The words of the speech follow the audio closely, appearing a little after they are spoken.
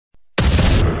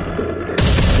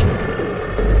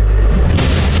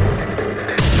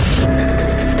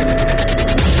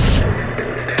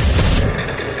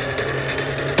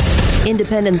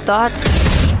independent thoughts,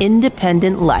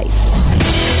 independent life.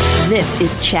 This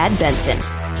is Chad Benson.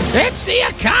 It's the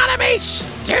economy,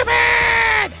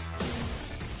 stupid!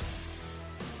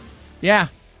 Yeah,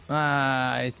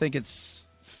 I think it's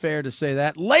fair to say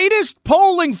that. Latest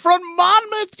polling from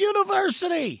Monmouth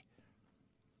University,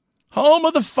 home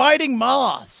of the Fighting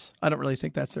Moths. I don't really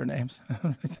think that's their names.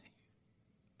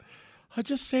 I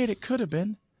just say it could have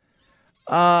been.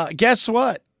 Guess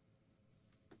what?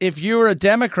 If you were a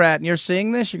Democrat and you're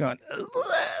seeing this, you're going,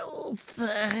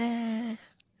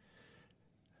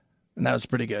 and that was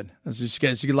pretty good. You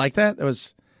guys, you like that? That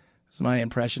was my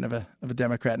impression of a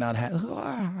Democrat not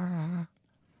having.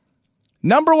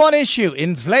 Number one issue,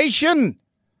 inflation.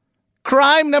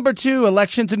 Crime, number two,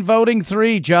 elections and voting.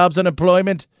 Three, jobs,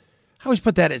 unemployment. I always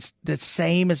put that as the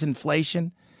same as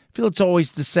inflation. I feel it's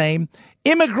always the same.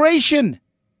 Immigration.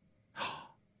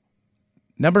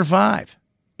 Number five,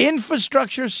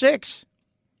 infrastructure. Six,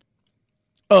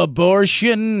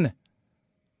 abortion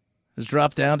has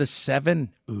dropped down to 7.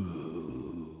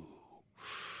 Ooh.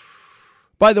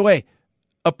 By the way,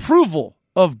 approval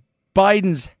of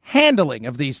Biden's handling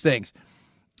of these things.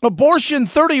 Abortion,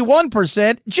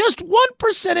 31%, just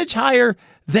 1% higher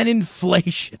than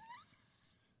inflation.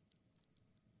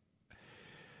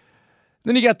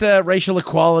 Then you got the racial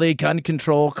equality, gun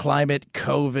control, climate,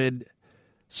 COVID,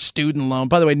 student loan.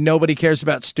 By the way, nobody cares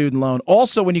about student loan.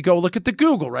 Also, when you go look at the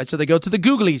Google, right? So they go to the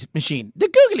Googly machine. The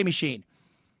Googly machine.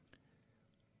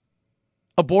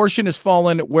 Abortion has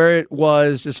fallen where it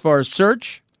was as far as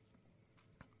search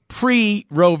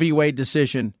pre-Roe v. Wade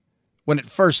decision when it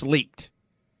first leaked.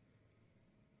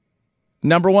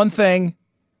 Number one thing,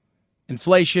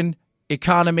 inflation,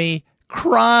 economy,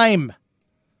 crime.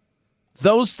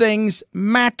 Those things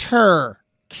matter,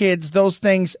 kids. Those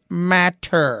things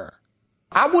matter.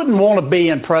 I wouldn't want to be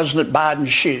in President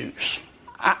Biden's shoes.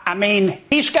 I mean,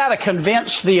 he's got to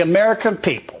convince the American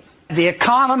people the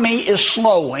economy is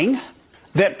slowing,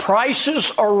 that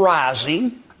prices are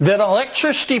rising, that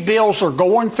electricity bills are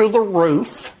going through the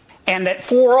roof, and that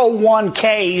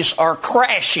 401ks are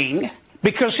crashing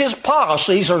because his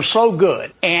policies are so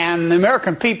good. And the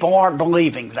American people aren't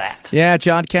believing that. Yeah,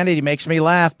 John Kennedy makes me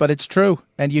laugh, but it's true.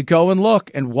 And you go and look,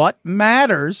 and what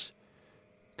matters,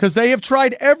 because they have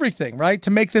tried everything, right, to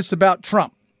make this about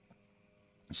Trump.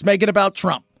 Let's make it about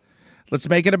Trump. Let's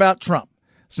make it about Trump.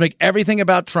 Let's make everything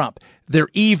about Trump. They're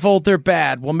evil, they're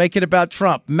bad. We'll make it about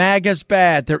Trump. MAGA's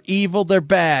bad. They're evil, they're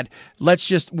bad.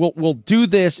 We'll do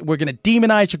this. We're going to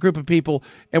demonize a group of people,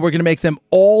 and we're going to make them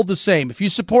all the same. If you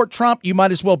support Trump, you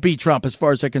might as well be Trump as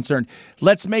far as they're concerned.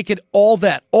 Let's make it all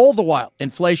that. All the while,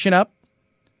 inflation up,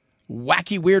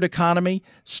 wacky, weird economy,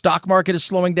 stock market is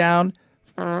slowing down,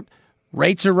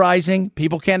 rates are rising,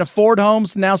 people can't afford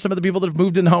homes. Now some of the people that have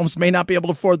moved in homes may not be able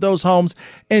to afford those homes.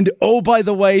 And, oh, by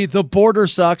the way, the border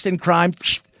sucks and crime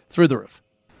through the roof.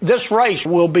 This race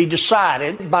will be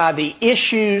decided by the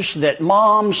issues that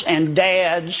moms and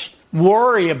dads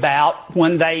worry about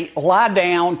when they lie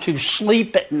down to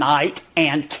sleep at night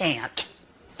and can't.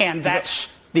 And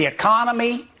that's the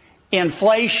economy,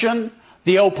 inflation,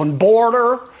 the open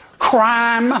border,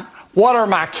 crime. What are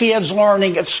my kids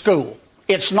learning at school?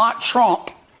 It's not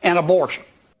Trump and abortion.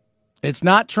 It's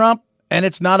not Trump and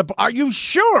it's not. Are you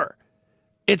sure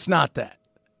it's not that?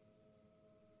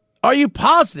 Are you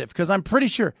positive? Because I'm pretty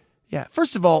sure. Yeah.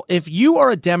 First of all, if you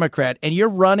are a Democrat and you're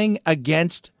running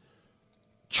against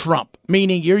Trump,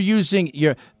 meaning you're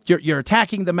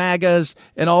attacking the MAGAs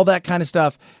and all that kind of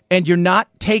stuff, and you're not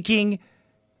taking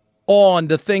on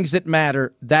the things that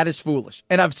matter, that is foolish.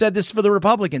 And I've said this for the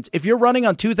Republicans. If you're running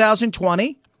on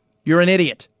 2020, you're an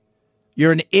idiot.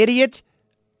 You're an idiot,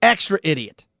 extra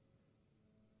idiot.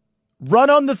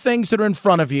 Run on the things that are in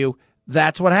front of you.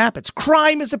 That's what happens.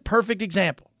 Crime is a perfect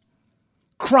example.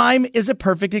 Crime is a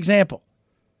perfect example.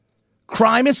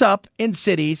 Crime is up in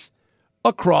cities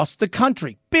across the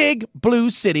country. Big blue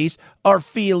cities are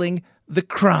feeling the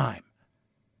crime.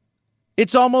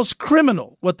 It's almost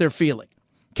criminal what they're feeling.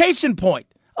 Case in point,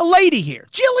 a lady here,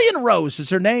 Jillian Rose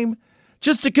is her name,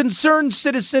 just a concerned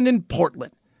citizen in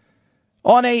Portland,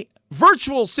 on a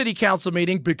virtual city council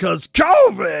meeting because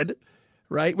COVID,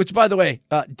 right? Which, by the way,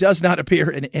 does not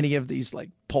appear in any of these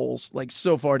polls,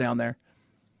 so far down there.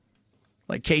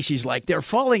 Like Casey's they're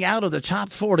falling out of the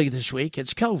top 40 this week.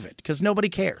 It's COVID because nobody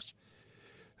cares.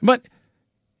 But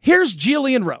here's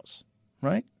Jillian Rose,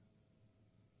 right?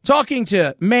 Talking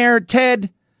to Mayor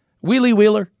Ted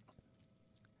Wheeler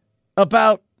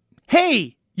about,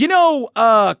 hey,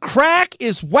 crack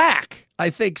is whack, I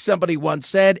think somebody once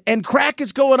said, and crack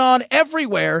is going on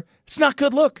everywhere. It's not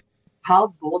good look.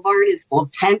 Powell Boulevard is full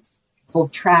of tents, full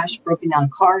of trash, broken down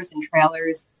cars and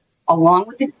trailers. along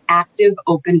with an active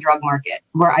open drug market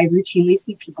where I routinely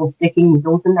see people sticking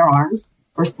needles in their arms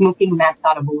or smoking meth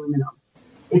out of aluminum.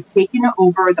 It's taken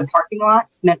over the parking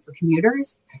lots meant for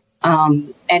commuters,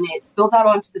 and it spills out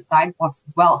onto the sidewalks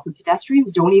as well. So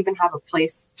pedestrians don't even have a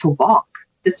place to walk.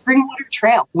 The Springwater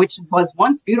Trail, which was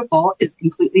once beautiful, is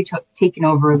completely taken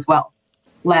over as well.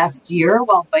 Last year,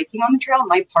 while biking on the trail,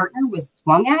 my partner was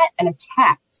swung at and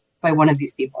attacked by one of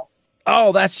these people.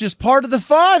 Oh, that's just part of the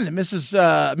fun,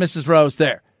 Mrs. Rose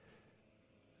there.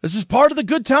 This is part of the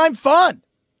good time fun.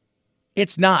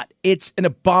 It's not. It's an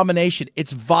abomination.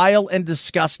 It's vile and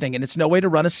disgusting, and it's no way to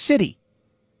run a city,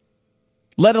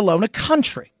 let alone a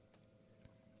country.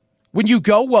 When you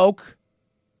go woke,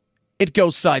 it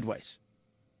goes sideways.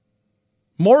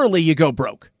 Morally, you go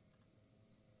broke.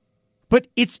 But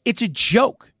it's a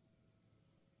joke.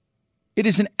 It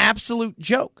is an absolute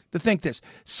joke to think this.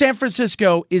 San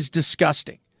Francisco is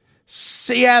disgusting.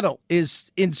 Seattle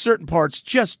is, in certain parts,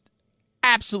 just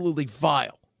absolutely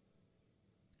vile.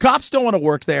 Cops don't want to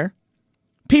work there.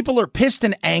 People are pissed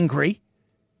and angry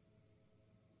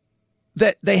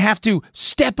that they have to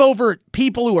step over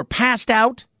people who are passed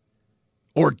out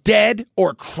or dead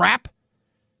or crap.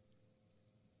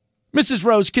 Mrs.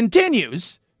 Rose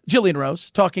continues, Jillian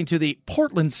Rose, talking to the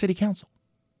Portland City Council.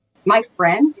 My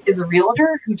friend is a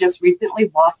realtor who just recently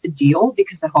lost a deal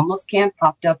because a homeless camp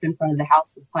popped up in front of the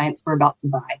house his clients were about to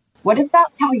buy. What if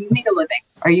that's how you make a living?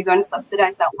 Are you going to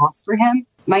subsidize that loss for him?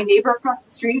 My neighbor across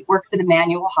the street works at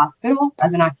Emmanuel Hospital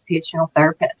as an occupational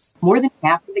therapist. More than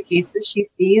half of the cases she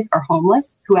sees are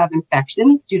homeless who have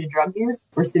infections due to drug use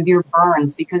or severe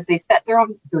burns because they set their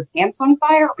camps on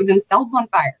fire or themselves on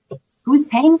fire. Who's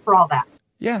paying for all that?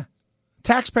 Yeah.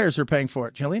 Taxpayers are paying for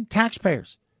it, Jillian.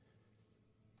 Taxpayers.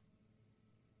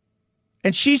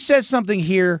 And she says something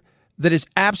here that is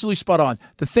absolutely spot on.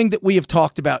 The thing that we have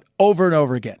talked about over and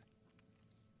over again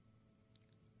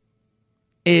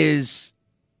is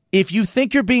if you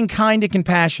think you're being kind and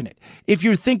compassionate, if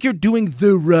you think you're doing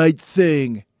the right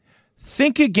thing,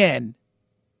 think again,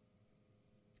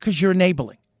 because you're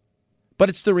enabling. But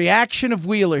it's the reaction of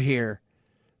Wheeler here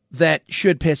that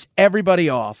should piss everybody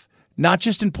off, not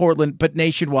just in Portland, but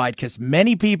nationwide, because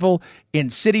many people in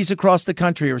cities across the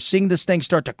country are seeing this thing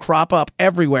start to crop up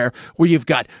everywhere, where you've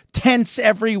got tents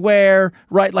everywhere,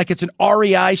 right? Like it's an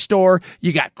REI store.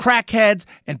 You got crackheads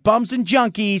and bums and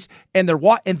junkies, and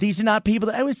and these are not people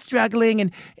that I was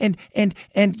struggling and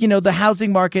you know, the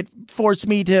housing market forced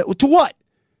me to what?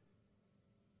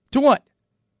 To what?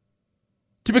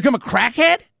 To become a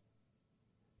crackhead?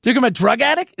 To become a drug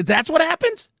addict? That's what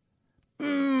happens?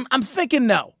 I'm thinking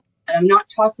no. And I'm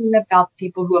not talking about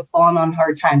people who have fallen on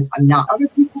hard times. I'm not. Other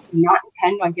people do not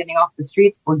intend on getting off the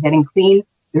streets or getting clean.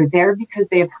 They're there because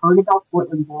they have heard about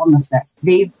Portland homelessness.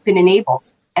 They've been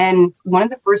enabled. And one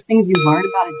of the first things you learn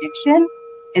about addiction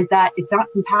is that it's not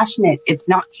compassionate, it's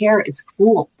not care, it's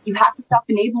cruel. You have to stop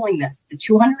enabling this. The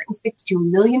 $262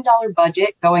 million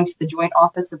budget going to the Joint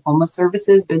Office of Homeless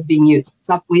Services is being used.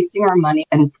 Stop wasting our money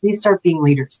and please start being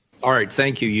leaders. All right,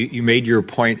 thank you. You made your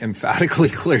point emphatically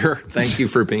clear. Thank you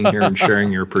for being here and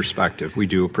sharing your perspective. We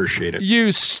do appreciate it.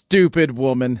 You stupid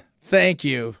woman. Thank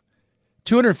you.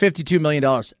 $252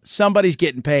 million. Somebody's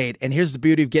getting paid. And here's the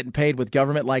beauty of getting paid with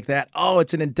government like that. Oh,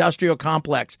 it's an industrial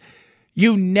complex.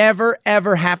 You never,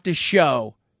 ever have to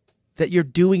show that you're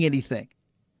doing anything.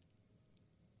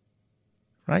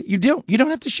 Right? You don't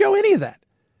have to show any of that.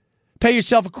 Pay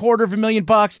yourself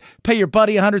 $250,000, pay your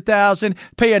buddy $100,000,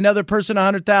 pay another person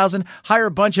 $100,000, hire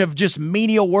a bunch of just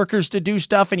menial workers to do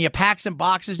stuff, and you pack some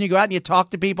boxes and you go out and you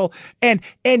talk to people, and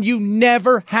you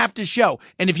never have to show.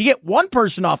 And if you get one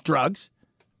person off drugs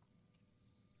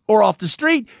or off the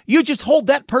street, you just hold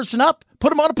that person up, put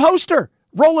them on a poster,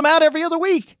 roll them out every other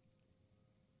week.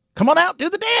 Come on out, do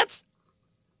the dance.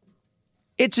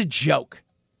 It's a joke.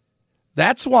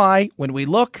 That's why when we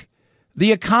look,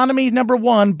 the economy, number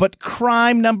one, but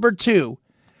crime, number two,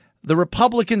 the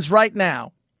Republicans right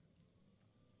now,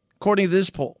 according to this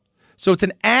poll. So it's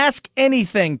an ask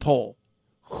anything poll.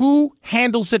 Who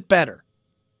handles it better?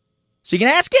 So you can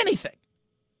ask anything.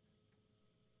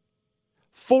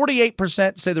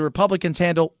 48% say the Republicans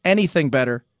handle anything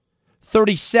better.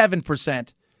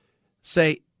 37%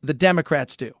 say the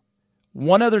Democrats do.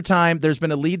 One other time there's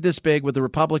been a lead this big with the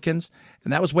Republicans,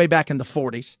 and that was way back in the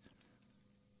 40s.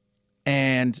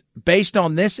 And based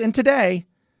on this and today,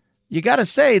 you got to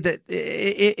say that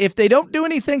if they don't do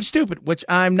anything stupid, which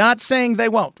I'm not saying they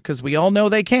won't, because we all know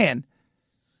they can,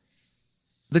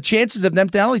 the chances of them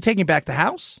not only taking back the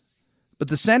House, but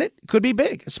the Senate could be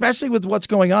big, especially with what's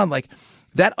going on. Like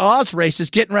that Oz race is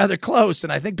getting rather close,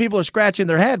 and I think people are scratching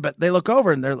their head, but they look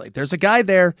over and they're like, there's a guy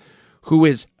there who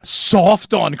is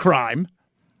soft on crime,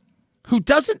 who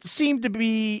doesn't seem to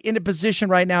be in a position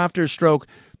right now after a stroke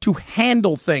to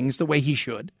handle things the way he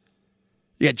should.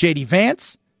 You got J.D.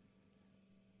 Vance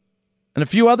and a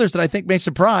few others that I think may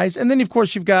surprise. And then, of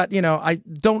course, you've got, I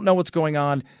don't know what's going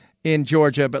on in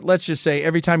Georgia, but let's just say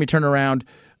every time you turn around,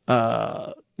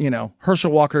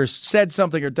 Herschel Walker's said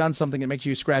something or done something that makes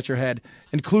you scratch your head,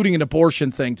 including an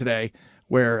abortion thing today,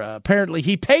 where apparently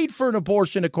he paid for an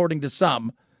abortion, according to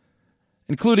some,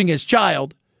 including his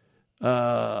child.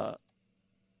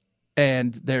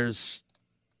 And there's,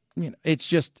 it's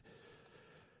just,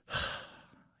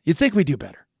 you'd think we do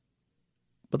better.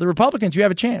 But the Republicans, you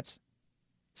have a chance.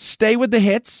 Stay with the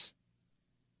hits,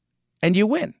 and you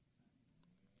win.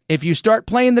 If you start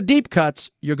playing the deep cuts,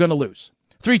 you're going to lose.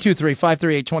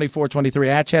 323-538-2423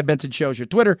 at Chad Benson Shows your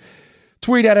Twitter.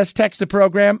 Tweet at us, text the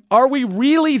program. Are we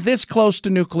really this close to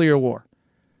nuclear war?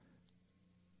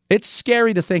 It's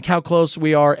scary to think how close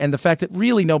we are and the fact that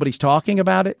really nobody's talking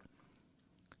about it.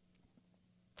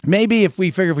 Maybe if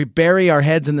we bury our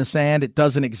heads in the sand, it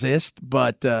doesn't exist,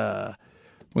 but we're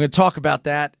going to talk about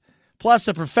that. Plus,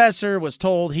 a professor was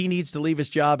told he needs to leave his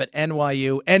job at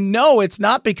NYU. And no, it's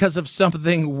not because of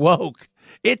something woke.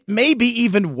 It may be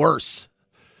even worse.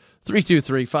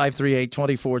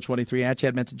 323-538-2423 at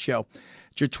Chad Benson Show.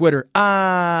 It's your Twitter.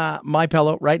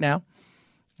 MyPillow right now.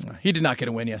 He did not get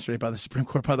a win yesterday by the Supreme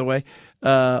Court, by the way.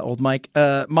 Old Mike.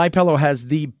 MyPillow has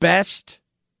the best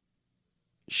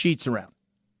sheets around.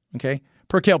 Okay?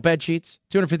 Percale bed sheets,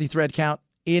 250 thread count,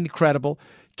 incredible.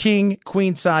 King,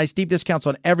 queen size, deep discounts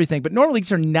on everything. But normally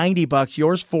these are $90.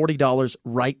 Yours $40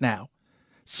 right now.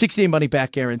 60-day money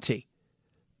back guarantee.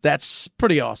 That's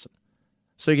pretty awesome.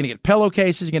 So you're going to get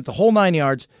pillowcases, you get the whole 9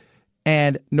 yards,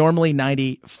 and normally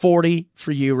 $90, $40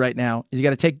 for you right now. You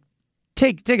got to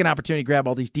take an opportunity to grab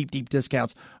all these deep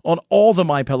discounts on all the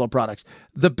MyPillow products.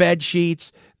 The bed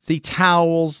sheets, the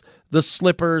towels, the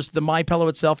slippers, the MyPillow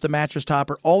itself, the mattress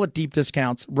topper, all at deep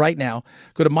discounts right now.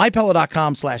 Go to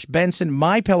MyPillow.com/Benson,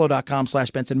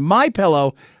 MyPillow.com/Benson,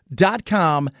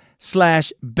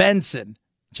 MyPillow.com/Benson.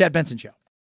 Chad Benson Show.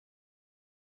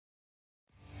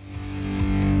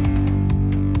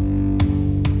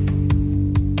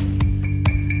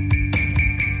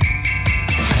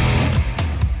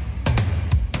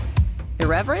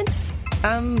 Irreverent?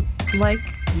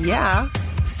 Yeah.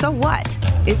 So what?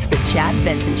 It's the Chad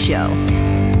Benson Show.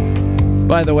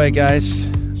 By the way, guys,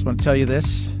 just want to tell you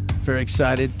this. Very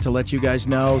excited to let you guys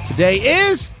know today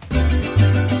is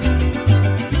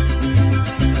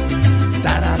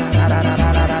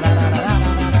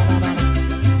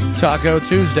Taco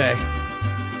Tuesday.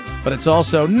 But it's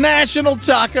also National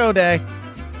Taco Day.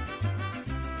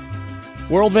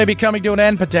 World may be coming to an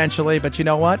end potentially, but you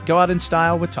know what? Go out in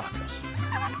style with tacos.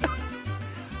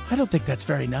 I don't think that's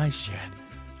very nice, Chad.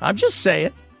 I'm just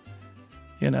saying,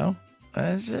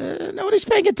 nobody's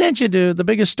paying attention to the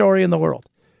biggest story in the world.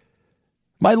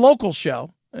 My local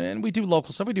show, and we do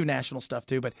local stuff, we do national stuff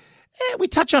too, but we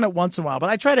touch on it once in a while. But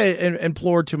I try to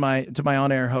implore to my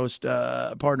on-air host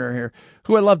partner here,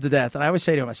 who I love to death, and I always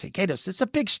say to him, Gatos, it's a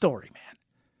big story, man.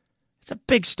 It's a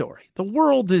big story. The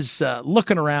world is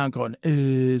looking around going,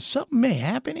 something may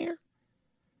happen here.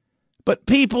 But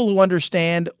people who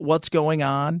understand what's going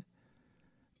on,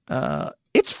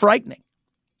 it's frightening.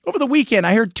 Over the weekend,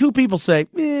 I heard two people say,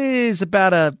 it's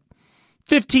about a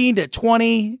 15 to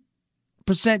 20%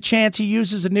 chance he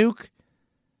uses a nuke.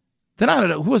 Then I don't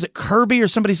know, who was it, Kirby or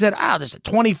somebody said, there's a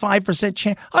 25%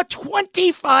 chance. A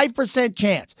 25%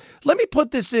 chance. Let me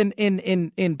put this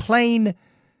in plain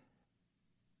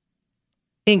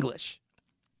English.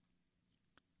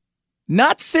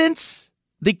 Not since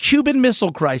the Cuban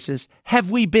Missile Crisis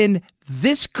have we been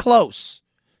this close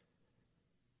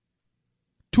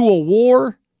to a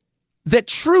war that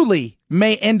truly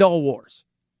may end all wars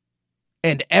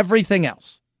and everything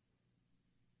else.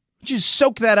 Just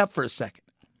soak that up for a second.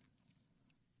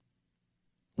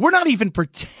 We're not even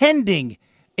pretending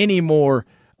anymore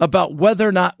about whether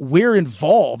or not we're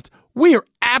involved. We are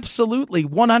absolutely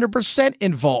 100%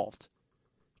 involved.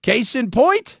 Case in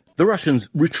point. The Russians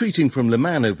retreating from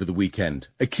Liman over the weekend,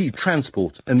 a key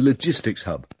transport and logistics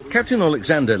hub. Captain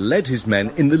Alexander led his men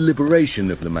in the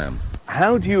liberation of Liman.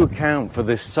 How do you account for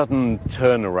this sudden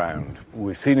turnaround?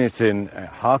 We've seen it in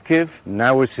Kharkiv,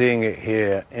 now we're seeing it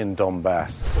here in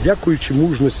Donbass.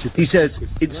 He says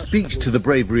it speaks to the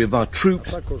bravery of our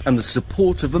troops and the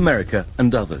support of America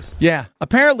and others. Yeah,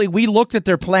 apparently we looked at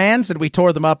their plans and we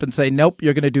tore them up and say, nope,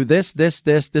 you're going to do this. This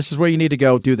is where you need to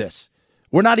go, do this.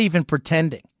 We're not even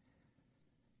pretending.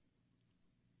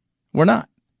 We're not.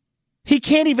 He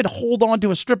can't even hold on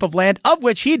to a strip of land of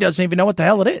which he doesn't even know what the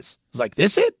hell it is. It's like,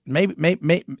 this it?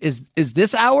 Maybe is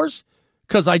this ours?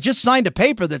 Because I just signed a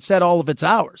paper that said all of it's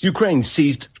ours. Ukraine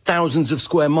seized thousands of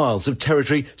square miles of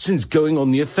territory since going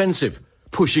on the offensive,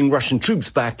 pushing Russian troops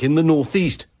back in the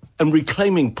northeast and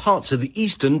reclaiming parts of the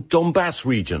eastern Donbass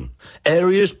region,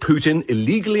 areas Putin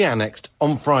illegally annexed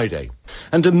on Friday.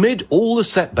 And amid all the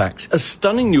setbacks, a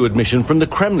stunning new admission from the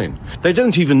Kremlin. They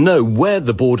don't even know where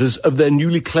the borders of their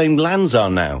newly claimed lands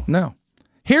are now. No.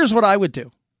 Here's what I would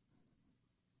do.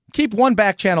 Keep one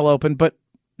back channel open, but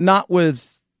not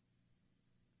with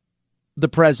the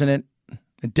president,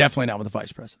 and definitely not with the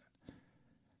vice president.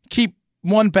 Keep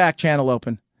one back channel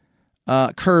open.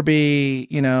 Kirby,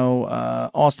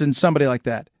 Austin, somebody like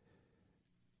that.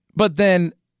 But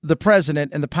then the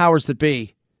president and the powers that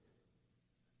be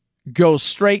go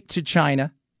straight to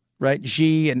China, right?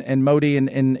 Xi and Modi in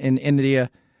India,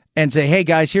 and say, hey,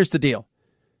 guys, here's the deal.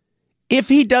 If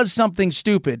he does something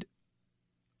stupid,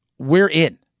 we're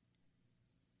in.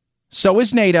 So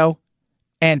is NATO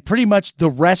and pretty much the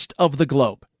rest of the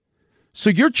globe. So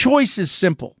your choice is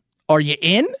simple. Are you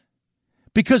in?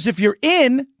 Because if you're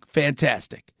in,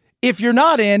 fantastic. If you're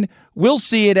not in, we'll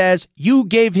see it as you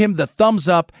gave him the thumbs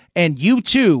up and you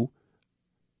too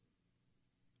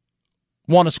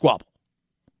want to squabble.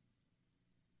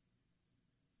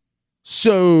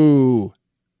 So,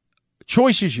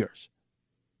 choice is yours.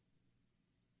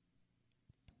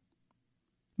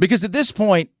 Because at this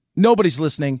point, nobody's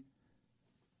listening.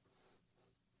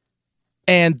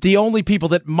 And the only people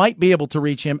that might be able to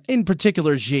reach him, in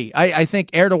particular, is Xi. I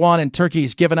think Erdogan in Turkey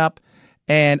has given up,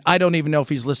 and I don't even know if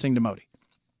he's listening to Modi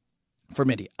from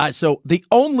India. So the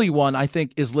only one I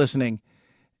think is listening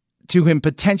to him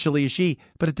potentially is Xi.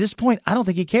 But at this point, I don't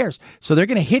think he cares. So they're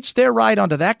going to hitch their ride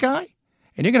onto that guy,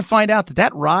 and you're going to find out that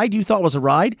that ride you thought was a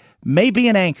ride may be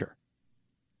an anchor,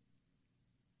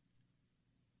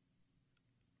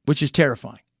 which is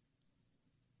terrifying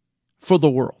for the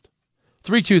world.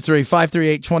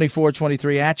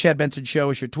 323-538-2423 at Chad Benson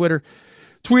Show is your Twitter.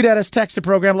 Tweet at us, text the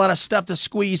program. A lot of stuff to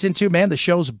squeeze into. Man, the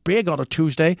show's big on a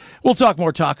Tuesday. We'll talk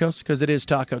more tacos because it is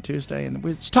Taco Tuesday, and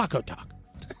it's Taco Talk.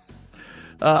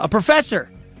 A professor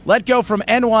let go from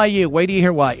NYU. Wait till you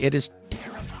hear why. It is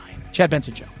terrifying. Chad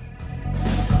Benson Show.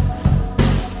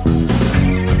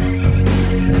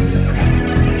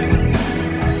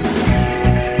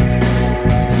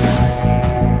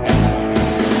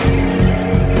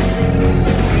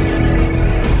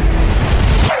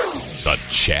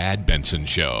 Chad Benson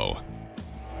Show.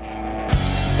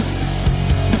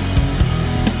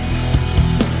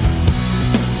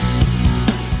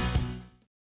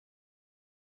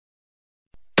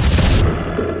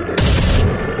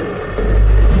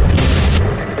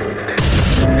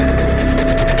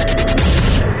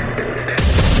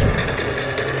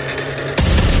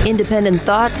 Independent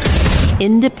thoughts,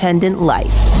 independent life.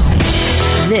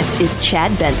 This is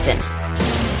Chad Benson.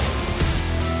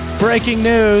 Breaking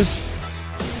news.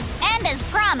 And as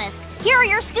promised, here are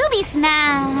your Scooby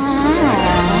snacks.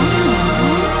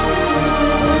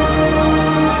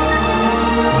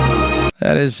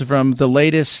 That is from the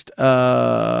latest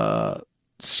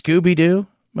Scooby-Doo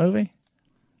movie.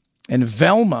 And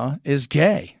Velma is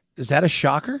gay. Is that a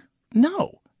shocker?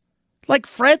 No. Like,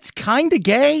 Fred's kind of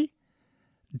gay.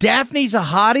 Daphne's a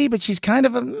hottie, but she's kind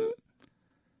of a...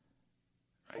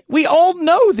 We all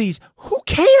know these. Who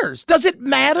cares? Does it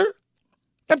matter?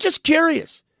 I'm just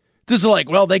curious. This is like,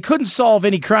 well, they couldn't solve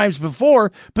any crimes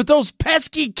before, but those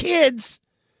pesky kids,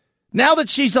 now that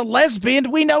she's a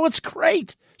lesbian, we know it's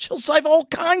great. She'll solve all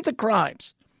kinds of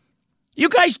crimes. You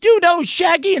guys do know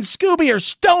Shaggy and Scooby are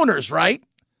stoners, right?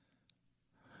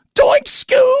 Doink,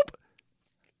 Scoob!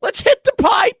 Let's hit the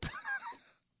pipe!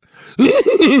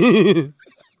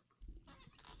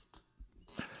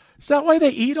 Is that why they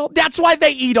eat all? That's why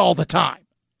they eat all the time.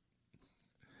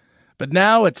 But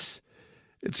now it's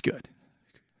good.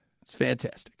 It's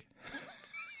fantastic.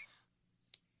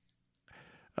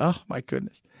 Oh my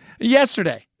goodness!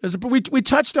 Yesterday, we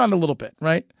touched on it a little bit,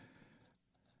 right?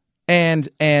 And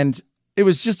it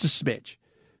was just a smidge.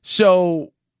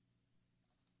 So,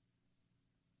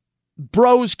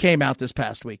 Bros came out this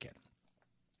past weekend,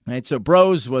 right? So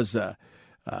Bros was it's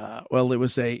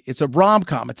a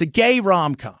rom-com. It's a gay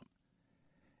rom-com.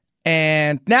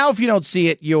 And now if you don't see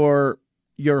it, you're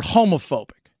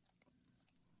homophobic.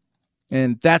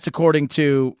 And that's according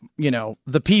to,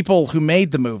 the people who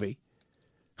made the movie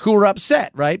who were upset,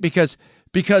 right? Because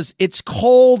it's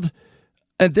called,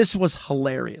 and this was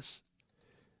hilarious.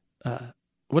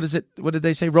 What is it? What did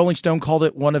they say? Rolling Stone called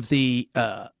it one of the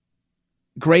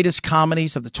greatest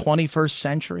comedies of the 21st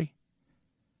century.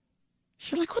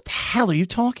 You're like, what the hell are you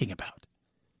talking about?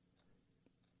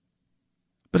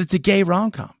 But it's a gay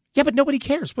rom-com. Yeah, but nobody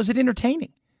cares. Was it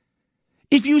entertaining?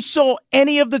 If you saw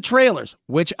any of the trailers,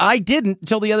 which I didn't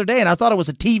until the other day, and I thought it was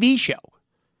a TV show,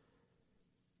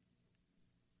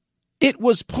 it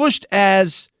was pushed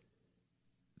as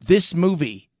this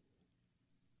movie,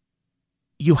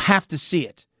 you have to see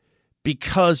it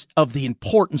because of the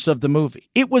importance of the movie.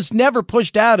 It was never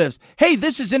pushed out as, hey,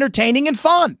 this is entertaining and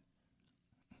fun.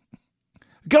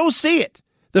 Go see it.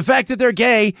 The fact that they're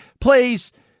gay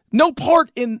plays no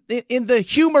part in the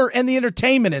humor and the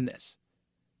entertainment in this.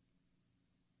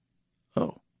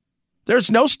 Oh,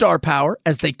 there's no star power,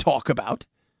 as they talk about.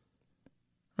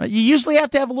 Right? You usually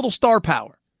have to have a little star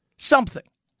power. Something.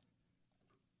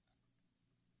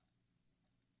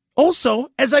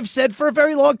 Also, as I've said for a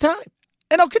very long time,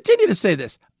 and I'll continue to say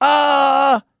this.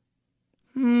 Oh,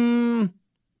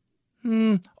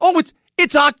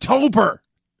 it's October.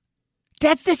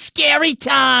 That's the scary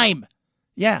time.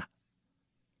 Yeah.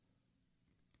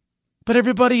 But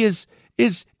everybody is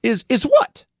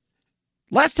what?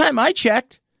 Last time I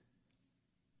checked.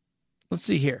 Let's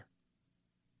see here.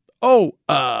 Oh,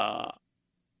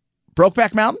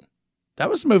 Brokeback Mountain. That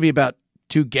was a movie about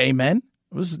two gay men.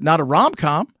 It was not a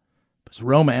rom-com. It was a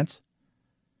romance.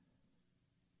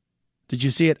 Did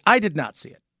you see it? I did not see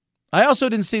it. I also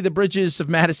didn't see The Bridges of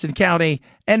Madison County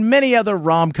and many other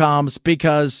rom-coms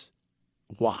because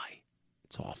why?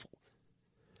 It's awful.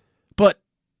 But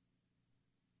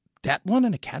that won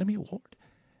an Academy Award,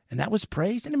 and that was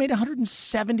praised, and it made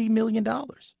 $170 million.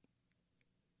 It's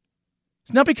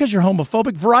not because you're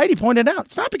homophobic. Variety pointed out.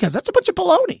 It's not because. That's a bunch of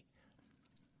baloney.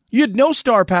 You had no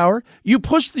star power. You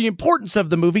pushed the importance of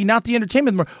the movie, not the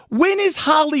entertainment. When is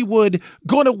Hollywood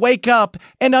going to wake up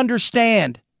and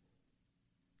understand?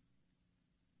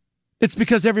 It's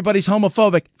because everybody's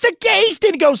homophobic. The gays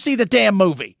didn't go see the damn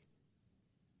movie.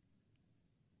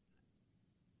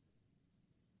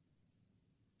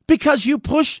 Because you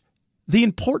push the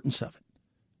importance of it.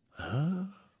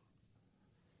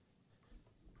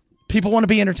 People want to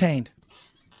be entertained.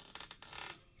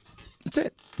 That's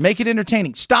it. Make it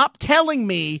entertaining. Stop telling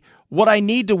me what I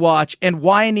need to watch and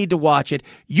why I need to watch it.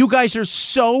 You guys are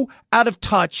so out of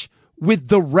touch with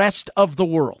the rest of the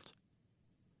world.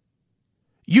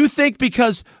 You think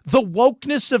because the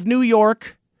wokeness of New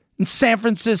York and San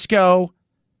Francisco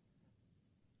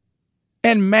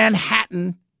and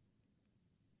Manhattan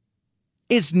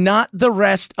is not the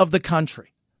rest of the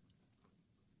country.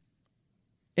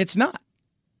 It's not.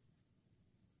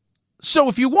 So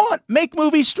if you want, make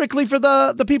movies strictly for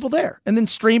the people there and then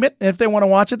stream it. And if they want to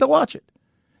watch it, they'll watch it.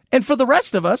 And for the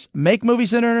rest of us, make movies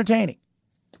that are entertaining.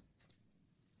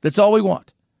 That's all we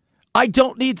want. I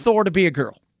don't need Thor to be a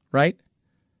girl, right?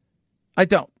 I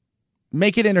don't.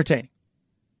 Make it entertaining.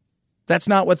 That's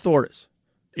not what Thor is.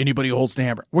 Anybody who holds the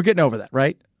hammer. We're getting over that,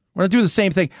 right? We're going to do the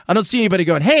same thing. I don't see anybody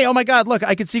going, hey, oh my God, look,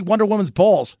 I can see Wonder Woman's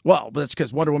balls. Well, that's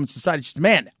because Wonder Woman's decided she's a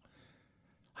man now.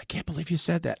 I can't believe you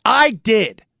said that. I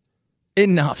did.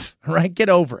 Enough, right? Get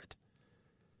over it.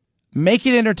 Make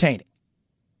it entertaining.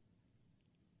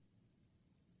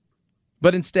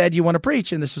 But instead, you want to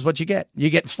preach, and this is what you get. You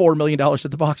get $4 million at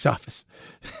the box office.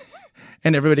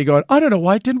 And everybody going, I don't know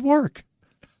why it didn't work.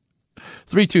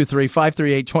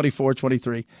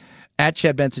 323-538-2423 at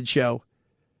Chad Benson Show.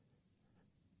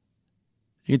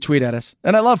 You can tweet at us.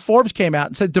 And I love Forbes came out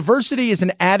and said diversity is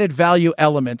an added value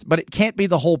element, but it can't be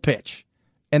the whole pitch.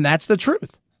 And that's the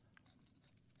truth.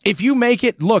 If you make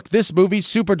it, look, this movie's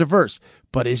super diverse,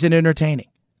 but is it entertaining?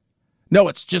 No,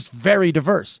 it's just very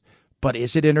diverse, but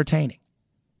is it entertaining?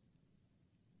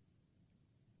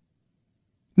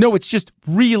 No, it's just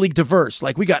really diverse.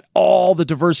 Like we got all the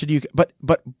diversity, but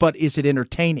is it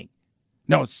entertaining?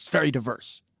 No, it's very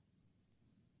diverse.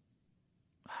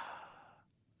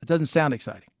 It doesn't sound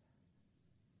exciting.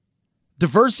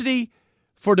 Diversity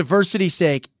for diversity's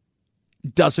sake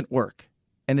doesn't work.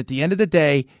 And at the end of the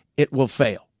day, it will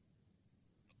fail.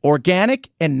 Organic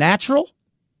and natural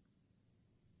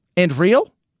and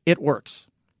real, it works.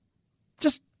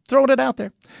 Just throwing it out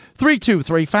there.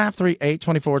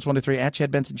 323-538-2423 at Chad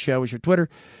Benson Show is your Twitter.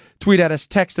 Tweet at us,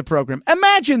 text the program.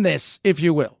 Imagine this, if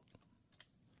you will.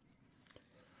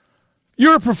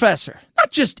 You're a professor, not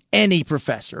just any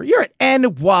professor. You're at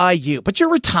NYU, but you're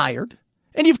retired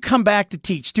and you've come back to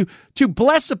teach, to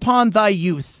bless upon thy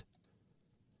youth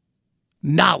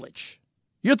knowledge.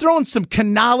 You're throwing some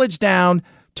knowledge down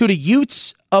to the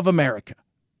youths of America.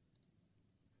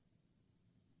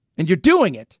 And you're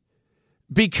doing it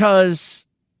because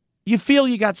you feel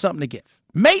you got something to give.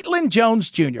 Maitland Jones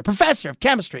Jr., professor of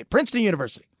chemistry at Princeton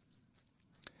University.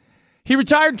 He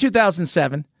retired in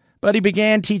 2007, but he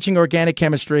began teaching organic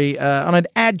chemistry on an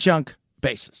adjunct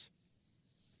basis.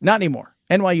 Not anymore.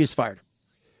 NYU's fired him.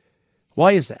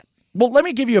 Why is that? Well, let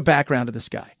me give you a background of this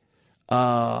guy.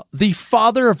 The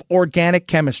father of organic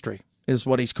chemistry is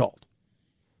what he's called.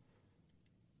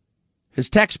 His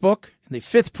textbook, in the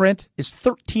 5th print, is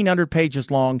 1,300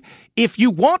 pages long. If you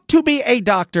want to be a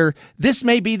doctor, this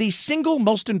may be the single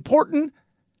most important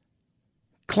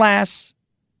class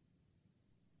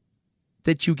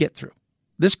that you get through.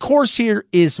 This course here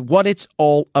is what it's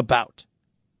all about.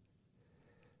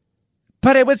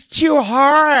 But it was too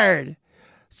hard,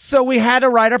 so we had to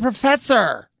write a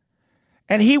professor.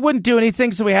 And he wouldn't do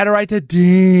anything, so we had to write to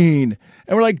Dean.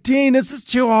 And we're like, Dean, this is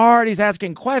too hard. He's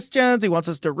asking questions. He wants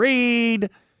us to read.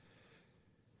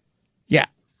 Yeah.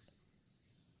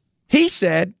 He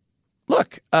said,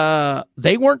 look,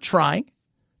 they weren't trying.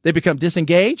 They become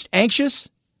disengaged, anxious.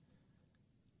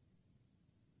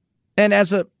 And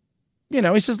as a,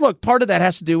 he says, look, part of that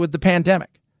has to do with the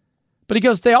pandemic. But he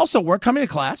goes, they also weren't coming to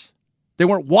class. They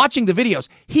weren't watching the videos.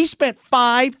 He spent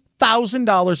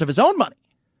 $5,000 of his own money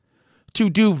to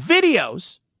do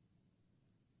videos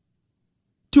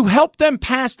to help them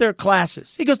pass their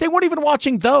classes. He goes, they weren't even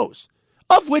watching those,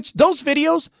 of which those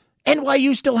videos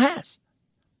NYU still has.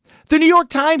 The New York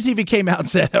Times even came out and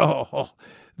said, oh,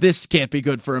 this can't be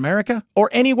good for America or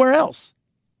anywhere else.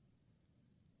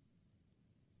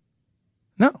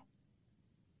 No.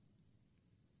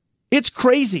 It's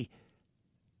crazy.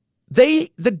 The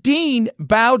dean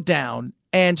bowed down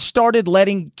and started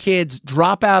letting kids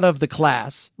drop out of the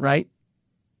class, right?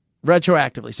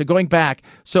 Retroactively. So going back,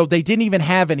 so they didn't even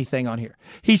have anything on here.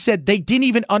 He said they didn't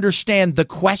even understand the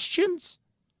questions.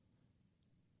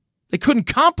 They couldn't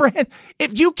comprehend.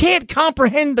 If you can't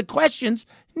comprehend the questions,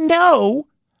 no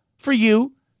for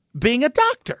you being a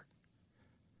doctor.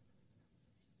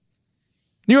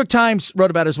 New York Times wrote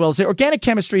about it as well. It said, organic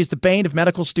chemistry is the bane of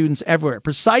medical students everywhere,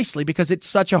 precisely because it's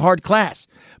such a hard class.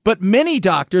 But many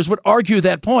doctors would argue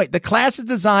that point. The class is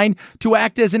designed to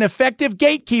act as an effective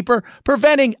gatekeeper,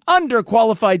 preventing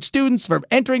underqualified students from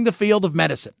entering the field of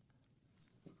medicine.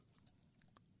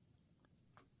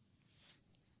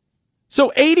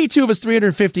 So 82 of his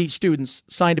 350 students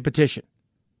signed a petition.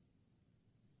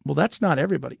 Well, that's not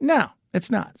everybody. No, it's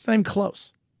not. It's not even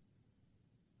close.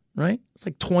 Right? It's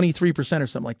like 23% or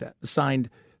something like that. Signed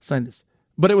this.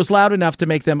 But it was loud enough to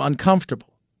make them uncomfortable.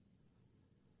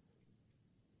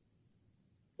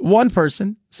 One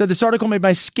person said, this article made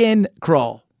my skin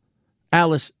crawl.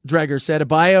 Alice Dreger said, a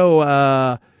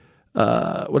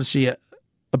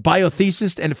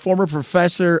biothesist and former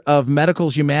professor of medical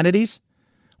humanities.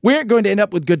 We aren't going to end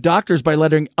up with good doctors by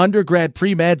letting undergrad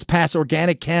pre-meds pass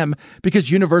organic chem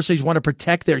because universities want to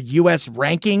protect their U.S.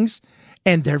 rankings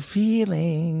and their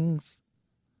feelings.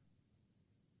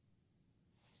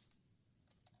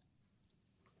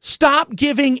 Stop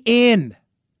giving in.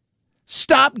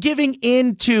 Stop giving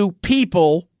in to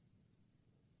people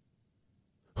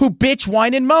who bitch,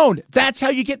 whine, and moan. That's how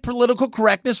you get political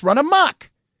correctness run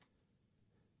amok.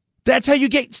 That's how you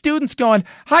get students going,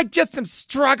 I just am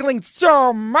struggling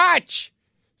so much.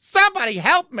 Somebody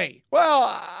help me. Well,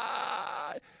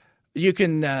 I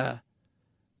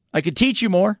could teach you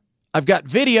more. I've got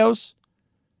videos.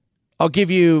 I'll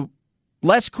give you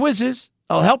less quizzes.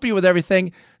 I'll help you with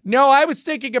everything. No, I was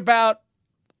thinking about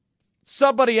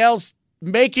somebody else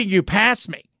making you pass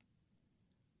me.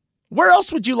 Where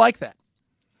else would you like that?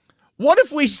 What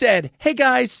if we said, hey,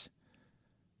 guys,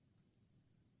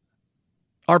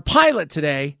 our pilot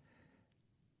today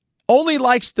only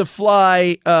likes to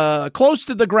fly close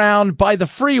to the ground by the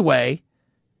freeway,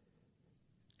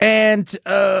 and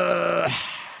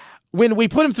when we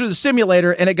put him through the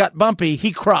simulator and it got bumpy,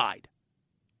 he cried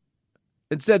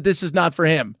and said this is not for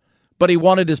him, but he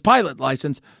wanted his pilot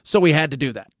license, so we had to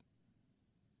do that.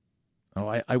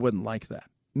 Oh, I wouldn't like that.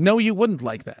 No, you wouldn't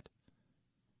like that.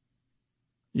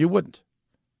 You wouldn't.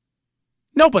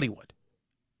 Nobody would.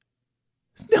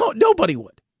 No, nobody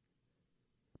would.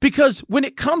 Because when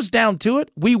it comes down to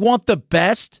it, we want the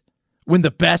best when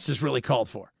the best is really called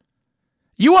for.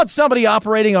 You want somebody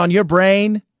operating on your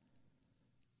brain,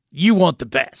 you want the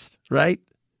best, right?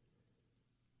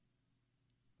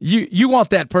 You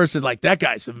want that person like, that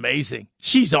guy's amazing.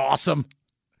 She's awesome.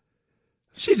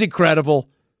 She's incredible.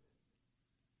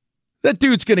 That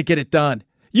dude's going to get it done.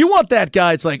 You want that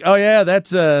guy. It's like, oh yeah,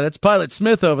 that's Pilot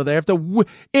Smith over there.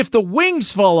 If the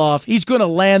wings fall off, he's going to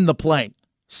land the plane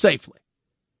safely.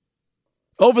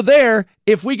 Over there,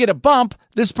 if we get a bump,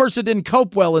 this person didn't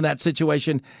cope well in that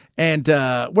situation, and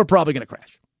we're probably going to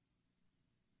crash.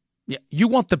 Yeah, you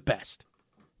want the best.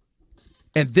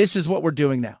 And this is what we're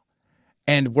doing now.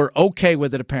 And we're okay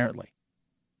with it, apparently.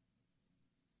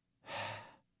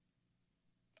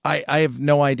 I have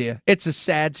no idea. It's a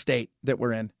sad state that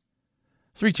we're in.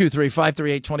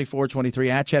 323-538-2423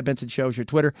 at Chad Benson Show is your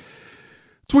Twitter.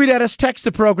 Tweet at us, text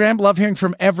the program. Love hearing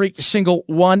from every single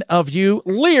one of you.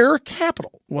 Lear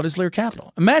Capital. What is Lear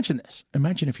Capital? Imagine this.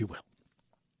 Imagine, if you will,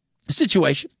 a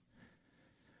situation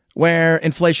where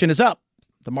inflation is up.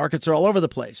 The markets are all over the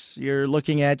place. You're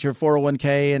looking at your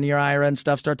 401k and your IRA and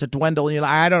stuff start to dwindle, and you're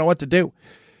like, I don't know what to do.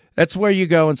 That's where you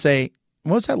go and say,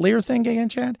 what's that Lear thing again,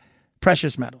 Chad?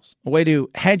 Precious metals. A way to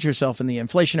hedge yourself in the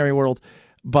inflationary world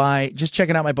by just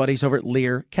checking out my buddies over at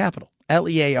Lear Capital.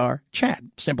 Lear, Chad.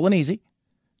 Simple and easy.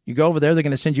 You go over there, they're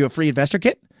going to send you a free investor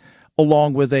kit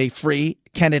along with a free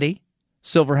Kennedy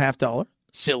silver $50.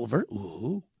 Silver.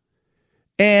 Ooh.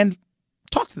 And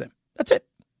talk to them. That's it.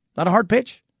 Not a hard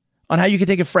pitch on how you can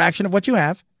take a fraction of what you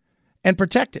have and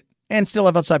protect it and still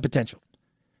have upside potential.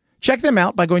 Check them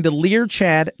out by going to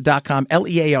LearChad.com,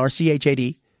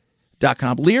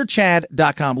 LearChad.com,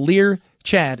 LearChad.com,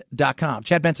 LearChad.com.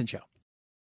 Chad Benson Show.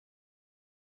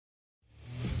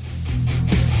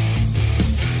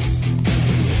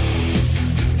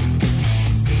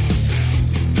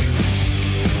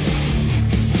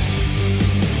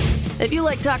 If you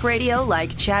like talk radio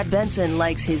like Chad Benson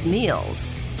likes his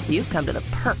meals, you've come to the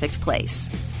perfect place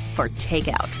for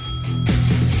takeout.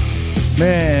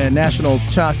 Man, National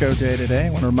Taco Day today.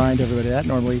 I want to remind everybody that.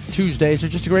 Normally, Tuesdays are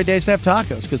just a great day to have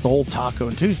tacos because the whole Taco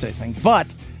and Tuesday thing. But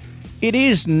it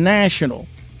is National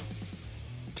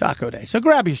Taco Day. So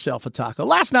grab yourself a taco.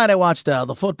 Last night I watched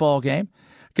the football game.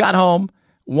 Got home,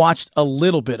 watched a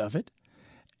little bit of it,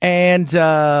 and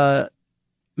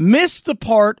missed the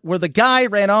part where the guy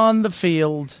ran on the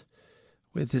field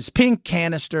with his pink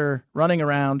canister running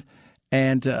around.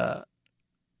 And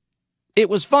it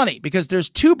was funny because there's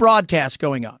two broadcasts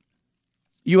going on.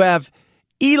 You have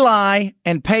Eli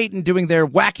and Peyton doing their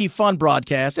wacky fun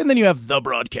broadcast, and then you have the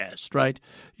broadcast, right?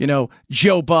 You know,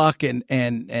 Joe Buck and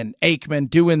Aikman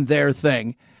doing their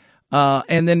thing.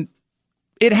 And then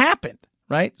it happened,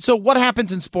 right? So what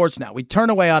happens in sports now? We turn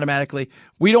away automatically.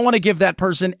 We don't want to give that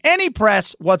person any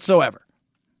press whatsoever.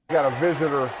 We got a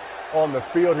visitor on the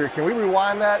field here. Can we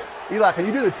rewind that? Eli, can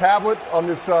you do the tablet on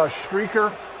this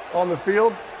streaker on the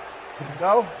field?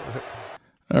 No?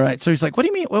 All right. So he's like, what do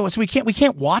you mean? Well, so we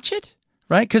can't watch it?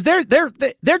 Right? Because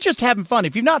they're just having fun.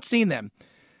 If you've not seen them,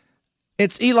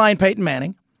 it's Eli and Peyton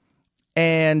Manning,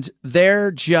 and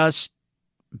they're just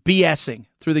BSing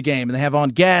through the game. And they have on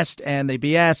guests, and they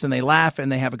BS, and they laugh,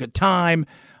 and they have a good time.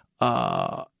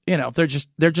 They're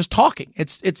just talking.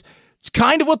 It's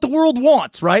kind of what the world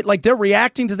wants, right? Like they're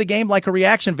reacting to the game like a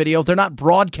reaction video. They're not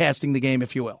broadcasting the game,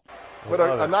 if you will. But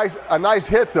a nice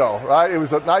hit, though, right? It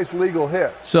was a nice legal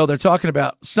hit. So they're talking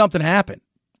about something happened,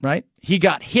 right? He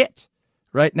got hit,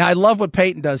 right? Now, I love what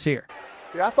Peyton does here.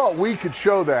 Yeah, I thought we could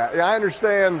show that. Yeah, I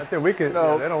understand. I think we could. They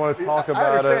don't want to talk about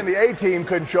it. I understand the A team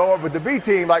couldn't show it, but the B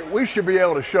team, like, we should be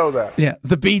able to show that. Yeah,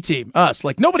 the B team, us.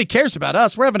 Like, nobody cares about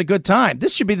us. We're having a good time.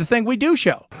 This should be the thing we do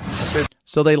show.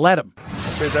 So they let him.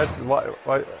 That's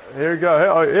why. Here you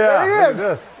go. Oh, yeah. There he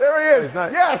is. There he is.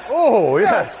 Nice. Yes. Oh,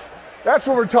 yes. That's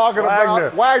what we're talking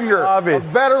about. Wagner, Bobby. A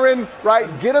veteran,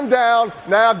 right? Get him down.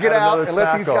 Now get out and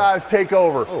let these guys take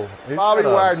over. Bobby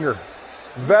Wagner,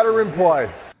 veteran play.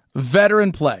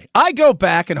 Veteran play. I go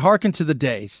back and hearken to the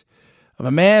days of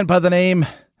a man by the name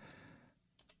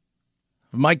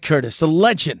of Mike Curtis, a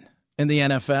legend in the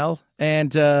NFL,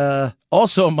 and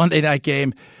also a Monday night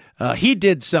game. He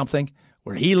did something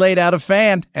where he laid out a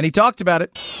fan, and he talked about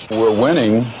it. We're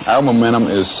winning. Our momentum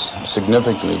is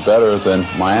significantly better than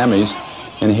Miami's.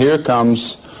 And here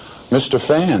comes Mr.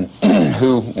 Fan,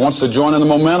 who wants to join in the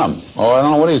momentum. Oh, I don't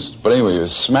know what but anyway, he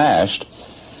was smashed.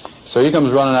 So he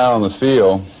comes running out on the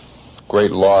field.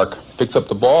 Great lark. Picks up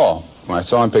the ball. When I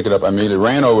saw him pick it up, I immediately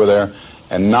ran over there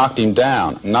and knocked him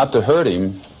down. Not to hurt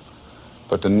him,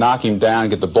 but to knock him down,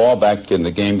 get the ball back in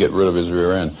the game, get rid of his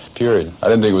rear end, period. I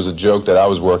didn't think it was a joke that I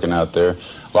was working out there.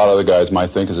 A lot of other guys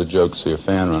might think it's a joke to see a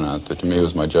fan run out there. To me, it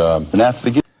was my job. And after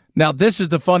the game. Now, this is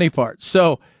the funny part.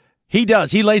 So he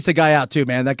does. He lays the guy out, too,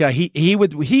 man. That guy, he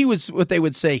was what they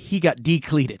would say, he got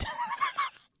decleated.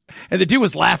 And the dude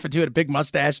was laughing, too, at a big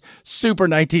mustache, super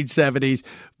 1970s,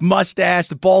 mustache,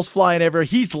 the ball's flying everywhere.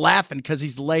 He's laughing because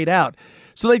he's laid out.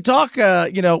 So they talk,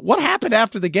 what happened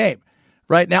after the game?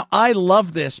 Right now, I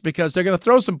love this because they're going to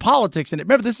throw some politics in it.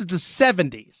 Remember, this is the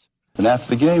 70s. And after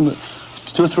the game,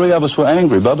 2 or 3 of us were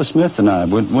angry. Bubba Smith and I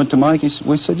went to Mike.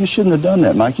 We said, you shouldn't have done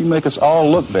that, Mike. You make us all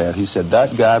look bad. He said,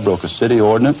 that guy broke a city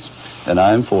ordinance, and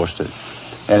I enforced it.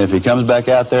 And if he comes back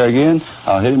out there again,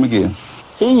 I'll hit him again.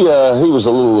 He was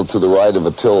a little to the right of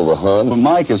Attila the Hun. But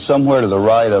Mike is somewhere to the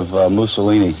right of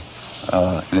Mussolini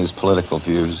in his political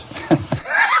views.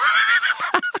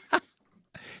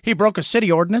 He broke a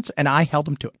city ordinance, and I held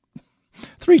him to it.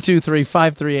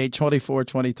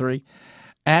 323-538-2423.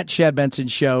 At Chad Benson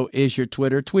Show is your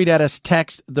Twitter. Tweet at us,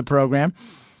 text the program.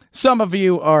 Some of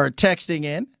you are texting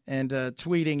in and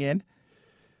tweeting in,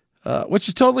 which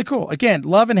is totally cool. Again,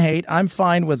 love and hate, I'm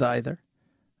fine with either.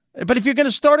 But if you're going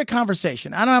to start a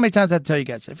conversation, I don't know how many times I have to tell you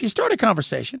guys, if you start a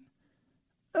conversation,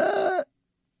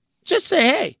 just say,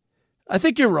 hey, I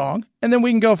think you're wrong, and then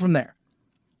we can go from there.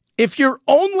 If you're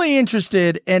only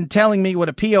interested in telling me what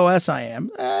a POS I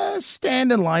am,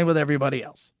 stand in line with everybody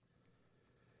else.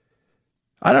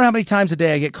 I don't know how many times a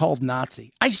day I get called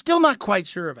Nazi. I'm still not quite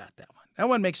sure about that one. That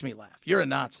one makes me laugh. You're a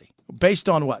Nazi. Based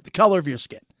on what? The color of your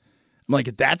skin. I'm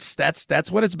like, that's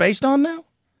what it's based on now?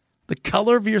 The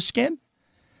color of your skin?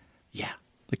 Yeah,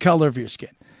 the color of your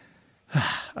skin.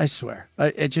 I swear.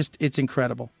 It's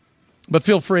incredible. But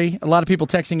feel free. A lot of people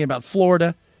texting me about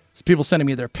Florida. People sending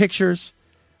me their pictures.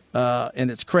 And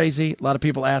it's crazy. A lot of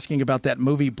people asking about that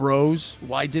movie Bros.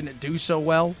 Why didn't it do so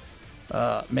well?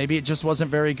 Maybe it just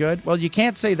wasn't very good. Well, you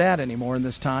can't say that anymore in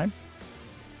this time.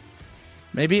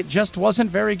 Maybe it just wasn't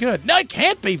very good. No, it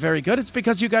can't be very good. It's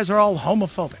because you guys are all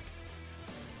homophobic.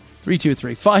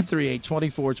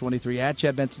 323-538-2423 at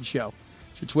Chad Benson Show.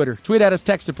 It's your Twitter. Tweet at us,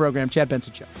 text the program, Chad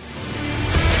Benson Show.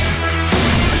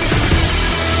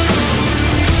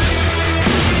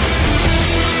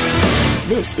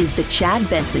 This is the Chad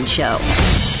Benson Show.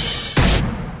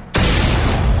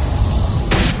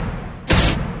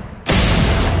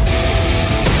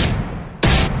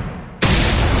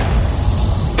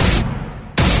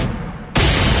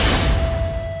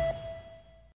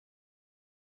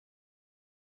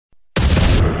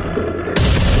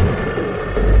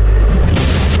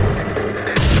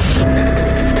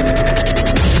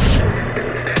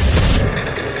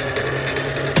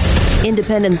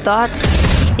 Independent thoughts,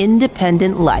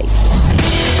 independent life.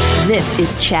 This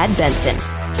is Chad Benson.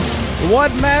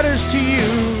 What matters to you?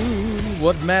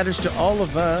 What matters to all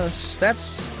of us?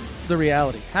 That's the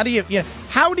reality. How do you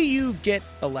get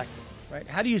elected? Right?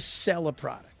 How do you sell a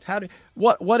product?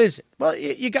 What is it? Well,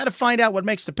 you got to find out what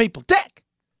makes the people tick.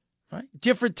 Right?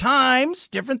 Different times,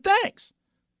 different things.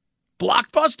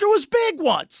 Blockbuster was big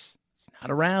once. It's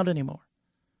not around anymore.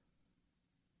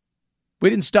 We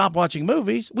didn't stop watching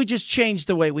movies. We just changed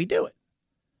the way we do it.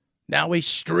 Now we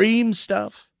stream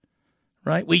stuff,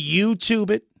 right? We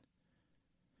YouTube it.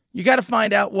 You got to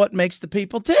find out what makes the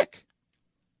people tick.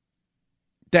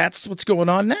 That's what's going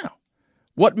on now.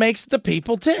 What makes the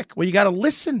people tick? Well, you got to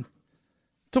listen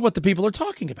to what the people are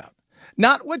talking about,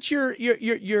 not what your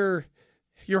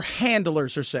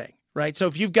handlers are saying, right?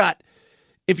 So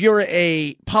if you're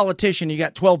a politician, you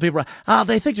got 12 people,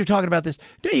 they think you're talking about this.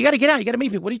 Dude, you got to get out. You got to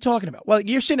meet people. What are you talking about? Well,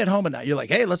 you're sitting at home at night. You're like,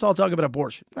 hey, let's all talk about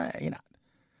abortion. You're not.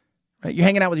 Right? You're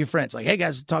hanging out with your friends. Like, hey,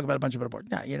 guys, let's talk about a bunch about abortion.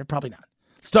 No, you're probably not.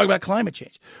 Let's talk about climate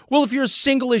change. Well, if you're a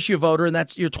single issue voter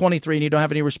and you're 23 and you don't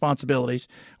have any responsibilities,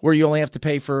 where you only have to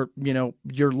pay for,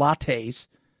 your lattes,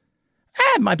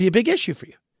 it might be a big issue for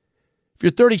you. If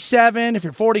you're 37, if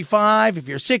you're 45, if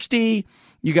you're 60,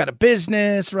 you got a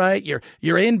business, right?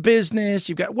 You're in business.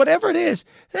 You've got whatever it is.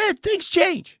 Things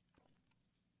change.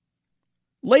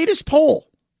 Latest poll: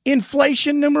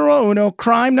 inflation numero uno,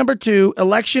 crime number 2,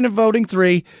 election and voting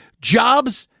 3,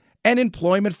 jobs and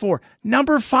employment 4.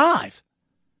 Number 5,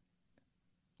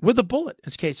 with a bullet,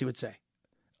 as Casey would say,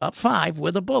 up 5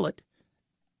 with a bullet.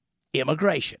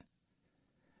 Immigration.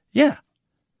 Yeah,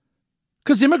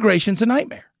 because immigration's a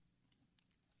nightmare.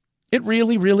 It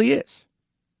really, really is.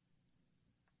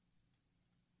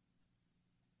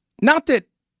 Not that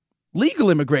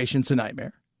legal immigration's a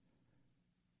nightmare.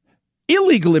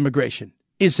 Illegal immigration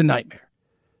is a nightmare.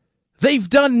 They've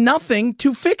done nothing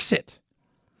to fix it.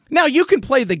 Now, you can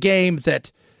play the game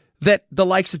that the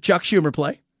likes of Chuck Schumer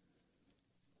play.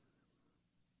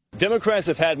 Democrats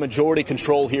have had majority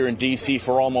control here in D.C.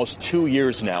 for almost 2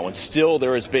 years now, and still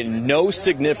there has been no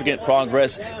significant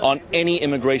progress on any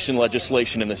immigration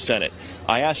legislation in the Senate.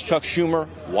 I asked Chuck Schumer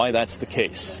why that's the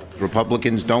case.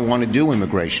 Republicans don't want to do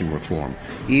immigration reform,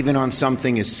 even on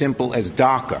something as simple as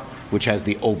DACA, which has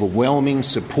the overwhelming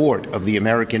support of the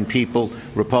American people.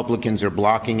 Republicans are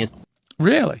blocking it.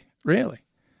 Really? Really?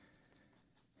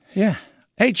 Yeah.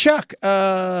 Hey, Chuck,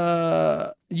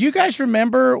 you guys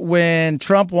remember when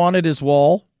Trump wanted his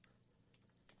wall?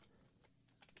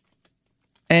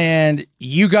 And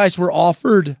you guys were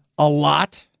offered a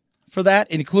lot for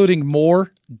that, including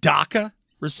more DACA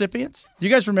recipients? You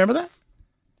guys remember that?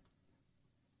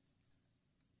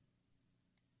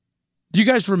 Do you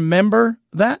guys remember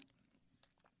that?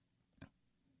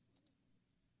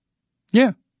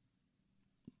 Yeah.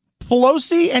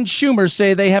 Pelosi and Schumer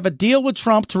say they have a deal with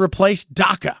Trump to replace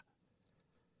DACA.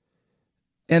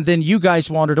 and then you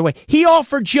guys wandered away. He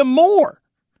offered you more.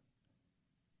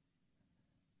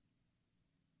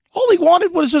 All he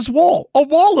wanted was his wall, a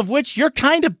wall of which you're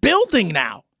kind of building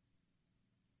now.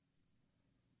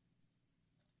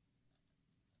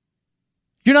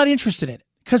 You're not interested in it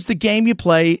because the game you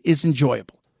play is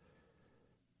enjoyable.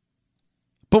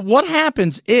 But what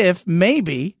happens if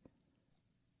maybe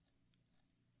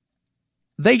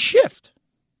they shift?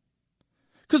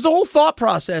 Because the whole thought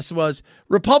process was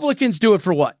Republicans do it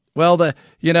for what? Well,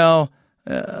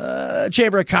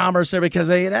 Chamber of Commerce, because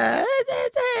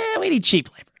we need cheap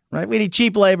labor, right? We need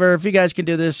cheap labor. If you guys can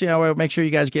do this, we'll make sure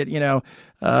you guys get,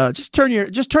 just turn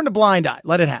the blind eye.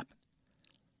 Let it happen.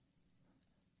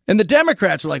 And the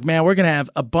Democrats are like, man, we're going to have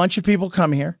a bunch of people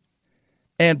come here,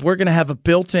 and we're going to have a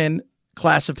built-in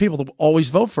class of people that will always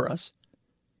vote for us.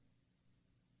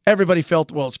 Everybody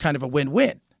felt, well, it's kind of a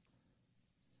win-win.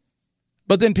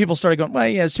 But then people started going, well,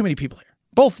 yeah, there's too many people here,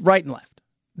 both right and left.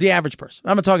 The average person.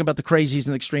 I'm not talking about the crazies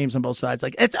and the extremes on both sides.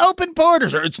 Like, it's open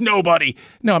borders or it's nobody.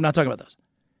 No, I'm not talking about those.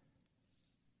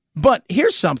 But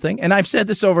here's something, and I've said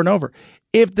this over and over.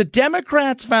 If the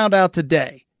Democrats found out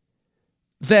today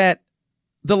that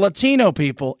the Latino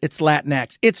people, it's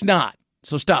Latinx. It's not.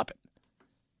 So stop it.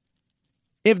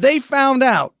 If they found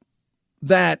out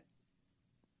that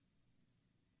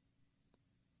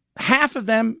half of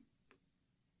them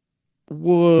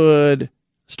would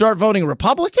start voting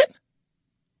Republican,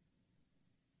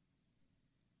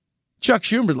 Chuck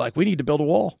Schumer like, we need to build a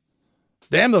wall.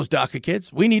 Damn those DACA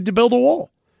kids. We need to build a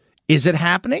wall. Is it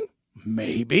happening?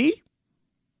 Maybe.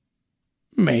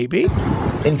 Maybe.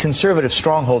 In conservative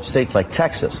stronghold states like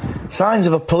Texas, signs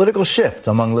of a political shift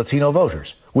among Latino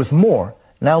voters, with more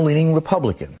now leaning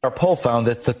Republican. Our poll found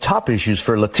that the top issues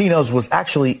for Latinos was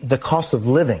actually the cost of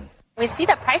living. We see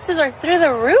that prices are through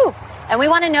the roof, and we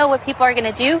want to know what people are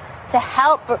going to do to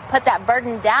help put that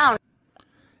burden down.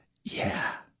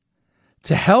 Yeah.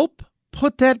 To help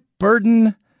put that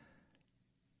burden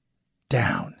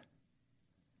down.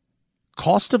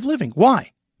 Cost of living.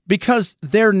 Why? Because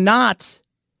they're not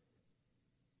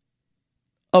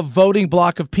a voting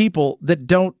block of people that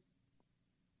don't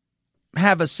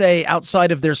have a say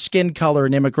outside of their skin color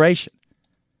in immigration.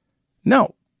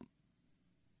 No.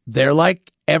 They're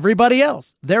like everybody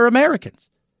else. They're Americans.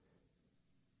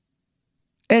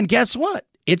 And guess what?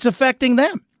 It's affecting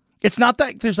them. It's not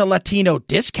that there's a Latino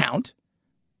discount.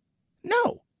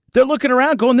 No. They're looking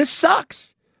around going, this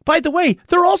sucks. By the way,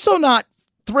 they're also not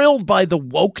thrilled by the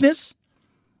wokeness.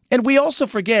 And we also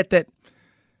forget that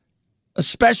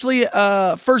especially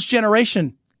first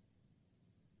generation,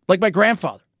 like my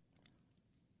grandfather,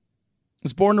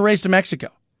 was born and raised in Mexico,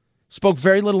 spoke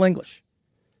very little English.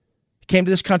 He came to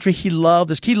this country. He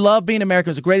loved this. He loved being American.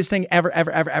 It was the greatest thing ever.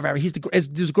 He's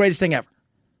the greatest thing ever.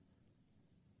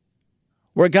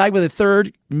 We're a guy with a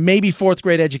third, maybe fourth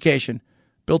grade education,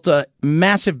 built a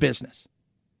massive business,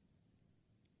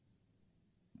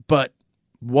 but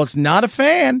was not a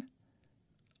fan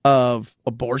of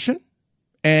abortion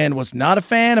and was not a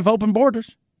fan of open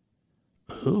borders.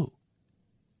 Ooh.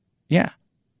 Yeah.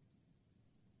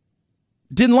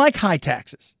 Didn't like high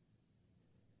taxes.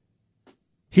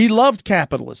 He loved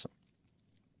capitalism.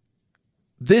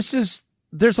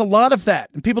 There's a lot of that,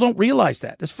 and people don't realize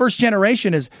that. This first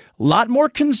generation is a lot more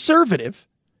conservative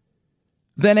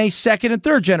than a second and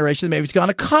third generation that maybe has gone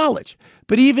to college.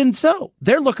 But even so,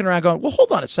 they're looking around going, well,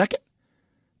 hold on a second.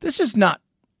 This is not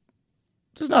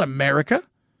America.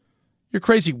 Your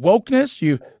crazy wokeness,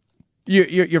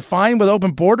 you're fine with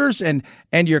open borders and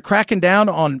you're cracking down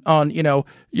on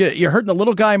you're hurting the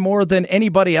little guy more than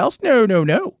anybody else.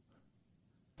 No.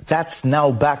 That's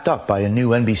now backed up by a new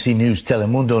NBC News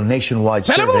Telemundo nationwide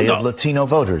survey of Latino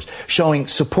voters, showing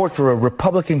support for a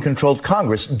Republican-controlled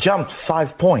Congress jumped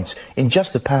 5 points in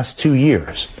just the past 2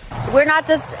 years. We're not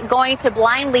just going to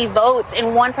blindly vote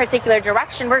in one particular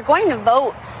direction. We're going to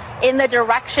vote in the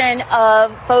direction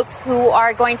of folks who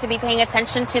are going to be paying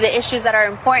attention to the issues that are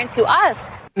important to us.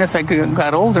 As I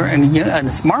got older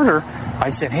and smarter,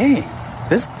 I said, hey,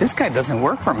 this guy doesn't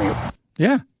work for me.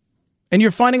 Yeah. And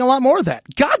you're finding a lot more of that.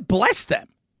 God bless them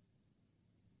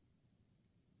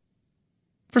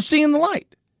for seeing the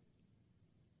light.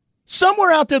 Somewhere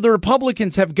out there, the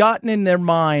Republicans have gotten in their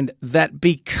mind that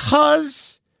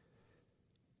because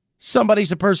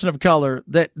somebody's a person of color,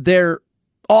 that they're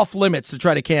off limits to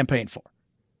try to campaign for.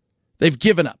 They've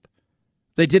given up.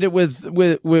 They did it with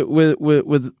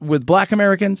Black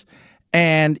Americans,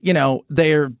 and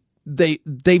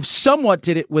they've somewhat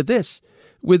did it with this.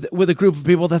 With a group of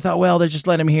people that thought, well, they're just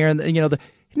letting him here. And,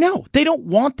 no, they don't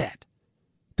want that.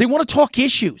 They want to talk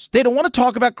issues. They don't want to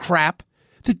talk about crap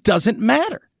that doesn't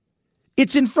matter.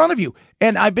 It's in front of you.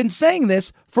 And I've been saying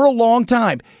this for a long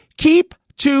time. Keep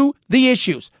to the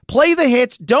issues. Play the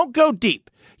hits. Don't go deep.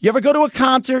 You ever go to a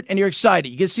concert and you're excited?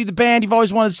 You get to see the band you've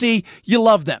always wanted to see. You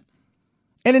love them.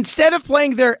 And instead of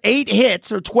playing their 8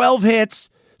 hits or 12 hits,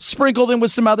 sprinkled in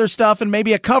with some other stuff and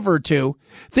maybe a cover or two,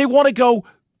 they want to go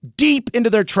deep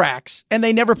into their tracks and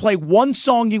they never play one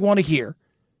song you want to hear.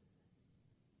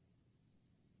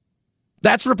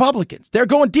 That's Republicans. They're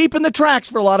going deep in the tracks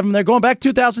for a lot of them. They're going back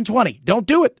 2020. Don't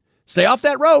do it. Stay off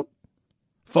that road.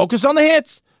 Focus on the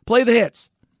hits. Play the hits.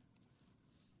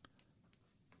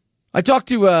 I talked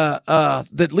to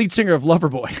the lead singer of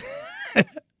Loverboy,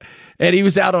 and he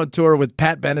was out on tour with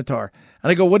Pat Benatar.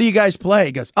 And I go, what do you guys play?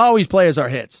 He goes, all we play is our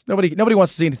hits. Nobody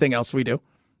wants to see anything else we do.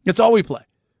 It's all we play.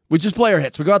 We just play our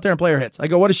hits. We go out there and play our hits. I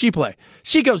go, what does she play?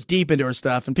 She goes deep into her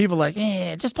stuff, and people are like,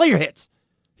 just play your hits.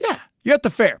 Yeah, you're at the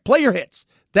fair. Play your hits.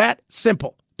 That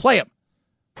simple. Play them.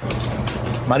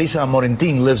 Marisa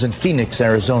Morentin lives in Phoenix,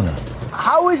 Arizona.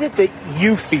 How is it that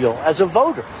you feel as a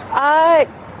voter?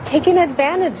 Taken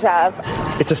advantage of.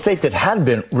 It's a state that had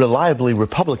been reliably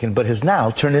Republican, but has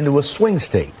now turned into a swing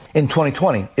state. In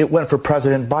 2020, it went for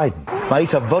President Biden.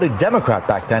 Marisa voted Democrat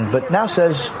back then, but now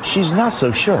says she's not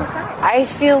so sure. I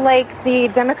feel like the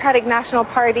Democratic National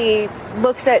Party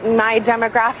looks at my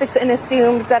demographics and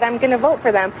assumes that I'm going to vote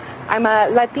for them. I'm a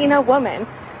Latina woman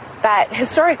that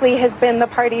historically has been the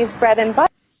party's bread and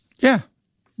butter. Yeah.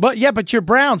 But you're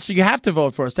brown, so you have to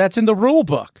vote for us. That's in the rule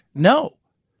book. No.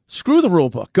 Screw the rule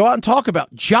book. Go out and talk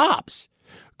about jobs.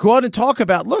 Go out and talk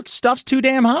about, look, stuff's too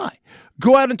damn high.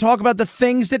 Go out and talk about the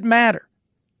things that matter.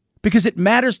 Because it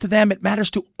matters to them. It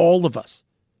matters to all of us.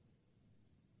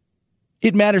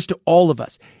 It matters to all of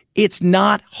us. It's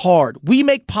not hard. We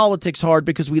make politics hard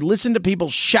because we listen to people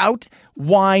shout,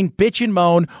 whine, bitch, and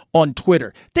moan on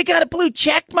Twitter. They got a blue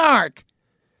check mark.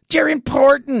 They're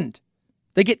important.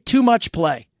 They get too much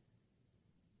play.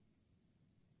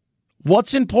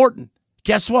 What's important?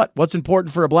 Guess what? What's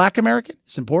important for a black American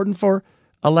is important for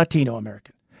a Latino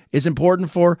American. It's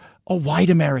important for a white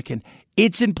American.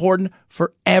 It's important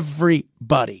for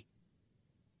everybody.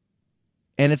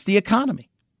 And it's the economy.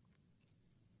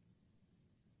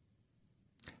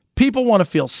 People want to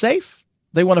feel safe.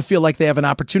 They want to feel like they have an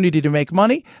opportunity to make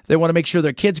money. They want to make sure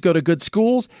their kids go to good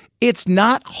schools. It's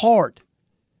not hard.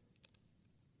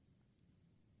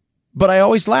 But I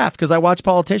always laugh because I watch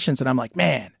politicians and I'm like,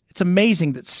 man, it's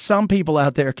amazing that some people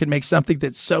out there can make something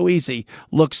that's so easy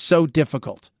look so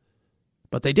difficult.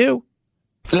 But they do.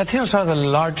 Latinos are the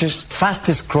largest,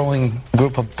 fastest growing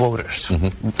group of voters.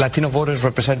 Latino voters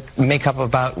make up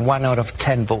about 1 out of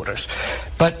 10 voters.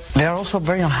 But they're also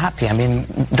very unhappy. I mean,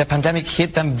 the pandemic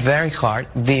hit them very hard.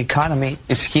 The economy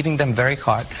is hitting them very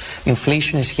hard.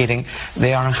 Inflation is hitting.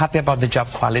 They are unhappy about the job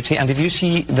quality. And if you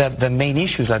see the main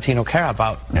issues Latino care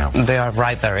about, they are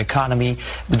right there. Economy,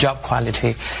 the job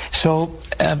quality. So,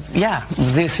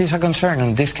 this is a concern,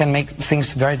 and this can make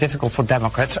things very difficult for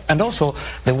Democrats. And also,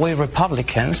 the way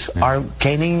Republicans are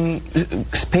gaining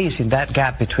space in that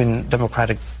gap between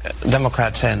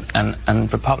Democrats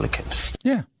and Republicans.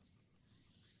 Yeah.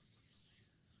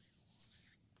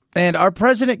 And our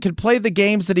president could play the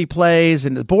games that he plays,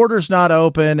 and the border's not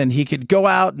open, and he could go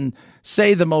out and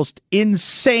say the most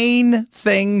insane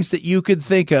things that you could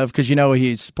think of because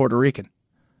he's Puerto Rican.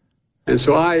 And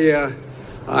so I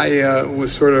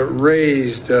was sort of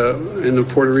raised in the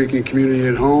Puerto Rican community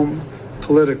at home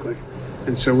politically.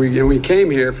 And so we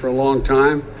came here for a long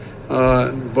time,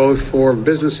 both for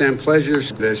business and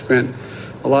pleasures. They spent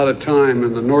a lot of time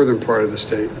in the northern part of the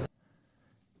state.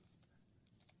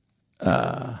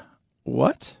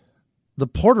 What? The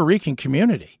Puerto Rican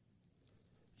community?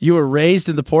 You were raised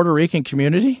in the Puerto Rican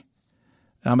community?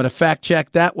 I'm going to fact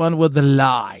check that one with a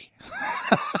lie.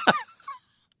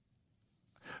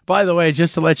 By the way,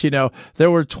 just to let you know,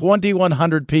 there were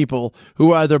 2,100 people who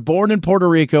were either born in Puerto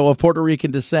Rico or Puerto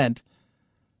Rican descent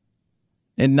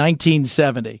in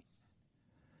 1970.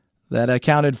 That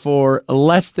accounted for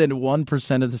less than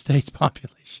 1% of the state's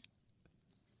population.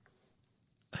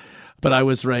 But I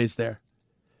was raised there.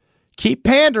 Keep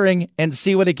pandering and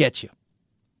see what it gets you.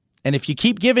 And if you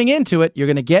keep giving into it, you're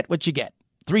going to get what you get.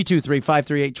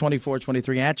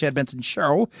 323-538-2423 at Chad Benson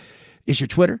Show is your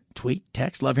Twitter, tweet,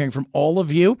 text. Love hearing from all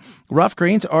of you. Rough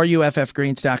Greens,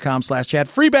 ruffgreens.com/Chad.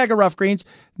 Free bag of Rough Greens.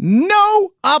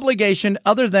 No obligation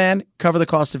other than cover the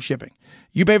cost of shipping.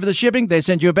 You pay for the shipping, they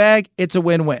send you a bag. It's a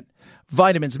win-win.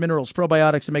 Vitamins, minerals,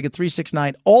 probiotics,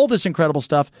 omega-369, all this incredible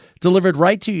stuff delivered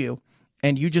right to you.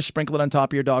 And you just sprinkle it on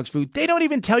top of your dog's food. They don't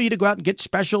even tell you to go out and get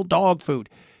special dog food.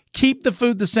 Keep the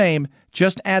food the same.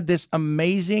 Just add this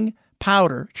amazing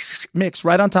powder mix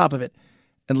right on top of it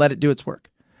and let it do its work.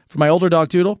 For my older dog,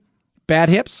 Doodle, Bad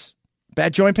hips?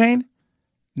 Bad joint pain?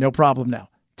 No problem now.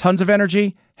 Tons of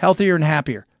energy, healthier and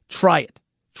happier. Try it.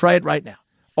 Try it right now.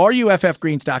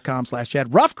 RUFFgreens.com/Chad.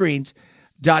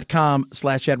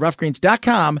 Ruffgreens.com/Chad.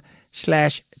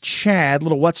 Ruffgreens.com/Chad.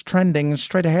 Little what's trending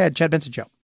straight ahead. Chad Benson Show.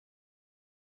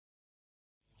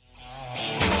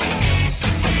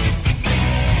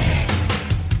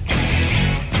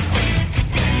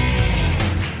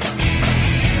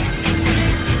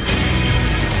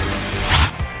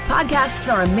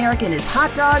 Podcasts are American as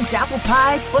hot dogs, apple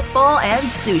pie, football, and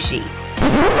sushi.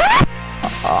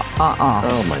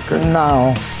 Oh my goodness.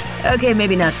 No. Okay,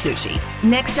 maybe not sushi.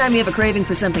 Next time you have a craving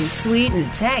for something sweet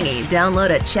and tangy, download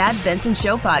a Chad Benson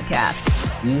Show podcast.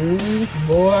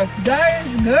 Boy, that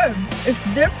is good. It's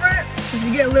different because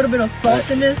you get a little bit of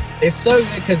saltiness. It's so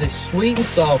good because it's sweet and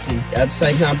salty at the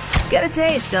same time. Get a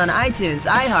taste on iTunes,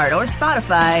 iHeart, or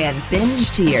Spotify and binge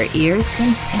to your ears'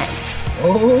 content.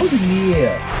 Oh,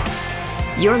 yeah.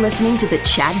 You're listening to The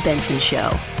Chad Benson Show.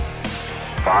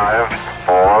 5,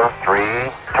 4, 3, 2,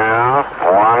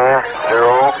 1,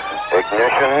 0,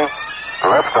 ignition,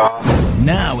 liftoff.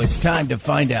 Now it's time to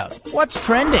find out what's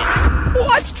trending.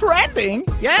 What's trending?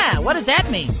 Yeah, what does that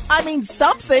mean? I mean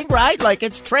something, right? Like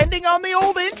it's trending on the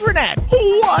old internet.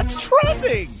 What's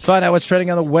trending? Let's find out what's trending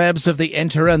on the webs of the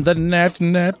internet, the net.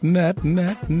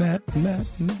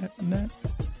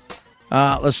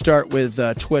 Let's start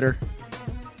with Twitter.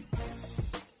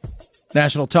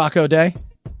 National Taco Day.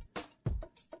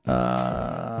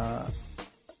 I'm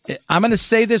going to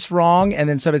say this wrong, and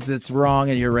then somebody that's wrong,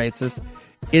 and you're racist.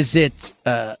 Is it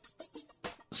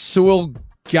Sulgui?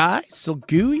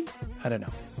 I don't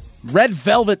know. Red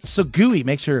Velvet Sulgui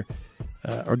makes her,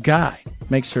 or Guy,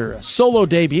 makes her solo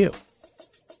debut.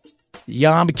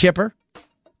 Yom Kippur.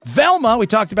 Velma, we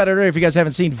talked about it earlier. If you guys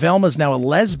haven't seen, Velma's now a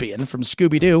lesbian from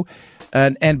Scooby-Doo.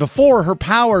 And before, her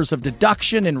powers of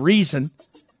deduction and reason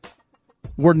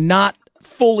were not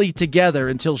fully together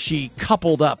until she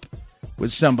coupled up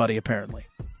with somebody, apparently.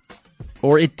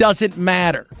 Or it doesn't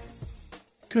matter.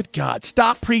 Good God,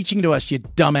 stop preaching to us, you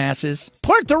dumbasses.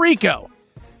 Puerto Rico.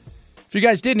 If you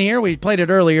guys didn't hear, we played it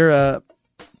earlier.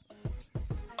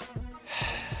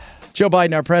 Joe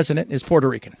Biden, our president, is Puerto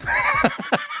Rican.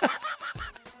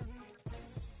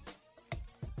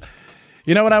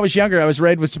 You know, when I was younger, I was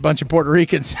raised with a bunch of Puerto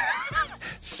Ricans.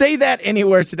 Say that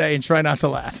anywhere today and try not to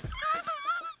laugh.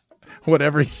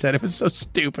 Whatever he said, it was so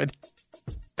stupid.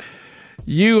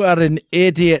 You are an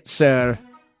idiot, sir.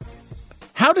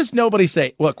 How does nobody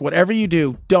say, look, whatever you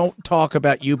do, don't talk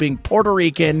about you being Puerto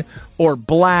Rican or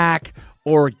black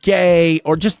or gay,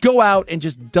 or just go out and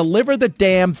just deliver the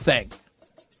damn thing.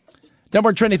 Number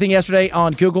one trending thing yesterday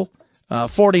on Google,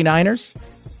 49ers.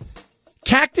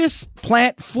 Cactus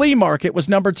Plant Flea Market was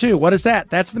number 2. What is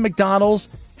that? That's the McDonald's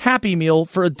Happy Meal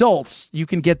for adults. You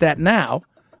can get that now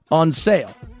on sale.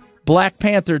 Black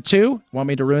Panther 2. Want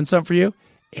me to ruin something for you?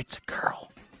 It's a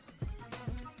girl.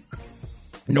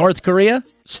 North Korea,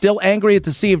 still angry at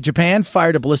the Sea of Japan,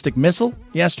 fired a ballistic missile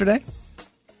yesterday.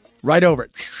 Right over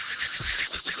it.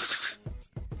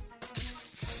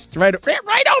 Right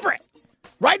over it.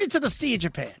 Right into the Sea of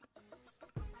Japan.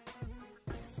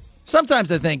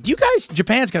 Sometimes I think,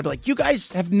 Japan's got to be like, you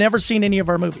guys have never seen any of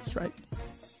our movies, right?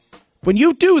 When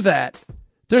you do that,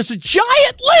 there's a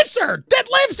giant lizard that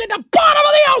lives in the bottom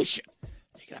of the ocean.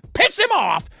 You're going to piss him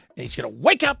off, and he's going to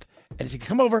wake up, and he's going to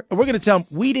come over, and we're going to tell him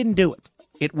we didn't do it.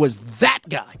 It was that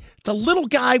guy, the little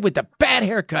guy with the bad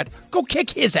haircut. Go kick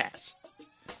his ass.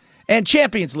 And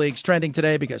Champions League's trending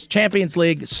today because Champions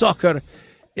League soccer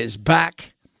is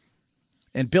back.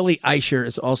 And Billy Eicher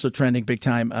is also trending big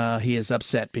time. He is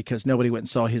upset because nobody went and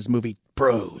saw his movie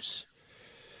Bros,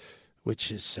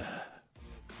 which is a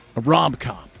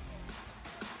rom-com.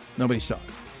 Nobody saw it.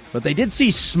 But they did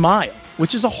see Smile,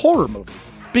 which is a horror movie,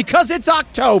 because it's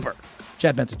October.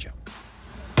 Chad Benson Show.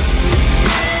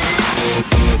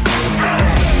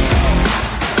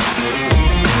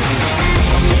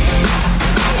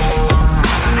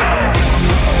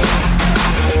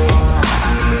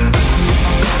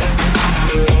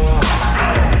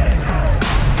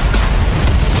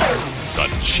 The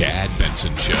Chad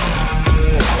Benson Show.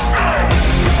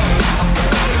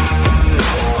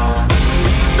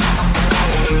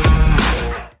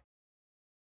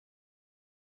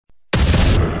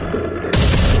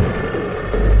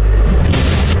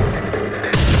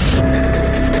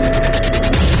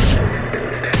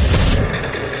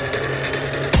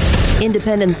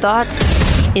 Independent thoughts,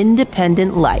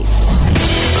 independent life.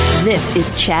 This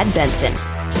is Chad Benson.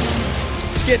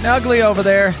 It's getting ugly over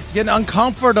there. It's getting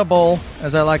uncomfortable,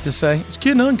 as I like to say. It's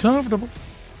getting uncomfortable.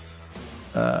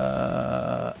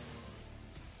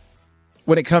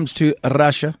 When it comes to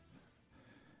Russia,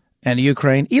 and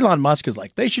Ukraine. Elon Musk is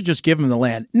like, they should just give him the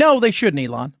land. No, they shouldn't,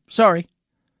 Elon. Sorry.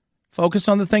 Focus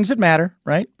on the things that matter,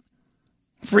 right?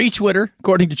 Free Twitter,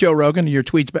 according to Joe Rogan, your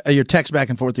texts back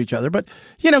and forth to each other. But,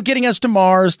 getting us to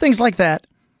Mars, things like that.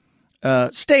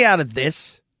 Stay out of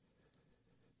this.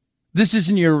 This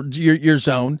isn't your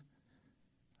zone.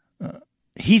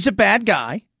 He's a bad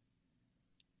guy.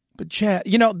 But, Chad,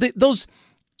 those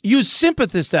you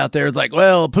sympathists out there, it's like,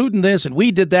 well, Putin this, and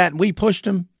we did that, and we pushed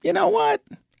him. You know what?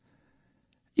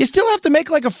 You still have to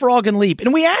make like a frog and leap.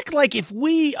 And we act like if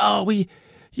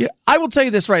I will tell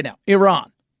you this right now.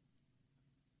 Iran.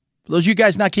 For those of you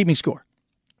guys not keeping score,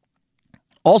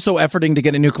 also efforting to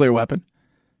get a nuclear weapon,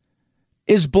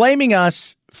 is blaming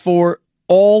us for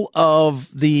all of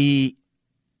the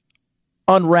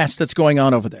unrest that's going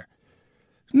on over there.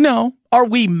 No. Are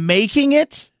we making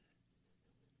it?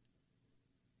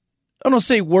 I don't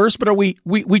say worse, but are we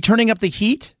turning up the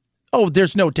heat? Oh,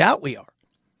 there's no doubt we are.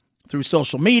 Through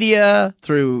social media,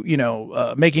 through,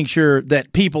 making sure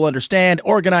that people understand,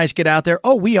 organize, get out there.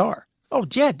 Oh, we are. Oh,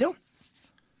 yeah, don't.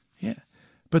 Yeah.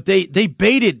 But they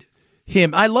baited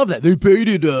him. I love that. They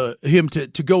baited him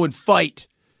to go and fight.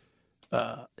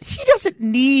 He doesn't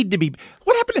need to be.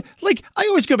 What happened? I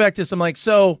always go back to this. I'm like,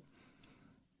 so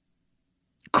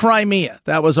Crimea,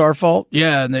 that was our fault?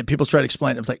 Yeah, and then people try to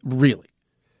explain it. I was like, really?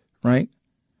 Right?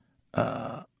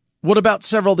 What about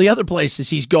several of the other places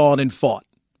he's gone and fought?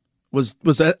 Was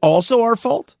that also our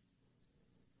fault?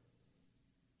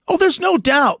 Oh, there's no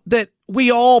doubt that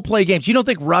we all play games. You don't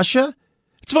think Russia?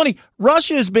 It's funny.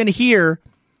 Russia has been here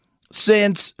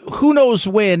since who knows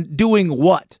when doing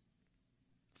what?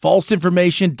 False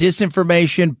information,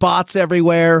 disinformation, bots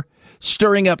everywhere,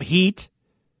 stirring up heat.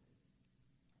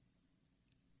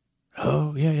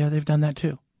 Oh, yeah, they've done that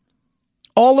too.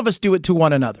 All of us do it to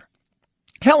one another.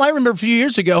 Hell, I remember a few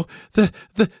years ago, the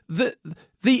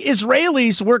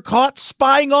Israelis were caught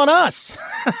spying on us.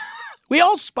 We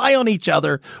all spy on each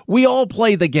other. We all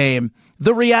play the game.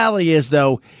 The reality is,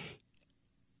 though,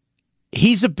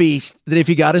 he's a beast that if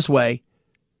he got his way,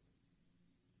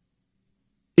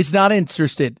 is not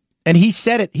interested. And he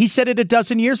said it. He said it a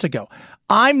dozen years ago.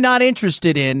 I'm not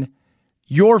interested in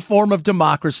your form of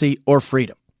democracy or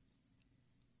freedom.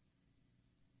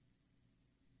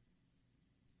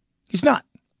 He's not.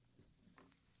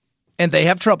 And they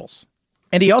have troubles.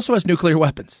 And he also has nuclear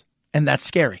weapons. And that's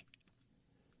scary.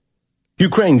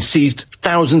 Ukraine seized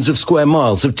thousands of square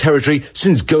miles of territory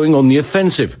since going on the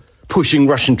offensive, pushing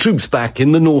Russian troops back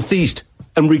in the northeast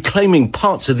and reclaiming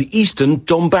parts of the eastern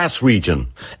Donbass region,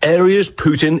 areas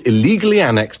Putin illegally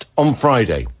annexed on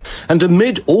Friday. And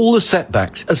amid all the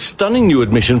setbacks, a stunning new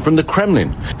admission from the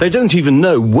Kremlin. They don't even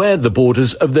know where the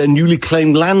borders of their newly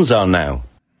claimed lands are now.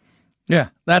 Yeah,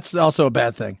 that's also a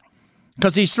bad thing.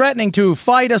 Because he's threatening to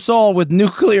fight us all with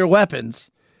nuclear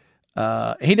weapons.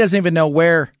 He doesn't even know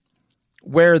where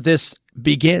this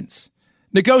begins.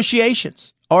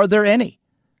 Negotiations. Are there any?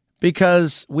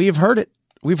 Because we've heard it.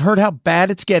 We've heard how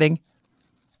bad it's getting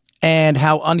and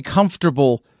how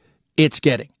uncomfortable it's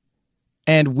getting.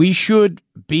 And we should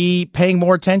be paying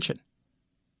more attention.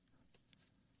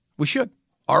 We should.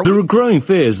 There are growing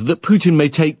fears that Putin may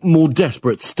take more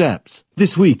desperate steps.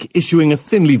 This week, issuing a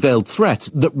thinly veiled threat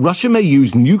that Russia may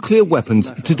use nuclear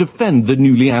weapons to defend the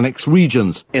newly annexed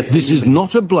regions. This is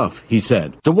not a bluff, he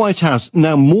said. The White House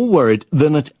now more worried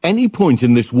than at any point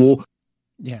in this war.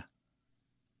 Yeah.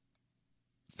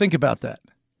 Think about that.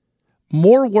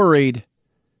 More worried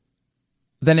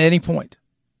than at any point.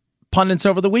 Pundits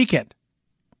over the weekend.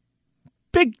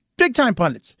 Big time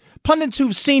pundits. Pundits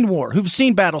who've seen war, who've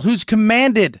seen battle, who's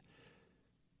commanded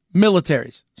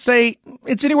militaries say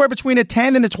it's anywhere between a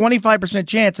 10 and a 25%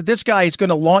 chance that this guy is going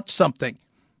to launch something.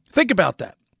 Think about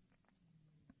that.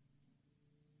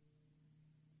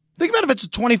 Think about if it's a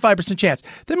 25% chance.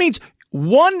 That means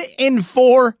 1 in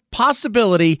 4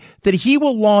 possibility that he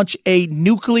will launch a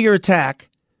nuclear attack,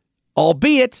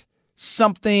 albeit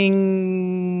something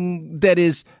that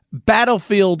is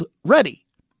battlefield ready.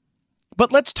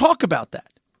 But let's talk about that.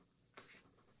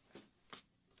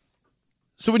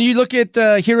 So when you look at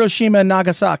Hiroshima and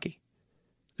Nagasaki,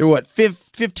 they're what,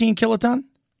 15 kiloton?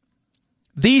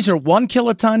 These are 1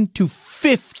 kiloton to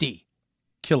 50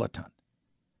 kiloton.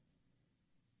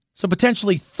 So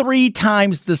potentially 3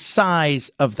 times the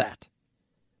size of that.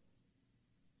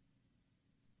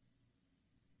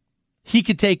 He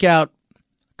could take out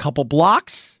a couple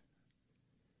blocks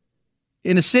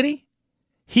in a city.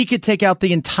 He could take out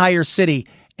the entire city,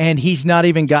 and he's not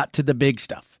even got to the big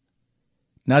stuff.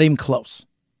 Not even close.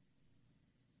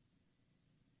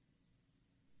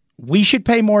 We should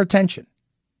pay more attention.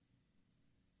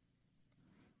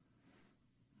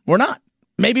 We're not.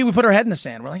 Maybe we put our head in the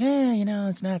sand. We're like,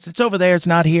 it's nuts. It's over there. It's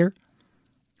not here.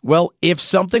 Well, if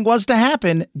something was to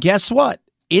happen, guess what?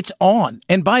 It's on.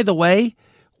 And by the way,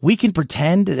 we can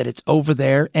pretend that it's over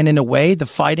there, and in a way, the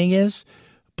fighting is,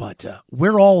 but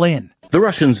we're all in. The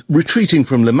Russians retreating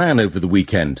from Liman over the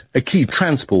weekend, a key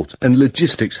transport and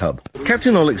logistics hub.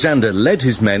 Captain Alexander led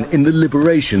his men in the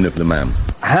liberation of Liman.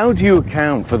 How do you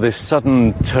account for this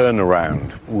sudden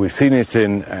turnaround? We've seen it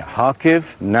in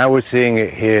Kharkiv, now we're seeing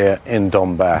it here in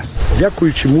Donbass.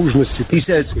 He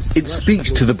says it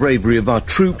speaks to the bravery of our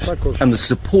troops and the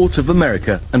support of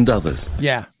America and others.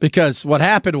 Yeah, because what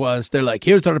happened was they're like,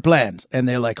 here's our plans. And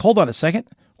they're like, hold on a second.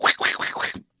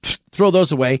 Throw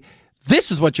those away.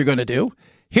 This is what you're going to do.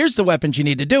 Here's the weapons you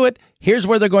need to do it. Here's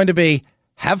where they're going to be.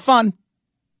 Have fun.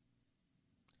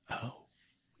 Oh,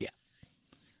 yeah.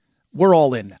 We're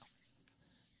all in now.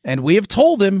 And we have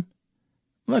told him,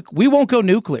 look, we won't go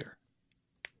nuclear,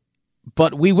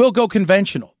 but we will go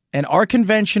conventional. And our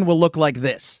convention will look like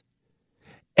this.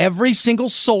 Every single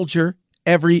soldier,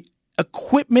 every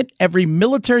equipment, every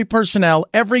military personnel,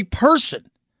 every person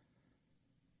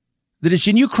that is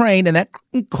in Ukraine, and that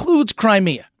includes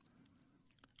Crimea,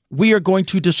 we are going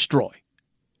to destroy.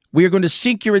 We are going to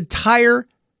sink your entire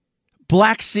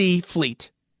Black Sea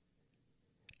fleet.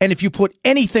 And if you put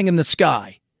anything in the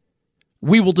sky,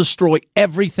 we will destroy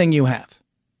everything you have.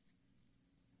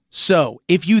 So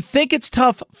if you think it's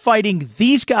tough fighting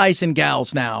these guys and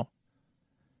gals now,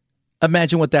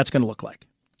 imagine what that's going to look like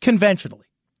conventionally.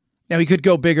 Now, he could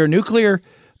go bigger nuclear,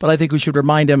 but I think we should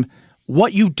remind him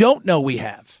what you don't know we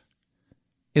have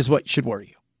is what should worry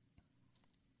you.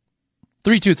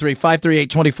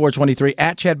 323-538-2423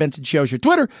 at Chad Benson Show is your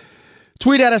Twitter.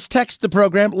 Tweet at us, text the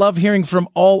program. Love hearing from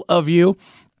all of you.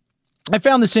 I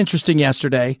found this interesting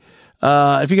yesterday.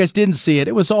 If you guys didn't see it,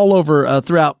 it was all over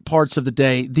throughout parts of the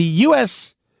day. The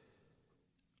U.S.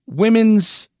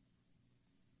 Women's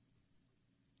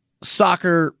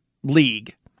Soccer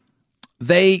League,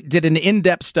 they did an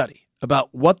in-depth study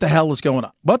about what the hell is going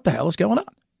on. What the hell is going on?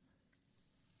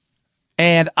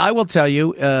 And I will tell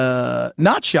you,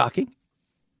 not shocking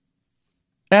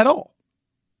at all.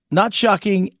 Not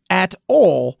shocking at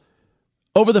all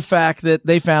over the fact that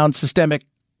they found systemic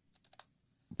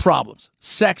problems.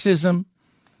 Sexism,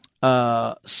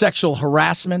 sexual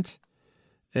harassment.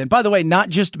 And by the way, not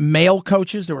just male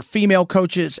coaches. There were female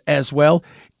coaches as well.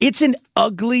 It's an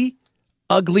ugly,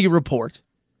 ugly report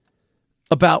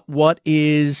about what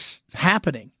is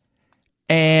happening.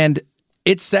 And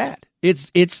it's sad.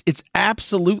 It's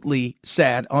absolutely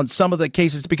sad on some of the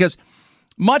cases because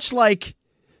much like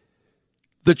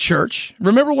the church,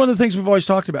 remember one of the things we've always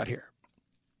talked about here,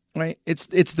 right? It's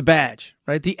the badge,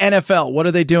 right? The NFL, what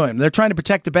are they doing? They're trying to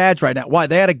protect the badge right now. Why?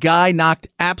 They had a guy knocked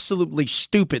absolutely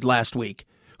stupid last week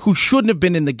who shouldn't have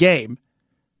been in the game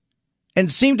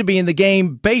and seemed to be in the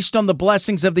game based on the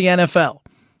blessings of the NFL.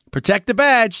 Protect the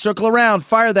badge, circle around,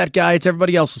 fire that guy. It's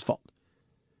everybody else's fault.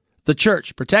 The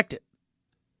church, protect it.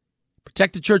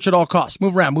 Protect the church at all costs.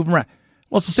 Move around, move around.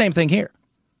 Well, it's the same thing here.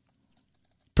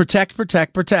 Protect,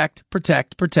 protect, protect,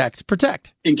 protect, protect,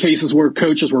 protect. In cases where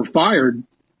coaches were fired,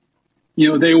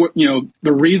 they were,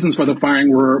 the reasons for the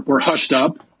firing were hushed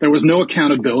up. There was no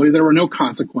accountability. There were no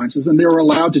consequences, and they were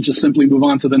allowed to just simply move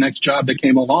on to the next job that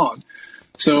came along.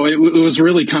 So it was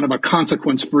really kind of a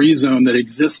consequence-free zone that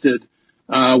existed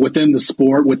within the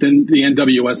sport, within the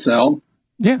NWSL.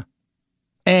 Yeah,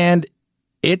 and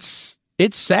it's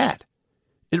sad.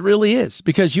 It really is,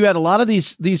 because you had a lot of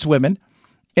these women,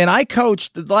 and I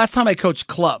coached, the last time I coached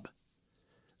club,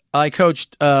 I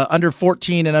coached under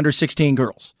 14 and under 16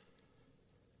 girls.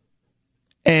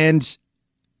 And,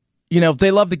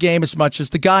 they love the game as much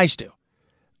as the guys do.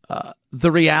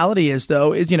 The reality is,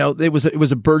 though, it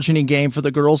was a burgeoning game for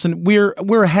the girls, and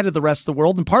we're ahead of the rest of the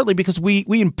world, and partly because we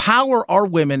empower our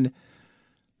women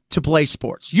to play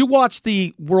sports. You watch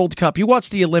the World Cup, you watch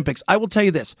the Olympics, I will tell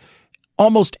you this.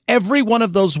 Almost every one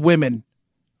of those women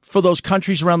for those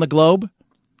countries around the globe,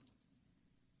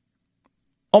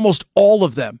 almost all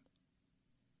of them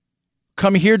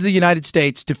come here to the United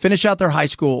States to finish out their high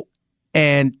school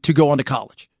and to go on to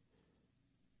college.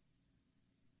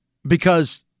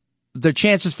 Because the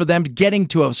chances for them getting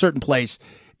to a certain place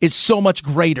is so much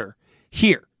greater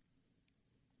here.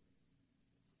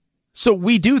 So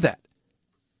we do that.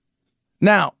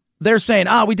 Now, they're saying,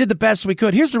 we did the best we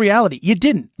could. Here's the reality. You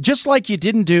didn't. Just like you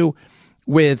didn't do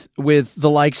with the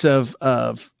likes of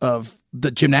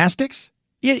the gymnastics,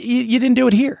 you didn't do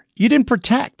it here. You didn't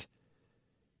protect.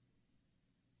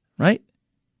 Right?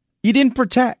 You didn't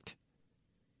protect.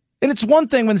 And it's one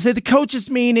thing when they say the coach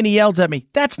is mean and he yells at me.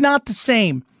 That's not the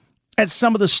same as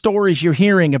some of the stories you're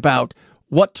hearing about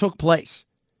what took place.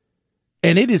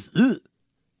 And it is,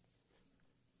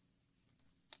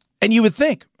 and you would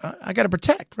think, I got to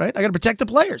protect, right? I got to protect the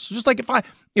players. Just like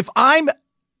if I'm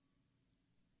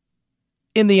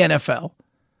in the NFL,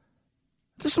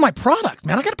 this is my product,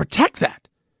 man. I got to protect that.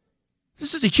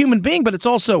 This is a human being, but it's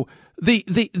also the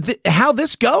how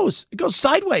this goes. It goes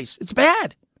sideways. It's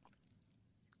bad.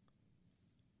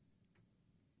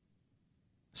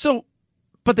 So,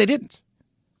 but they didn't.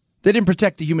 They didn't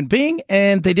protect the human being,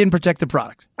 and they didn't protect the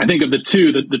product. I think of the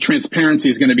two, the transparency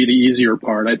is going to be the easier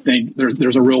part. I think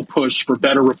there's a real push for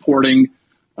better reporting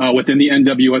within the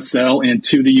NWSL and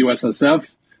to the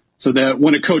USSF, so that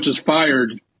when a coach is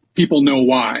fired, people know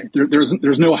why.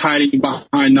 There's no hiding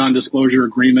behind non-disclosure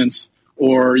agreements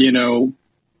or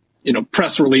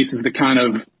press releases that kind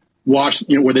of wash,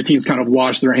 where the teams kind of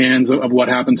wash their hands of what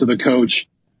happened to the coach.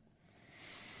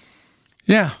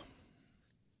 Yeah.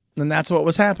 And that's what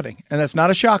was happening. And that's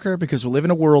not a shocker because we live in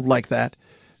a world like that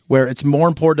where it's more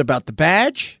important about the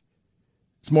badge.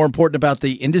 It's more important about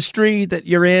the industry that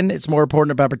you're in. It's more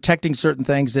important about protecting certain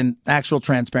things than actual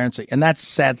transparency. And that's a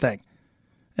sad thing.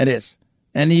 It is.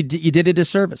 And you did a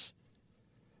disservice.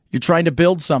 You're trying to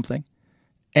build something,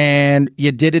 and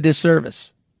you did a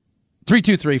disservice.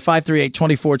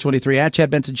 323-538-2423 at Chad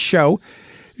Benson Show.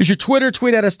 Here's your Twitter.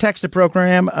 Tweet at us. Text the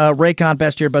program. Raycon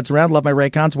Best Earbuds Around. Love my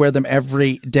Raycons. Wear them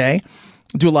every day.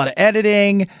 Do a lot of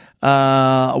editing.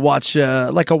 I'll watch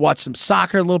some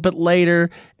soccer a little bit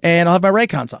later, and I'll have my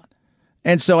Raycons on.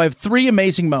 And so I have three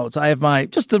amazing modes. I have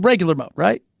just the regular mode,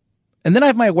 right? And then I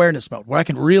have my awareness mode where I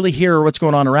can really hear what's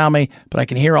going on around me, but I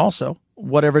can hear also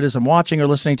whatever it is I'm watching or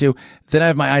listening to. Then I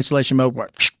have my isolation mode where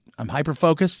I'm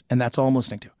hyper-focused, and that's all I'm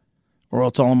listening to, or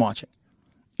it's all I'm watching.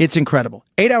 It's incredible.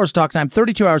 8 hours talk time,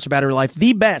 32 hours of battery life,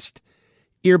 the best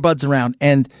earbuds around.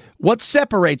 And what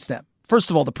separates them?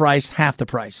 First of all, the price, half the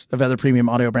price of other premium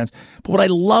audio brands. But what I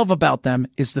love about them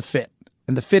is the fit.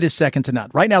 And the fit is second to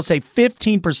none. Right now, save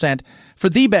 15% for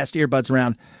the best earbuds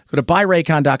around. Go to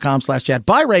buyraycon.com/Chad.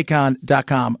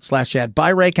 Buyraycon.com/Chad.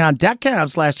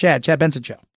 Buyraycon.com/Chad. Chad Benson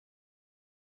Show.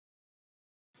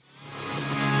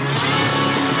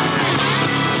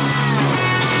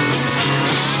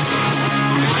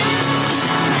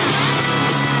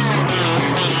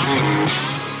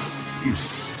 You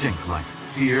stink like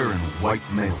fear and white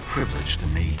male privilege to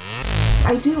me.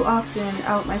 I do often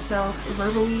out myself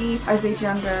verbally as a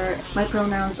gender. My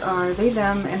pronouns are they,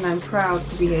 them, and I'm proud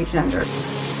to be a gender.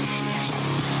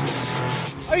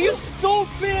 Are you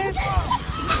stupid?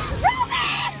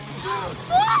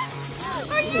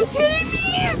 What? Are you kidding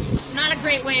me? Not a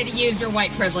great way to use your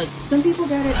white privilege. Some people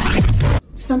get it,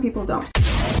 some people don't.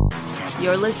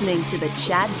 You're listening to The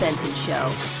Chad Benson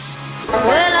Show.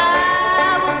 Well,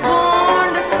 I was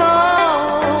born to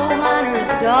coal miner's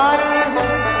daughter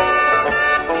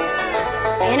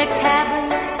in a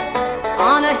cabin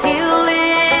on a hill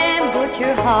in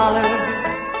Butcher Holler.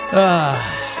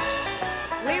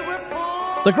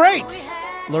 The great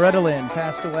Loretta Lynn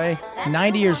passed away,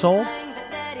 90 years old.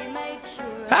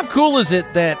 How cool is it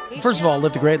that, first of all,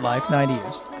 lived a great life, 90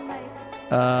 years.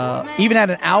 Even had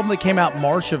an album that came out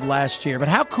March of last year. But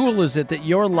how cool is it that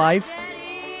your life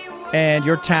and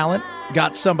your talent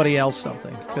got somebody else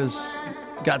something? Because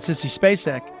got Sissy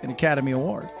Spacek an Academy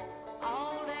Award.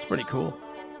 It's pretty cool.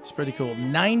 It's pretty cool.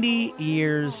 90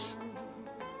 years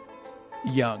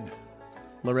young.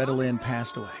 Loretta Lynn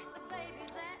passed away.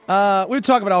 We were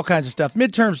talking about all kinds of stuff.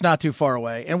 Midterms not too far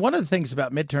away. And one of the things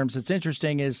about midterms that's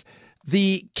interesting is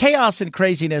the chaos and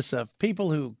craziness of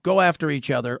people who go after each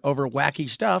other over wacky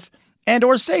stuff and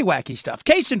or say wacky stuff.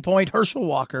 Case in point, Herschel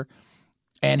Walker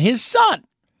and his son.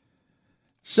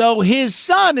 So his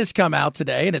son has come out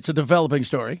today, and it's a developing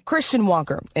story. Christian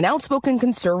Walker, an outspoken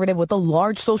conservative with a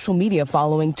large social media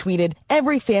following, tweeted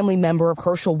every family member of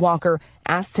Herschel Walker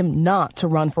asked him not to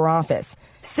run for office,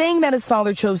 saying that his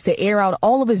father chose to air out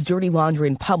all of his dirty laundry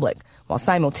in public while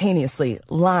simultaneously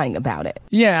lying about it.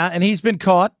 Yeah, and he's been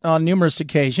caught on numerous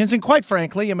occasions. And quite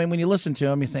frankly, I mean, when you listen to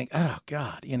him, you think, oh,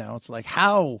 God, it's like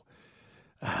how?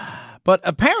 But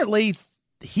apparently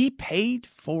he paid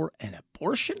for an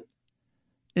abortion.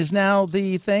 Is now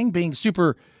the thing, being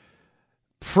super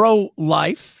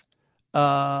pro-life.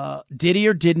 Did he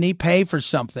or didn't he pay for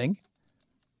something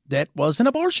that was an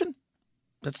abortion?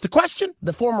 That's the question.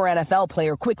 The former NFL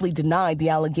player quickly denied the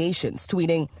allegations,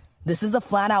 tweeting, "This is a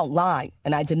flat-out lie,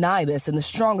 and I deny this in the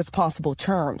strongest possible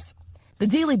terms." The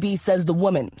Daily Beast says the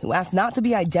woman, who asked not to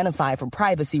be identified for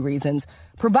privacy reasons,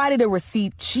 provided a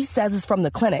receipt she says is from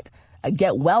the clinic, a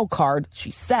get well card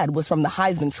she said was from the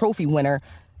Heisman Trophy winner,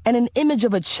 and an image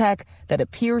of a check that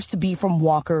appears to be from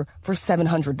Walker for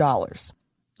 $700.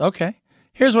 Okay.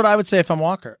 Here's what I would say if I'm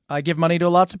Walker. I give money to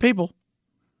lots of people.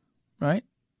 right?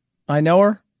 I know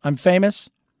her. I'm famous.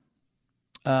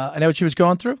 I know what she was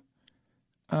going through.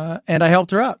 And I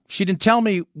helped her out. She didn't tell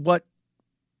me what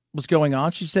was going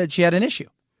on. She said she had an issue.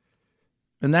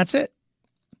 And that's it.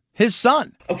 His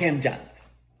son. Okay, I'm done.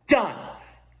 Done.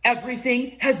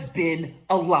 Everything has been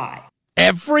a lie.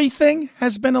 Everything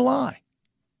has been a lie.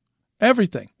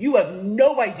 Everything. You have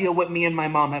no idea what me and my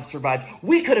mom have survived.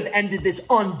 We could have ended this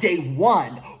on day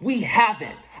one. We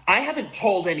haven't. I haven't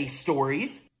told any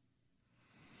stories.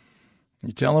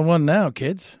 You're telling one now,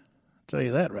 kids. I'll tell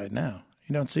you that right now.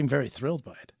 You don't seem very thrilled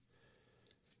by it.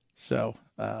 So,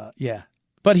 yeah.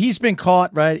 But he's been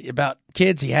caught, right, about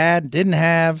kids he had, didn't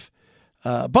have.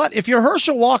 But if you're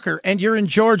Herschel Walker and you're in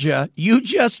Georgia, you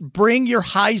just bring your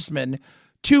Heisman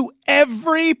to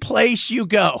every place you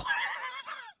go.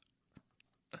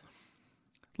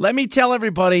 Let me tell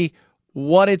everybody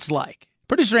what it's like.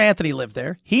 Producer Anthony lived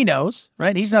there. He knows,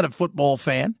 right? He's not a football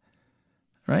fan,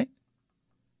 right?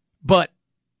 But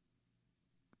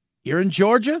you're in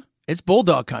Georgia, it's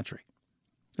Bulldog country.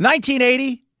 In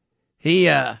 1980,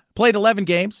 he played 11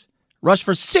 games, rushed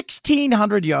for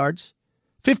 1,600 yards,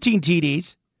 15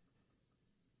 TDs.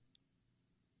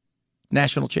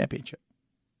 National championship.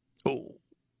 Oh.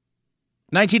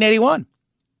 1981.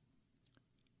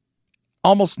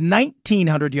 Almost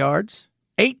 1,900 yards,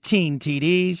 18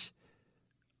 TDs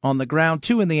on the ground,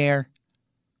 2 in the air.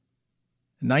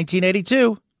 In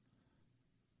 1982,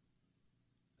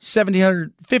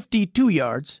 1,752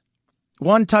 yards,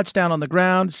 1 touchdown on the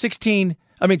ground, 16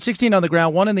 on the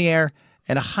ground, 1 in the air,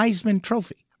 and a Heisman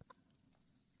Trophy.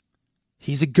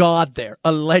 He's a god there,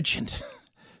 a legend.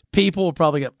 People will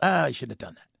probably go, I shouldn't have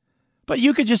done that. But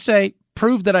you could just say,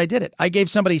 prove that I did it. I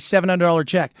gave somebody a $700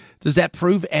 check. Does that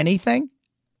prove anything?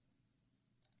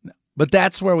 No. But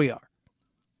that's where we are.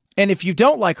 And if you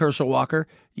don't like Herschel Walker,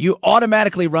 you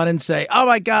automatically run and say, oh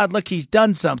my God, look, he's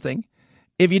done something.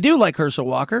 If you do like Herschel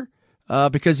Walker,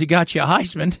 because he got you a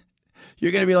Heisman,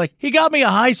 you're going to be like, he got me a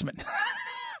Heisman.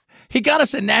 He got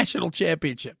us a national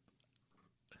championship.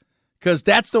 Because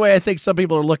that's the way I think some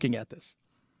people are looking at this.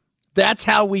 That's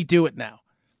how we do it now.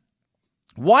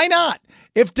 Why not?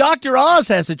 If Dr. Oz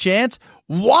has a chance,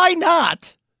 why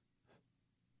not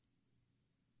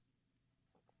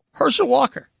Herschel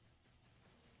Walker?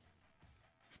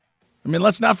 I mean,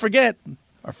 let's not forget,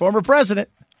 our former president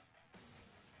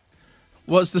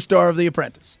was the star of The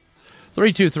Apprentice.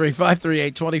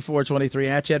 323-538-2423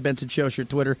 at Chad Benson Show, your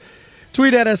Twitter.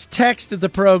 Tweet at us, text at the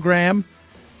program.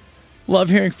 Love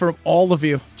hearing from all of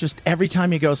you. Just every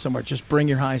time you go somewhere, just bring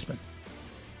your Heisman.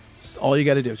 That's all you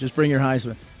got to do. Just bring your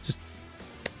Heisman.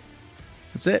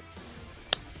 That's it.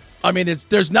 I mean,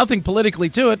 there's nothing politically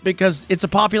to it because it's a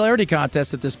popularity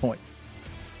contest at this point.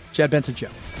 Chad Benson Show.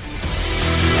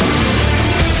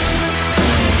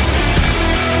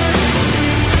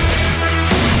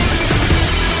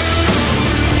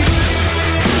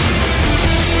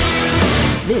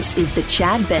 This is the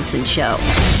Chad Benson Show.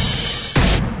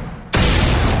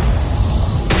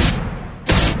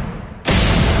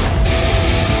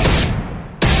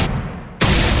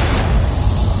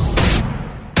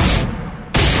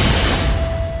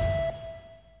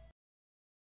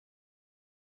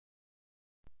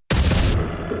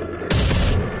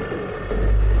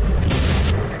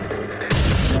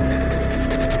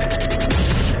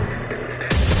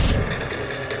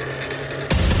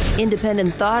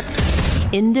 Independent thoughts,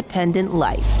 independent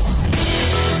life.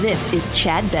 This is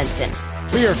Chad Benson.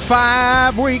 We are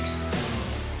 5 weeks.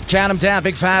 Count them down,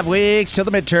 big 5 weeks till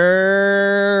the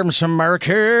midterms,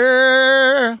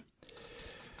 America.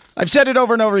 I've said it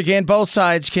over and over again. Both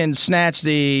sides can snatch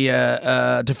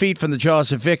the defeat from the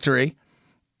jaws of victory.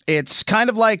 It's kind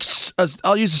of like,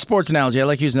 I'll use a sports analogy. I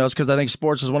like using those because I think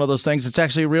sports is one of those things. It's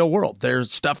actually real world.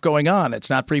 There's stuff going on. It's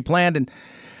not pre-planned, and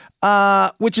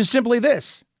which is simply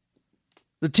this.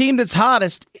 The team that's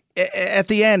hottest at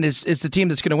the end is the team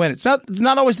that's going to win. It's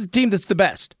not always the team that's the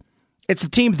best. It's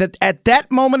the team that at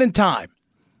that moment in time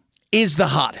is the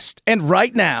hottest. And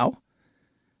right now,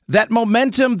 that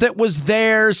momentum that was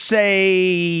there,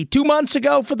 say, 2 months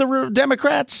ago for the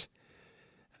Democrats,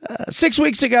 6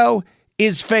 weeks ago,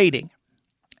 is fading.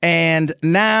 And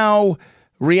now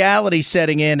reality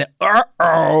setting in.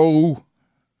 Uh-oh,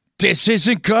 this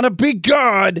isn't going to be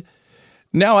good.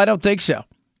 No, I don't think so.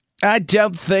 I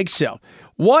don't think so.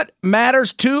 What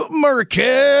matters to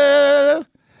America?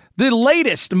 The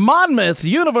latest Monmouth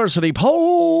University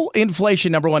poll.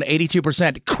 Inflation, number one,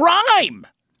 82%. Crime,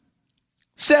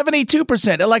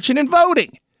 72%. Election and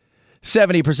voting,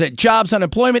 70%. Jobs,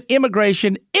 unemployment,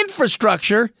 immigration,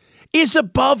 infrastructure is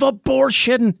above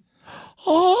abortion.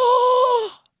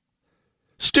 Oh,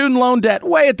 Student loan debt,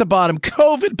 way at the bottom.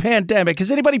 COVID pandemic. Is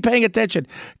anybody paying attention?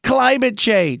 Climate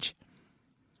change.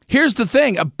 Here's the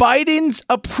thing. Biden's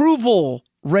approval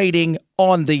rating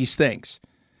on these things.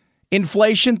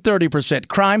 Inflation, 30%.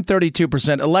 Crime,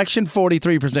 32%. Election,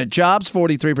 43%. Jobs,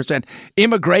 43%.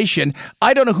 Immigration,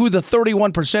 I don't know who the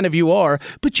 31% of you are,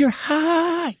 but you're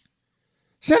high.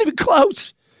 It's not even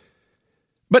close.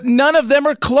 But none of them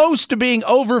are close to being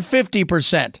over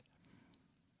 50%.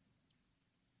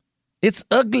 It's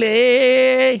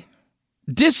ugly.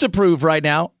 Disapprove right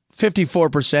now,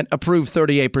 54%. Approve,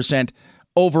 38%.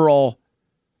 Overall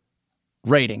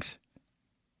ratings.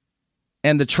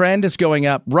 And the trend is going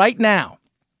up right now.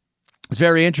 It's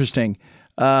very interesting.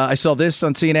 I saw this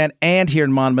on CNN and here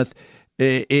in Monmouth.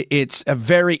 It's a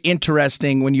very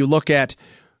interesting when you look at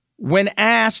when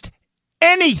asked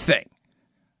anything.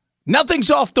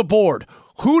 Nothing's off the board.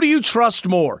 Who do you trust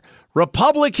more?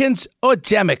 Republicans or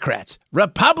Democrats?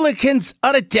 Republicans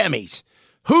or the Demis?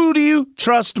 Who do you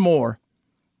trust more?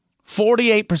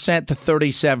 48% to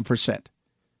 37%.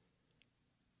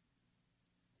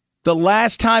 The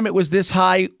last time it was this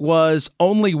high was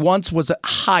only once was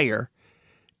higher,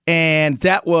 and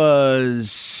that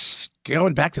was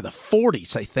going back to the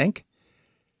 40s, I think.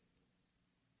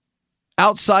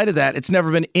 Outside of that, it's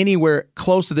never been anywhere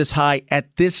close to this high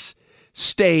at this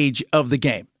stage of the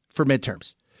game for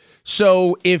midterms.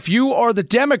 So if you are the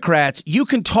Democrats, you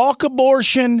can talk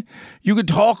abortion, you can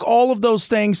talk all of those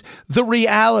things. The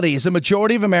reality is the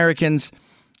majority of Americans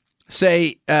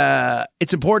say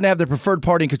it's important to have their preferred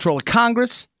party in control of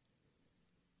Congress.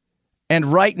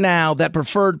 And right now, that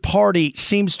preferred party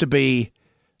seems to be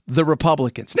the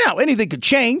Republicans. Now, anything could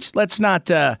change. Let's not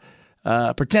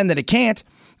pretend that it can't.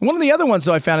 One of the other ones,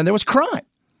 though, I found in there was crime.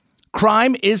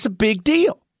 Crime is a big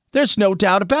deal. There's no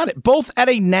doubt about it, both at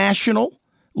a national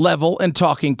level and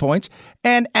talking points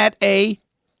and at a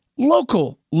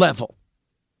local level.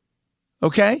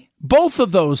 Okay? Both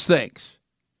of those things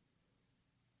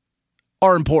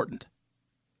are important.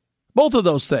 Both of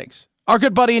those things. Our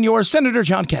good buddy and yours, Senator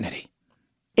John Kennedy.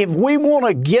 If we want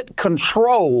to get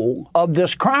control of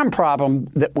this crime problem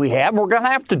that we have, we're going to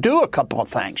have to do a couple of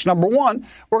things. Number one,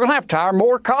 we're going to have to hire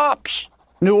more cops.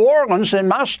 New Orleans, in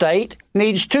my state,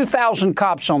 needs 2,000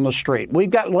 cops on the street.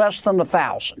 We've got less than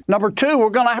 1,000. Number two,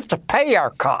 we're going to have to pay our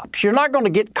cops. You're not going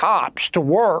to get cops to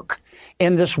work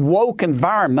in this woke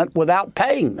environment without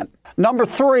paying them. Number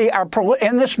three,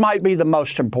 and this might be the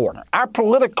most important, our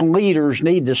political leaders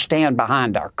need to stand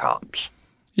behind our cops.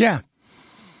 Yeah,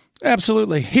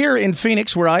 absolutely. Here in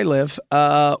Phoenix, where I live,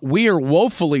 we are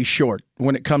woefully short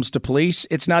when it comes to police.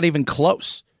 It's not even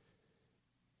close.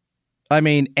 I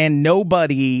mean, and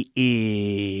nobody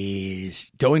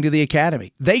is going to the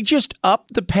academy. They just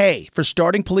upped the pay for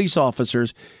starting police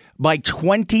officers by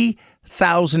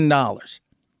 $20,000.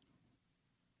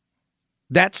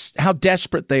 That's how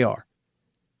desperate they are.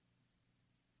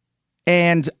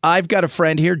 And I've got a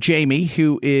friend here, Jamie,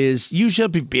 who is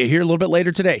usually be here a little bit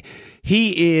later today.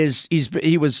 He's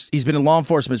been in law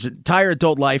enforcement his entire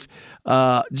adult life.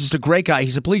 Just a great guy.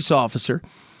 He's a police officer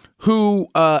who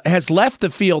has left the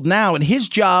field now, and his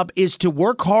job is to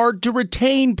work hard to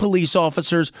retain police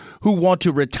officers who want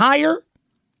to retire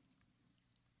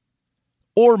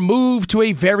or move to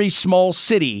a very small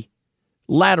city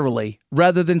laterally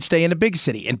rather than stay in a big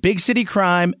city. And big city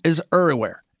crime is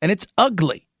everywhere, and it's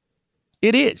ugly.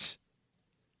 It is.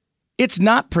 It's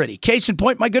not pretty. Case in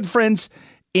point, my good friends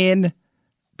in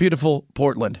beautiful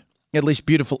Portland, at least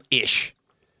beautiful-ish.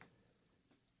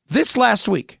 This last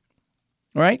week,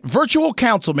 all right, virtual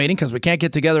council meeting because we can't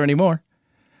get together anymore.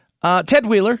 Ted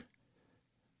Wheeler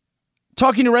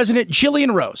talking to resident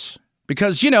Jillian Rose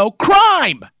because,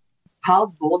 crime.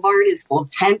 Powell Boulevard is full of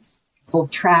tents, full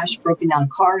of trash, broken down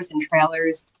cars and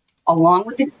trailers, along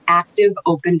with an active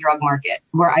open drug market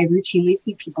where I routinely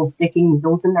see people sticking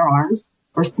needles in their arms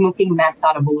or smoking meth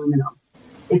out of aluminum.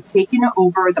 It's taken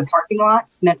over the parking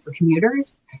lots meant for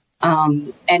commuters,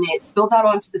 and it spills out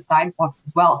onto the sidewalks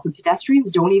as well. So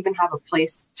pedestrians don't even have a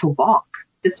place to walk.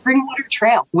 The Springwater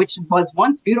Trail, which was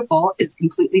once beautiful, is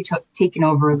completely taken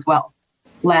over as well.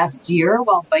 Last year,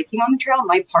 while biking on the trail,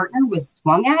 my partner was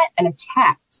swung at and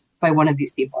attacked by one of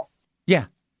these people. Yeah.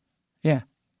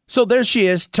 So there she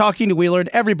is talking to Wheeler and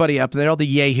everybody up there, all the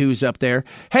yahoos up there.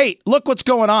 Hey, look what's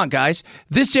going on, guys.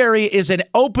 This area is an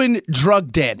open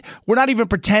drug den. We're not even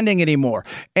pretending anymore.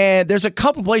 And there's a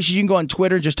couple places you can go on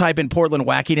Twitter, just type in Portland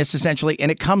wackiness, essentially,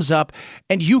 and it comes up.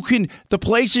 And the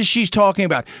places she's talking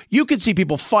about, you can see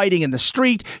people fighting in the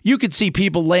street. You can see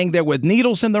people laying there with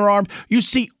needles in their arm. You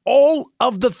see all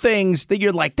of the things that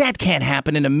you're like, that can't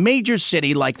happen in a major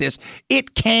city like this.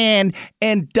 It can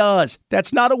and does.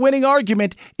 That's not a winning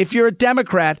argument. if you're a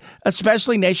Democrat,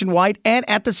 especially nationwide and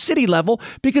at the city level,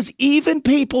 because even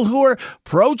people who are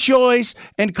pro-choice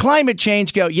and climate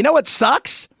change go, you know what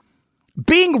sucks?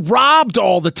 Being robbed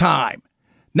all the time.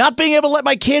 Not being able to let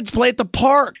my kids play at the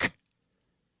park.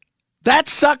 That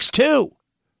sucks too.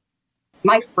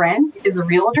 My friend is a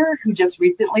realtor who just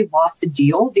recently lost a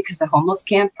deal because a homeless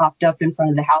camp popped up in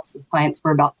front of the house his clients were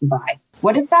about to buy.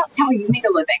 What if that's how you make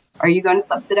a living? Are you going to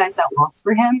subsidize that loss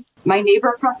for him? My neighbor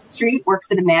across the street works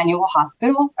at Emmanuel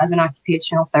Hospital as an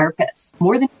occupational therapist.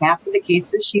 More than half of the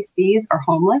cases she sees are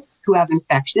homeless who have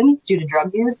infections due to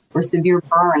drug use or severe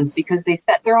burns because they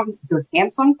set their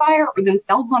camps on fire or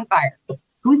themselves on fire.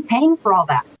 Who's paying for all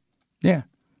that? Yeah.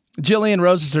 Jillian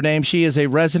Rose is her name. She is a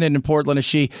resident in Portland.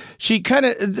 She kind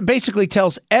of basically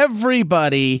tells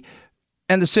everybody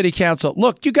and the city council,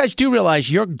 look, you guys do realize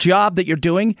your job that you're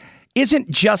doing isn't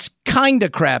just kind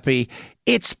of crappy.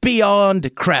 It's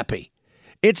beyond crappy.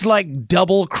 It's like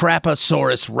double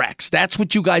Craposaurus Rex. That's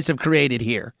what you guys have created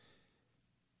here.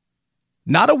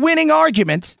 Not a winning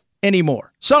argument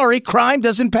anymore. Sorry, crime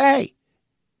doesn't pay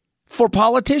for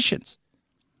politicians.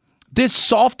 This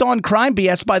soft on crime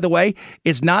BS, by the way,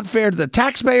 is not fair to the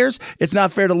taxpayers. It's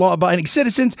not fair to law-abiding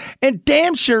citizens, and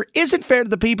damn sure isn't fair to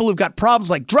the people who've got problems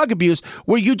like drug abuse,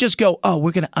 where you just go, oh,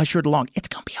 we're going to usher it along. It's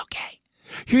going to be okay.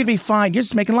 You're going to be fine. You're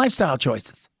just making lifestyle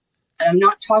choices. And I'm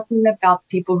not talking about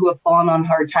people who have fallen on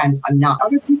hard times. I'm not.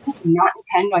 Other people do not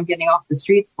depend on getting off the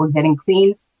streets or getting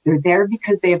clean. They're there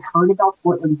because they have heard about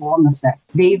Portland homelessness.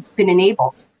 They've been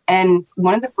enabled. And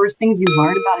one of the first things you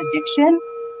learn about addiction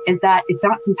is that it's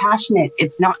not compassionate,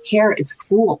 it's not care, it's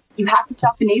cruel. You have to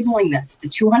stop enabling this. The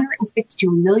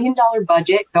 $262 million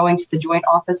budget going to the Joint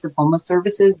Office of Homeless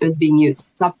Services is being used.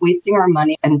 Stop wasting our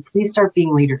money and please start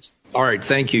being leaders. All right,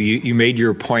 thank you. You made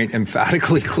your point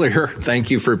emphatically clear. Thank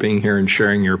you for being here and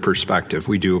sharing your perspective.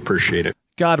 We do appreciate it.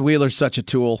 God, Wheeler's such a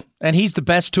tool, and he's the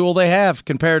best tool they have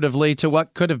comparatively to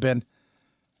what could have been.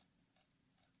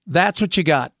 That's what you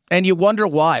got. And you wonder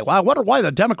why. Well, I wonder why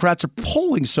the Democrats are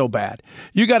polling so bad.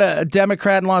 You got a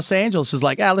Democrat in Los Angeles who's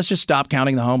like, let's just stop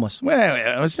counting the homeless.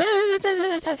 Again,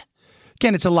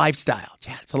 it's a lifestyle.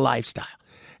 Yeah, it's a lifestyle.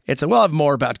 We'll have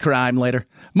more about crime later.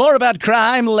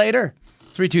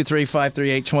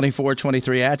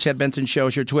 323-538-2423 at Chad Benson Show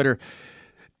is your Twitter.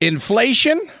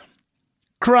 Inflation,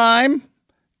 crime,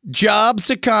 jobs,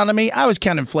 economy. I always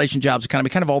count inflation, jobs, economy,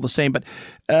 kind of all the same, but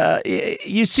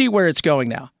you see where it's going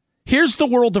now. Here's the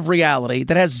world of reality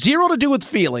that has zero to do with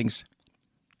feelings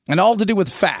and all to do with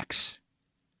facts.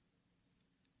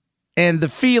 And the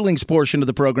feelings portion of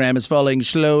the program is falling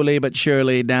slowly but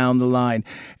surely down the line.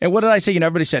 And what did I say?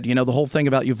 Everybody said, the whole thing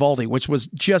about Uvalde, which was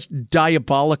just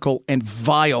diabolical and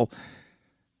vile.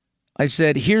 I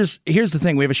said, here's the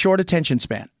thing. We have a short attention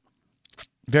span,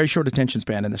 very short attention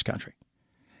span in this country.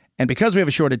 And because we have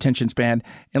a short attention span,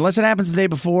 unless it happens the day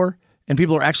before, and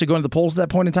people are actually going to the polls at that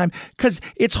point in time, because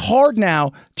it's hard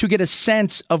now to get a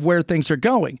sense of where things are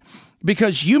going,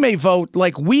 because you may vote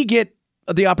like we get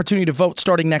the opportunity to vote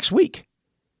starting next week.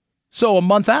 So a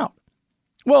month out.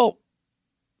 Well,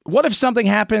 what if something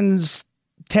happens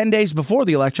 10 days before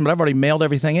the election, but I've already mailed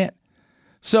everything in?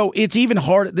 So it's even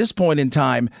hard at this point in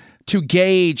time to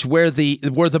gauge where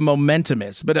the momentum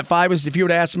is. But if you were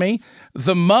to ask me,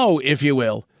 the mo, if you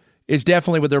will, is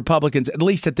definitely with the Republicans, at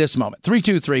least at this moment.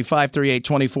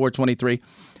 323-538-2423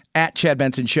 at Chad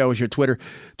Benson Show is your Twitter.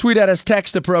 Tweet at us,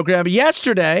 text the program.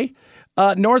 Yesterday,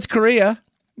 North Korea,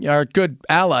 our good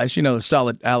allies,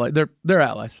 solid allies. They're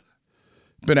allies.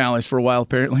 Been allies for a while,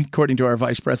 apparently, according to our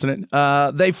vice president.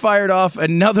 They fired off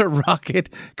another rocket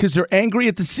because they're angry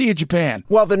at the Sea of Japan.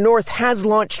 While the North has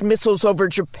launched missiles over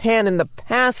Japan in the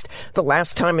past, the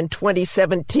last time in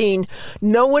 2017,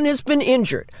 no one has been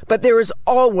injured. But there is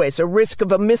always a risk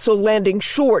of a missile landing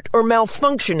short or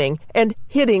malfunctioning and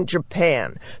hitting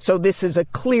Japan. So this is a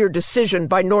clear decision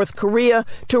by North Korea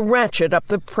to ratchet up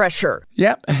the pressure.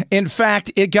 Yep. In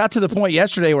fact, it got to the point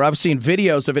yesterday where I was seeing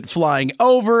videos of it flying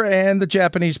over, and the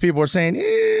Japanese people were saying,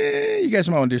 you guys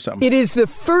might want to do something. It is the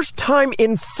first time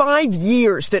in 5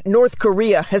 years that North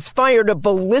Korea has fired a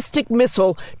ballistic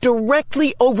missile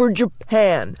directly over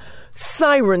Japan.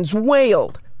 Sirens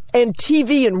wailed, and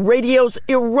TV and radios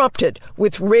erupted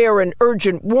with rare and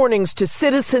urgent warnings to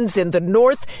citizens in the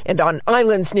north and on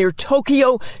islands near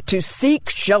Tokyo to seek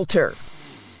shelter.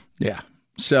 Yeah.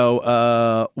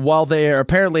 So while they are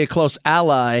apparently a close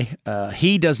ally,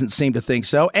 he doesn't seem to think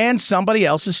so. And somebody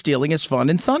else is stealing his fun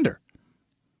and thunder.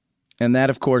 And that,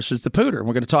 of course, is the pooter.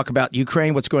 We're going to talk about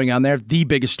Ukraine, what's going on there. The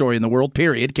biggest story in the world,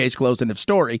 period. Case closed, end of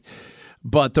story.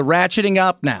 But the ratcheting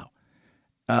up now,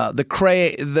 the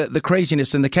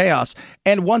craziness and the chaos.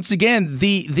 And once again,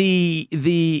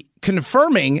 the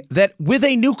confirming that with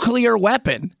a nuclear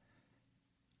weapon,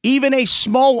 even a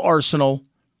small arsenal,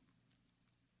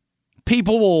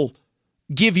 people will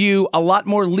give you a lot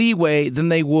more leeway than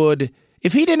they would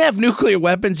if he didn't have nuclear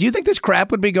weapons. You think this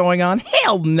crap would be going on?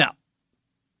 Hell no.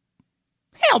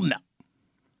 Hell no.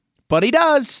 But he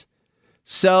does.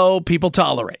 So people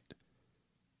tolerate.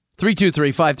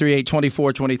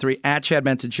 323-538-2423 at Chad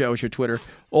Benson Show is your Twitter.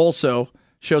 Also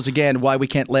shows again why we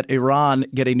can't let Iran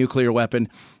get a nuclear weapon.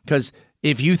 Because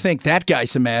if you think that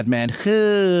guy's a madman,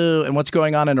 and what's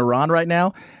going on in Iran right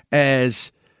now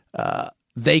as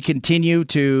they continue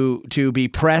to be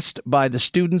pressed by the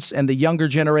students and the younger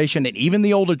generation and even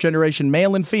the older generation,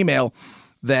 male and female,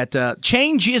 that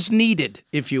change is needed,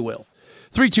 if you will.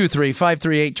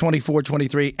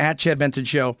 323-538-2423 at Chad Benson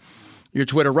Show. Your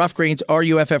Twitter, Rough Greens,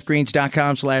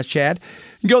 ruffgreens.com/Chad.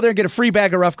 You can go there and get a free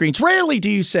bag of Rough Greens. Rarely do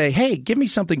you say, hey, give me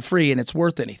something free and it's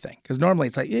worth anything. Because normally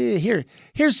it's like,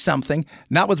 here's something.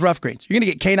 Not with Rough Greens. You're going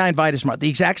to get Canine Vitasmart, the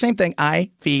exact same thing I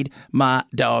feed my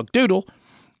dog Doodle,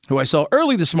 who I saw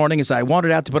early this morning as I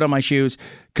wandered out to put on my shoes,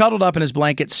 cuddled up in his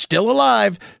blanket, still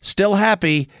alive, still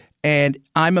happy, and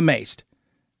I'm amazed.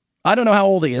 I don't know how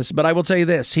old he is, but I will tell you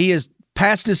this. He is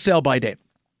past his sell-by date.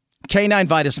 Canine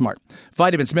Vitasmart.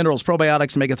 Vitamins, minerals,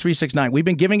 probiotics, omega-369. We've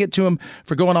been giving it to him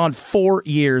for going on 4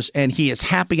 years, and he is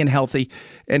happy and healthy.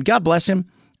 And God bless him.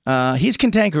 He's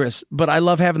cantankerous, but I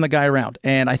love having the guy around.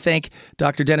 And I thank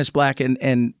Dr. Dennis Black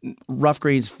and Rough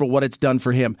Greens for what it's done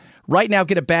for him. Right now,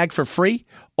 get a bag for free.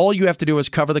 All you have to do is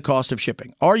cover the cost of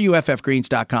shipping.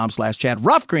 ruffgreens.com/Chad.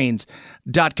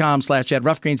 ruffgreens.com/Chad.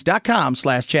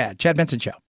 ruffgreens.com/Chad. Chad Benson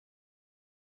Show.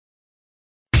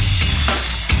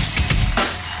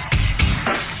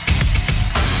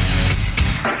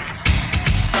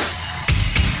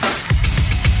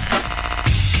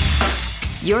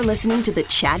 You're listening to The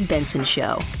Chad Benson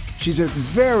Show. She's a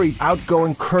very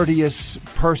outgoing, courteous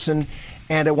person.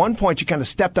 And at one point, she kind of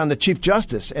stepped on the Chief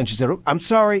Justice. And she said, oh, I'm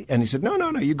sorry. And he said, no,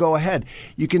 you go ahead.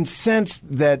 You can sense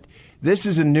that this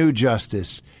is a new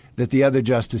justice that the other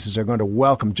justices are going to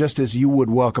welcome, just as you would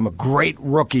welcome a great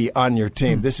rookie on your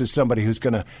team. This is somebody who's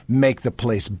going to make the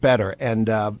place better. And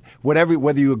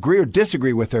whether you agree or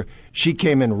disagree with her, she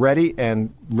came in ready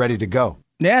to go.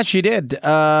 Yeah, she did.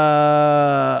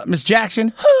 Miss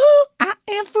Jackson, I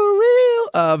am for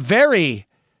real. Very,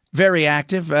 very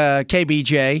active.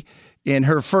 KBJ in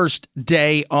her first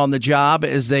day on the job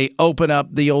as they open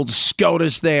up the old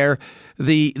SCOTUS there.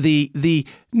 The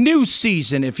new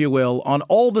season, if you will, on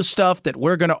all the stuff that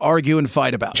we're going to argue and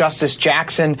fight about. Justice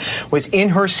Jackson was in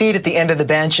her seat at the end of the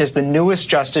bench as the newest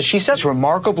justice. She says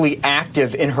remarkably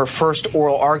active in her first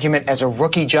oral argument as a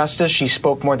rookie justice. She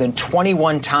spoke more than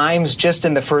 21 times just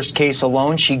in the first case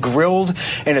alone. She grilled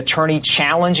an attorney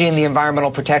challenging the Environmental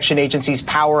Protection Agency's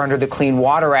power under the Clean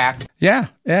Water Act. Yeah,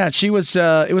 she was.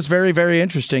 It was very, very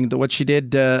interesting what she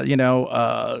did.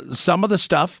 Some of the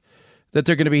stuff that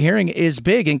they're going to be hearing is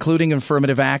big, including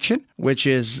affirmative action, which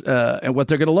is, and what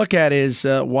they're going to look at is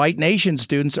white nation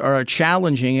students are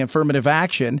challenging affirmative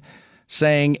action,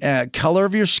 saying color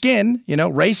of your skin,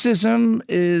 racism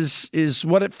is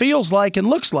what it feels like and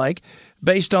looks like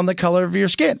based on the color of your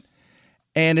skin.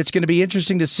 And it's going to be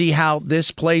interesting to see how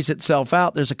this plays itself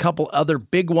out. There's a couple other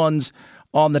big ones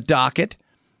on the docket.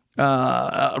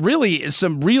 Really,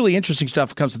 some really interesting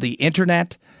stuff comes to the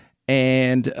internet.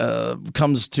 And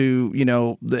comes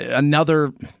to,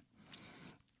 another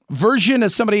version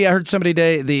of I heard somebody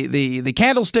today, the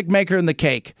candlestick maker and the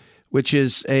cake, which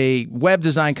is a web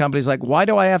design company. Is like, why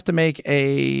do I have to make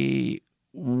a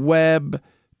web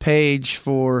page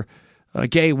for a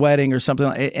gay wedding or something?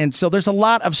 And so there's a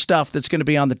lot of stuff that's going to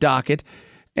be on the docket.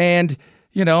 And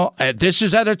this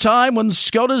is at a time when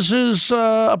SCOTUS's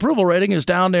approval rating is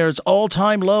down there. It's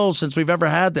all-time low since we've ever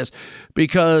had this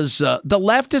because the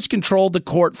left has controlled the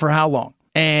court for how long?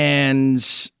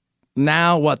 And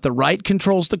now what? The right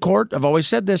controls the court? I've always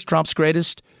said this. Trump's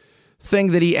greatest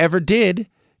thing that he ever did,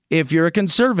 if you're a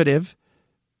conservative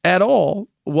at all,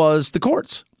 was the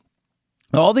courts.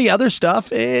 All the other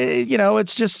stuff,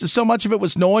 it's just so much of it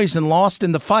was noise and lost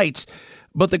in the fights.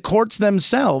 But the courts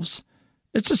themselves,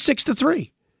 it's a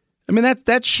 6-3. I mean,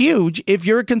 that's huge if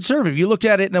you're a conservative. You look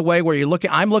at it in a way where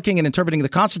I'm looking and interpreting the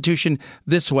Constitution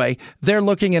this way. They're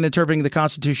looking and interpreting the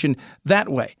Constitution that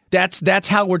way. That's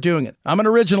how we're doing it. I'm an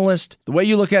originalist. The way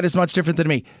you look at it is much different than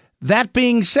me. That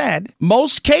being said,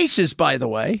 most cases, by the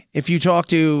way, if you talk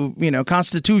to,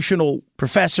 constitutional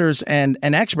professors and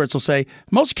experts will say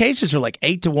most cases are like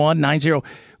 8-1, 9-0.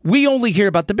 We only hear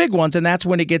about the big ones, and that's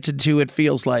when it gets into it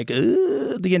feels like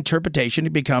the interpretation.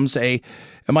 It becomes am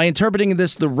I interpreting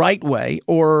this the right way,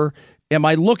 or am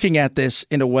I looking at this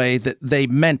in a way that they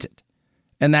meant it?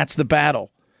 And that's the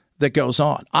battle that goes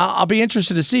on. I'll be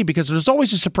interested to see, because there's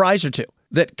always a surprise or two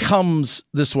that comes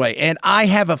this way. And I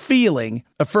have a feeling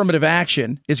affirmative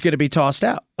action is going to be tossed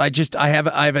out. I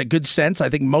have a good sense. I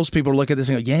think most people look at this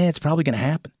and go, yeah, it's probably going to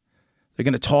happen. They're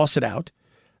going to toss it out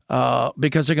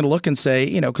because they're going to look and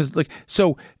say,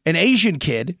 so an Asian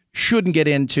kid shouldn't get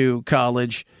into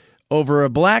college over a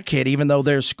black kid, even though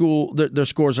their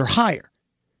scores are higher,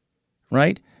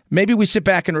 right? Maybe we sit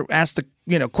back and ask the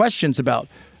questions about,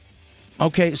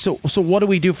 okay, so what do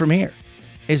we do from here?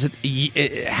 Is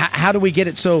it how do we get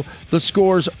it so the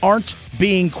scores aren't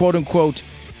being quote unquote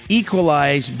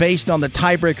equalized based on the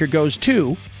tiebreaker goes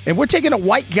to, and we're taking a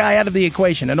white guy out of the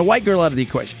equation and a white girl out of the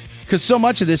equation, because so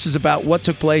much of this is about what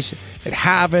took place at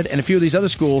Harvard and a few of these other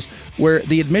schools where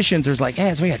the admissions are like,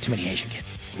 so we got too many Asian kids.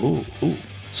 Ooh.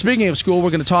 Speaking of school,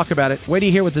 we're going to talk about it. Wait till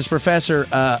you hear what this professor.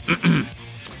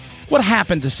 What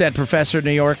happened to said professor in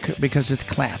New York because his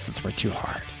classes were too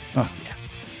hard. Oh,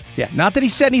 yeah. Not that he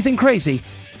said anything crazy,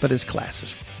 but his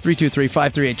classes.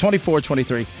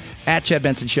 323-538-2423. At Chad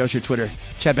Benson Show's your Twitter.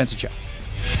 Chad Benson Show.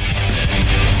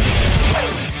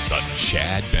 The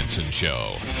Chad Benson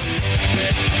Show.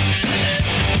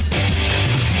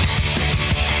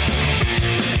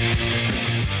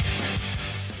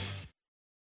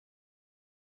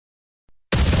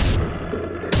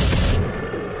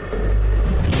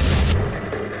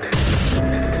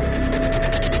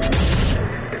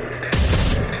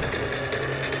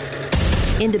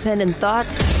 Independent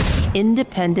thoughts,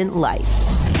 independent life.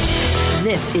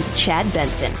 This is Chad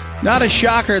Benson. Not a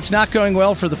shocker. It's not going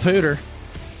well for the Pooter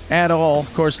at all.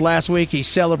 Of course, last week he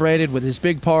celebrated with his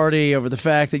big party over the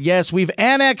fact that, yes, we've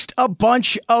annexed a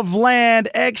bunch of land,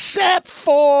 except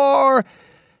for... I'm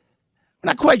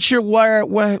not quite sure where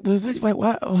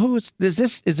who is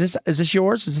this? Is this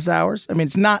yours? Is this ours? I mean,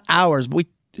 it's not ours, but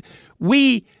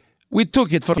we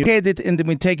took it from you, and then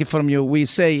we take it from you. We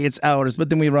say it's ours, but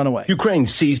then we run away. Ukraine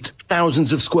seized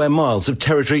thousands of square miles of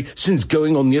territory since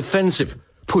going on the offensive,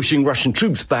 pushing Russian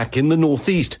troops back in the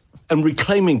northeast and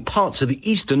reclaiming parts of the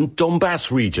eastern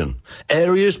Donbass region,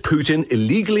 areas Putin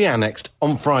illegally annexed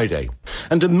on Friday.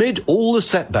 And amid all the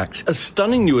setbacks, a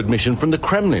stunning new admission from the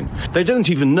Kremlin. They don't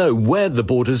even know where the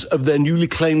borders of their newly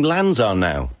claimed lands are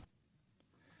now.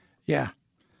 Yeah.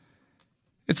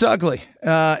 It's ugly,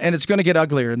 and it's going to get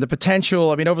uglier. And the potential,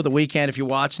 over the weekend, if you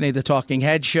watched any of the Talking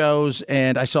Head shows,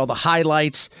 and I saw the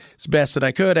highlights as best that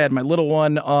I could, I had my little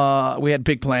one. We had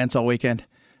big plans all weekend.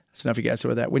 So now if you guys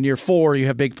know that. When you're 4, you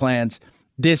have big plans.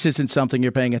 This isn't something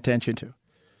you're paying attention to.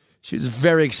 She was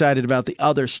very excited about the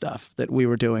other stuff that we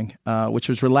were doing, which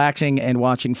was relaxing and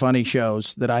watching funny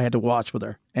shows that I had to watch with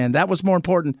her. And that was more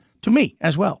important to me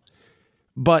as well.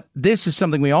 But this is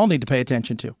something we all need to pay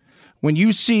attention to. When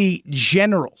you see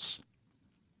generals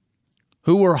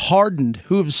who are hardened,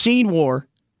 who have seen war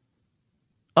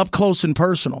up close and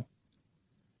personal,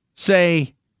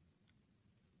 say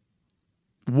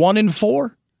 1 in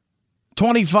 4,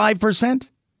 25%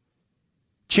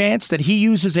 chance that he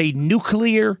uses a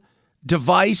nuclear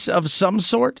device of some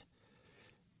sort,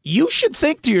 you should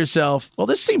think to yourself, well,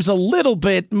 this seems a little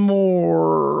bit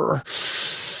more...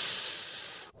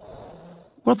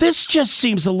 Well, this just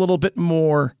seems a little bit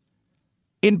more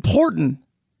important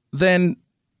than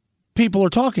people are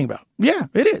talking about. Yeah,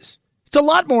 it is. It's a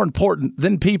lot more important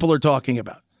than people are talking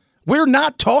about. We're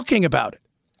not talking about it.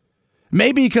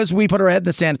 Maybe because we put our head in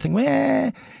the sand and think,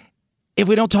 well, if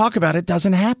we don't talk about it, it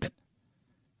doesn't happen.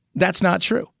 That's not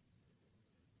true.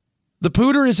 The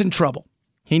Pooter is in trouble.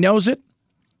 He knows it.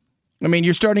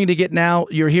 You're starting to get now,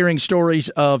 you're hearing stories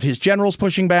of his generals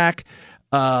pushing back.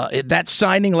 That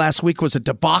signing last week was a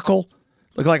debacle.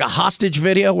 Looked like a hostage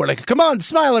video. We're like, come on,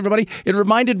 smile, everybody. It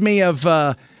reminded me of,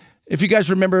 if you guys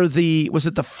remember was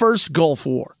it the first Gulf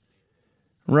War,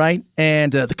 right?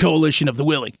 And the Coalition of the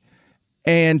Willing.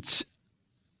 And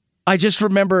I just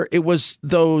remember it was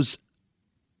those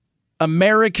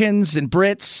Americans and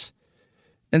Brits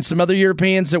and some other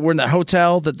Europeans that were in the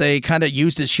hotel that they kind of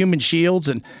used as human shields.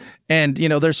 And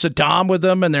there's Saddam with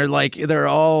them. And they're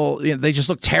all, they just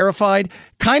look terrified.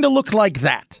 Kind of look like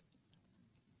that.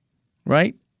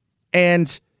 Right?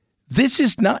 And this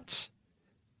is nuts.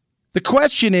 The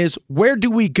question is, where do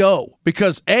we go?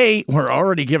 Because A, we're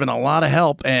already given a lot of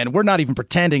help and we're not even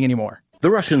pretending anymore. The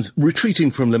Russians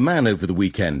retreating from Liman over the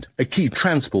weekend, a key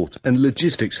transport and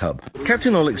logistics hub.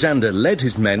 Captain Alexander led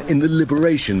his men in the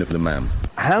liberation of Liman.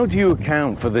 How do you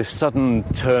account for this sudden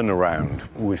turnaround?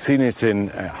 We've seen it in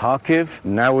Kharkiv,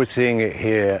 now we're seeing it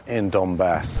here in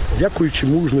Donbass.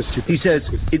 He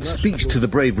says it speaks to the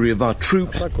bravery of our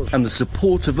troops and the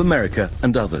support of America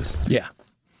and others. Yeah.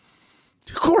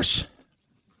 Of course.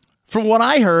 from what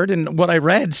I heard and what I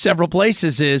read several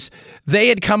places, is they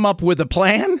had come up with a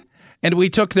plan, and we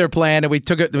took their plan and we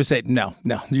took it. We said, no,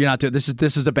 you're not doing this.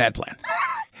 This is a bad plan.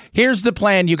 Here's the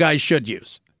plan you guys should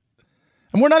use.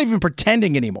 And we're not even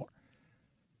pretending anymore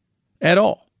at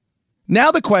all.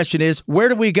 Now the question is, where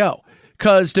do we go?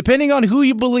 Because depending on who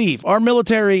you believe, our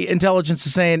military intelligence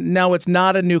is saying, no, it's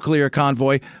not a nuclear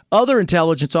convoy. Other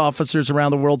intelligence officers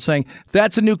around the world saying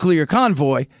that's a nuclear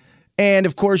convoy. And,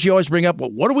 of course, you always bring up, well,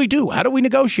 what do we do? How do we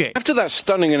negotiate? After that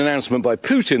stunning announcement by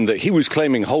Putin that he was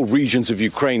claiming whole regions of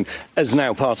Ukraine as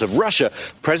now part of Russia,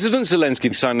 President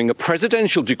Zelensky signing a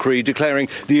presidential decree declaring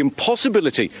the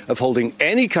impossibility of holding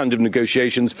any kind of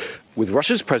negotiations with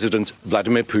Russia's President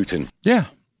Vladimir Putin. Yeah.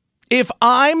 If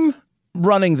I'm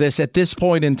running this at this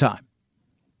point in time,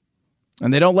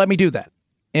 and they don't let me do that,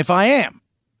 if I am,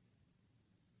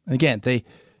 again,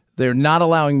 they're not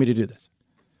allowing me to do this.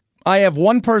 I have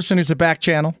one person who's a back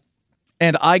channel,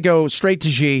 and I go straight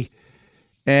to Xi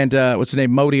and what's the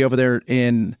name, Modi over there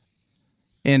in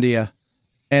India,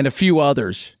 and a few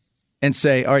others, and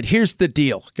say, all right, here's the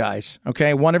deal, guys. Okay,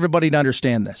 I want everybody to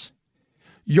understand this.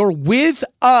 You're with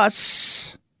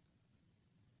us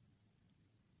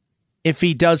if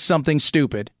he does something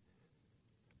stupid,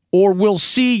 or we'll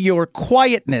see your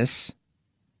quietness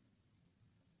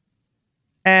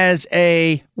as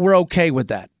we're okay with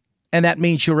that. And that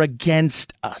means you're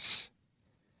against us.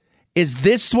 Is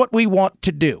this what we want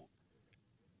to do?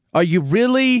 Are you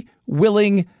really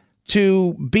willing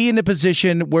to be in a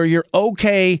position where you're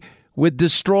okay with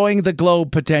destroying the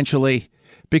globe potentially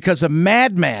because a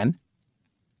madman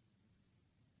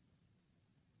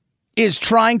is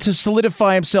trying to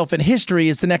solidify himself in history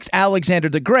as the next Alexander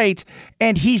the Great,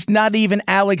 and he's not even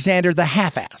Alexander the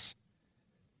half-ass?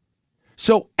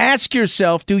 So ask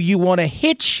yourself, do you want to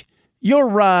hitch your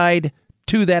ride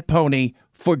to that pony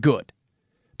for good?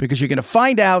 Because you're going to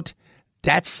find out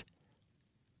that's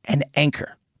an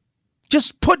anchor.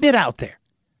 Just putting it out there.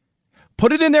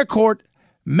 Put it in their court.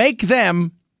 Make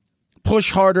them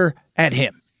push harder at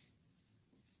him.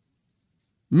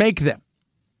 Make them.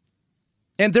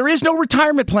 And there is no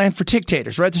retirement plan for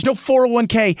dictators, right? There's no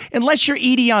 401k unless you're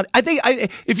Idi Amin. I think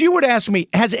if you were to ask me,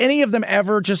 has any of them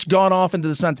ever just gone off into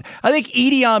the sunset? I think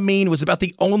Idi Amin was about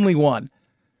the only one.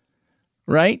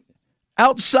 Right?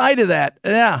 Outside of that,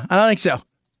 yeah, I don't think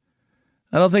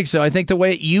so. I think the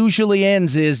way it usually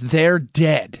ends is they're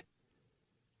dead.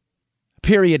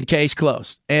 Period. Case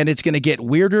closed. And it's going to get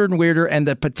weirder and weirder. And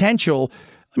the potential,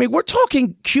 we're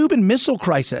talking Cuban Missile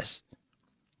Crisis.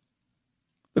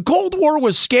 The Cold War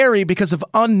was scary because of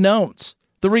unknowns.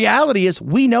 The reality is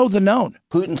we know the known.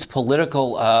 Putin's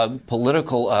political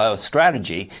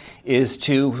strategy is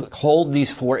to hold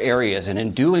these four areas. And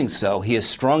in doing so, he has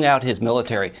strung out his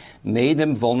military, made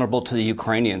them vulnerable to the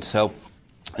Ukrainians. So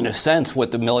in a sense,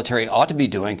 what the military ought to be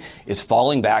doing is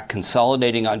falling back,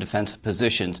 consolidating on defensive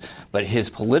positions. But his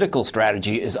political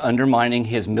strategy is undermining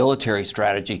his military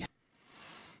strategy.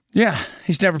 Yeah,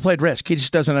 he's never played Risk. He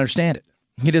just doesn't understand it.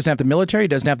 He doesn't have the military, he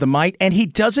doesn't have the might, and he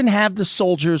doesn't have the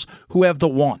soldiers who have the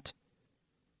want.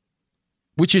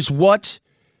 Which is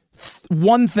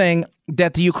one thing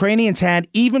that the Ukrainians had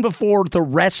even before the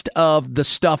rest of the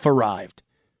stuff arrived,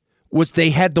 was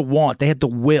they had the want, they had the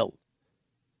will.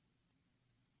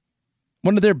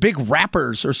 One of their big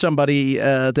rappers or somebody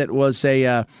that was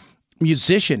a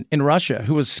musician in Russia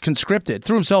who was conscripted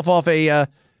threw himself off a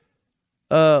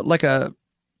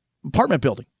apartment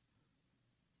building.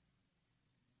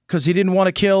 Because he didn't want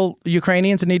to kill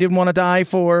Ukrainians and he didn't want to die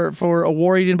for a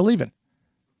war he didn't believe in.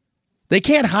 They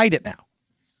can't hide it now.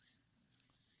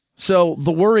 So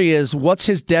the worry is, what's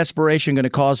his desperation going to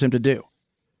cause him to do?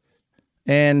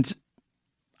 And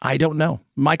I don't know.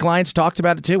 Mike Lyons talked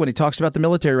about it too when he talks about the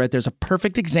military, right? There's a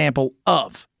perfect example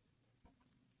of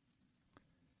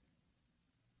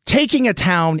taking a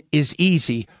town is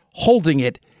easy. Holding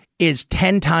it is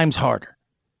 10 times harder.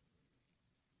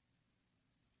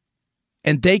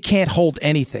 And they can't hold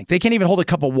anything. They can't even hold a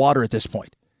cup of water at this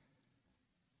point.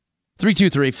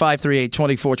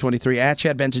 323-538-2423 at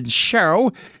Chad Benson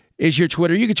Show is your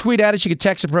Twitter. You can tweet at us. You can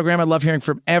text the program. I love hearing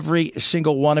from every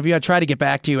single one of you. I try to get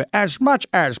back to you as much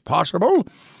as possible.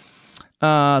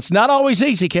 It's not always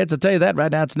easy, kids. I'll tell you that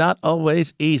right now. It's not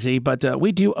always easy, but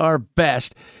we do our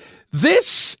best.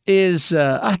 This is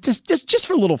just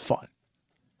for a little fun.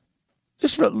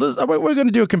 We're going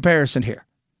to do a comparison here.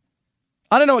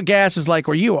 I don't know what gas is like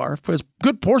where you are. For a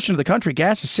good portion of the country,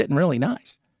 gas is sitting really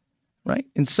nice, right?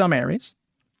 In some areas.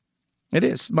 It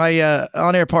is. My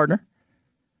on-air partner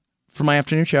for my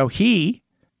afternoon show, he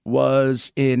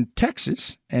was in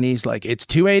Texas, and he's like, it's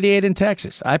 $2.88 in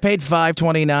Texas. I paid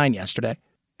 $5.29 yesterday,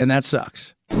 and that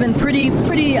sucks. It's been pretty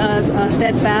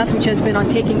steadfast, which has been on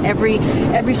taking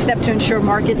every step to ensure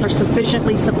markets are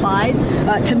sufficiently supplied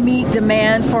to meet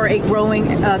demand for a growing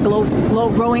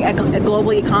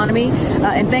global economy.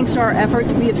 And thanks to our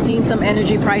efforts, we have seen some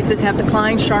energy prices have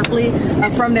declined sharply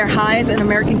from their highs, and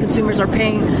American consumers are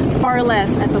paying far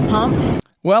less at the pump.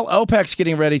 Well, OPEC's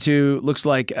getting ready to, looks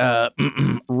like,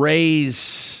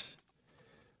 raise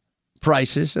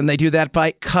prices, and they do that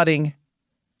by cutting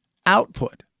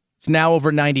output. It's now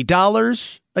over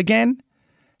 $90 again,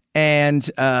 and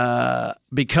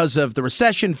because of the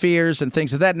recession fears and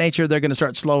things of that nature, they're going to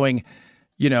start slowing,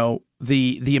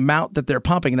 the amount that they're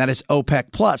pumping, and that is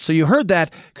OPEC plus. So you heard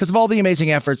that because of all the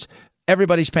amazing efforts.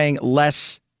 Everybody's paying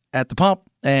less at the pump,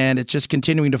 and it's just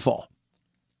continuing to fall.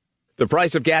 The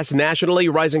price of gas nationally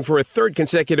rising for a third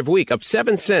consecutive week, up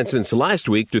 7 cents since last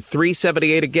week to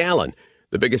 $3.78 a gallon.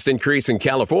 The biggest increase in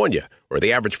California, where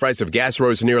the average price of gas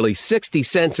rose nearly 60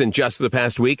 cents in just the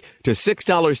past week to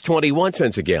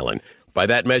 $6.21 a gallon. By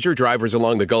that measure, drivers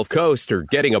along the Gulf Coast are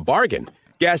getting a bargain.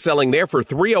 Gas selling there for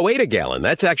 $3.08 a gallon.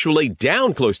 That's actually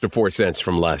down close to 4 cents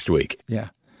from last week. Yeah.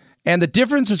 And the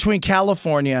difference between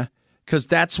California, because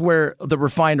that's where the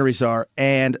refineries are,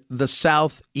 and the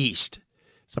Southeast.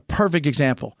 It's a perfect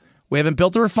example. We haven't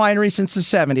built a refinery since the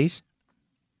 70s.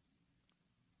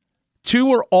 2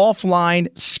 were offline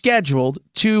scheduled.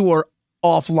 2 were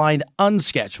offline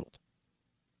unscheduled.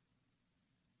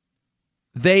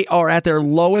 They are at their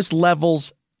lowest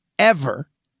levels ever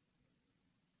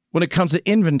when it comes to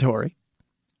inventory.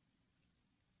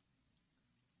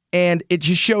 And it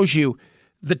just shows you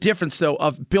the difference, though,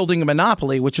 of building a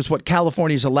monopoly, which is what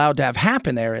California is allowed to have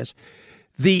happen there, is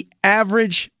the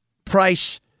average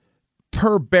price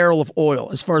per barrel of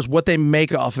oil as far as what they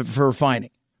make off of for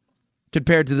refining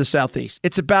compared to the Southeast.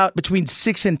 It's about between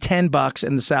 $6 and $10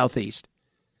 in the Southeast.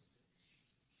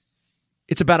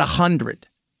 It's about $100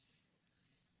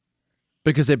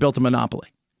 because they built a monopoly.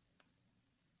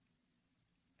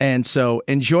 And so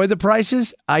enjoy the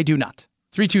prices. I do not.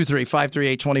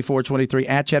 323-538-2423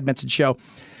 at Chad Benson Show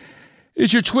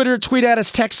is your Twitter. Tweet at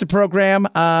us, text the program.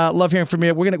 Love hearing from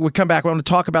you. We'll come back. We're going to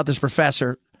talk about this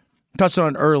professor. Touched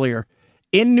on it earlier.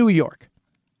 In New York,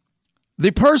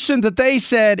 the person that they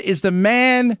said is the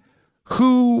man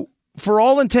who, for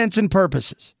all intents and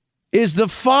purposes, is the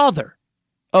father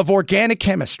of organic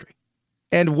chemistry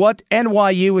and what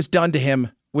NYU has done to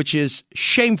him, which is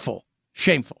shameful.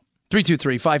 Shameful.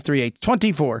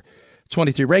 323-538-2423.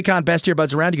 Raycon, best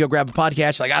earbuds around. You go grab a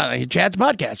podcast. Like, I don't know, Chad's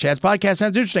podcast. Chad's podcast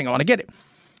sounds interesting. I want to get it.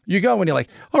 You go and you're like,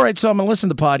 all right, so I'm going to listen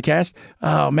to the podcast.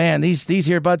 Oh, man, these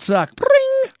earbuds suck. Bring!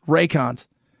 Raycons.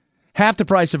 Half the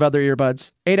price of other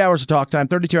earbuds. 8 hours of talk time,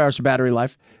 32 hours of battery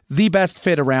life. The best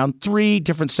fit around. 3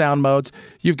 different sound modes.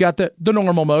 You've got the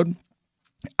normal mode,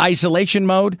 isolation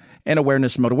mode, and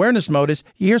awareness mode. Awareness mode is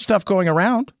you hear stuff going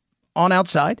around on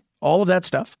outside, all of that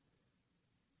stuff.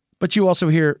 But you also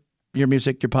hear your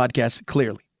music, your podcast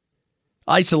clearly.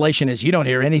 Isolation is you don't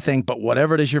hear anything but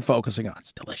whatever it is you're focusing on.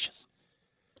 It's delicious.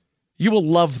 You will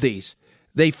love these.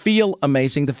 They feel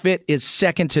amazing. The fit is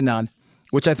second to none,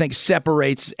 which I think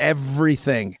separates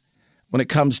everything when it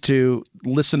comes to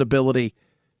listenability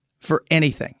for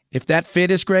anything. If that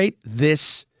fit is great,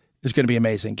 this is going to be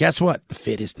amazing. Guess what? The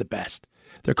fit is the best.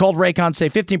 They're called Raycon.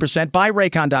 Save 15%. Buy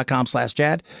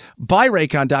Raycon.com/Chad. Buy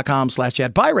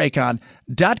Raycon.com/Chad. Buy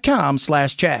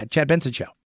Raycon.com/Chad. Chad Benson Show.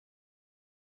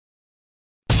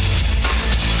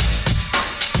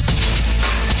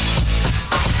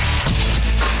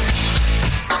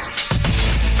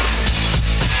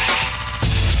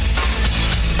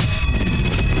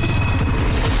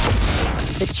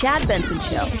 The Chad Benson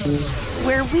Show,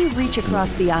 where we reach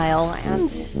across the aisle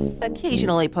and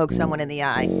occasionally poke someone in the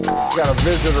eye. We got a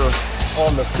visitor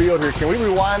on the field here. Can we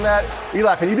rewind that?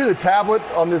 Eli, can you do the tablet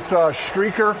on this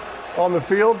streaker on the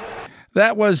field?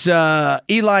 That was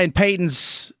Eli and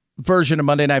Peyton's version of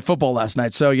Monday Night Football last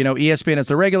night. So, ESPN is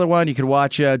the regular one. You could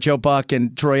watch Joe Buck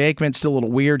and Troy Aikman. Still a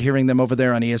little weird hearing them over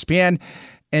there on ESPN.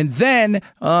 And then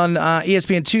on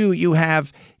ESPN2, you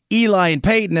have Eli and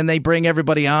Peyton, and they bring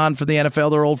everybody on for the NFL.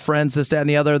 They're old friends, this, that, and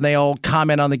the other, and they all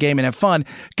comment on the game and have fun.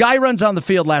 Guy runs on the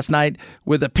field last night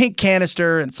with a pink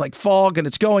canister, and it's like fog, and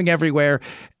it's going everywhere.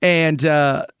 And,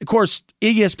 of course,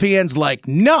 ESPN's like,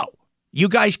 no, you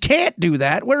guys can't do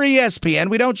that. We're ESPN.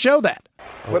 We don't show that.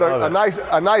 But a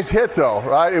nice hit, though,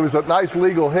 right? It was a nice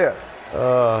legal hit.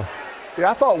 See,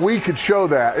 I thought we could show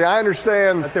that. Yeah, I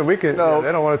understand. I think we could. They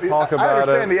don't want to talk about it. I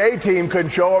understand the A team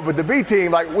couldn't show it, but the B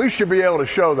team, we should be able to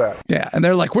show that. Yeah, and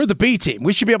they're like, we're the B team.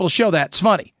 We should be able to show that. It's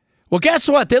funny. Well, guess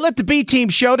what? They let the B team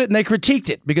show it and they critiqued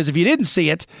it because if you didn't see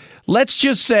it, let's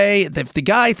just say that if the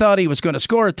guy thought he was going to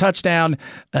score a touchdown,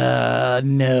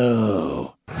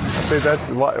 no. I think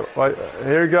that's why.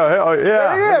 Here you go. Oh,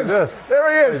 yeah. There he is.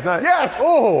 There he is. Yes.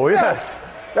 Oh, yes.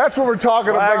 That's what we're talking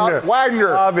about.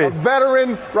 Wagner, a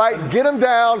veteran, right? Get him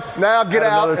down. Now get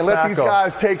out and let these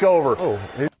guys take over.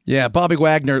 Yeah, Bobby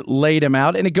Wagner laid him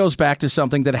out, and it goes back to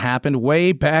something that happened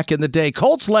way back in the day.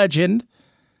 Colts legend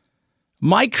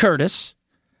Mike Curtis,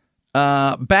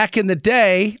 back in the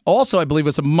day, also I believe it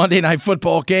was a Monday Night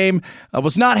Football game,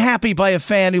 was not happy by a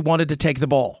fan who wanted to take the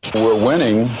ball. We're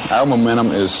winning. Our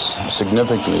momentum is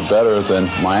significantly better than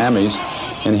Miami's,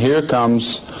 and here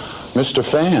comes Mr.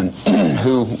 Fan,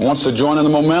 who wants to join in the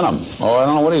momentum. Oh, I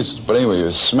don't know but anyway, he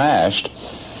was smashed.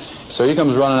 So he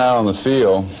comes running out on the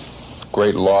field,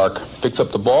 great lark, picks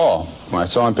up the ball. When I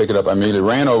saw him pick it up, I immediately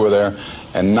ran over there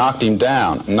and knocked him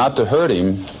down, not to hurt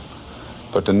him,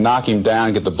 but to knock him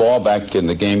down, get the ball back, get in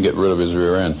the game, get rid of his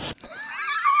rear end.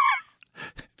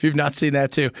 If you've not seen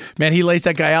that too, man, he lays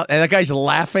that guy out, and that guy's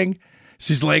laughing.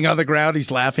 She's laying on the ground,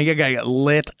 he's laughing. That guy got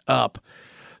lit up.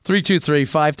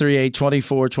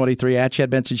 323-538-2423 at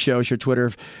Chad Benson Show is your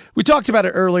Twitter. We talked about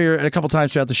it earlier and a couple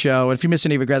times throughout the show. And if you missed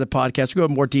any of it, grab the podcast. We go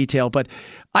into more detail. But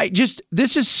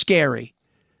this is scary.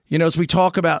 You know, as we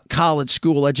talk about college,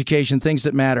 school, education, things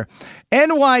that matter.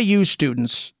 NYU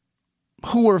students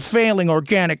who are failing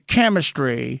organic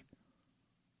chemistry,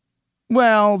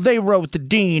 well, they wrote the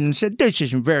dean and said, this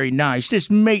isn't very nice. This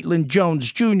Maitland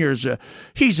Jones Jr.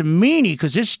 He's a meanie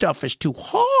because this stuff is too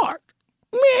hard.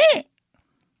 Meh.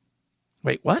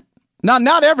 Wait, what?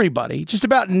 Not everybody. Just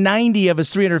about 90 of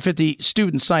his 350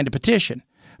 students signed a petition.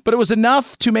 But it was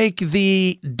enough to make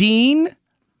the dean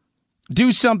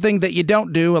do something that you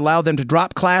don't do, allow them to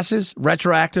drop classes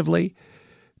retroactively,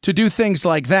 to do things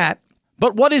like that.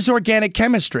 But what is organic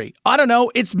chemistry? I don't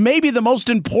know. It's maybe the most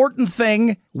important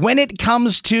thing when it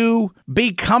comes to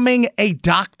becoming a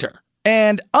doctor.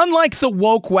 And unlike the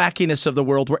woke wackiness of the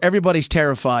world where everybody's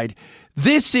terrified,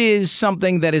 this is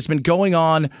something that has been going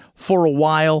on for a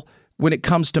while when it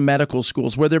comes to medical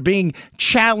schools, where they're being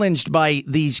challenged by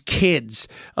these kids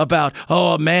about,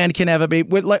 oh, a man can have a baby.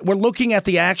 We're looking at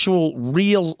the actual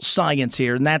real science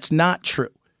here, and that's not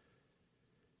true.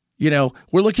 You know,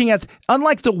 we're looking at,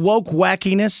 unlike the woke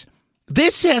wackiness,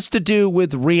 this has to do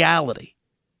with reality.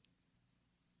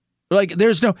 Like,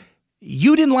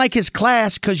 you didn't like his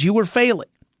class because you were failing.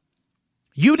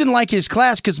 You didn't like his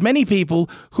class because many people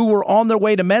who were on their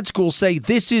way to med school say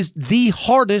this is the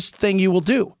hardest thing you will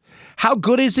do. How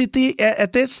good is it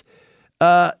at this?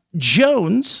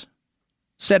 Jones,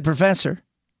 said professor,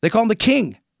 they call him the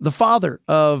king, the father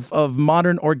of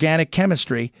modern organic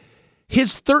chemistry.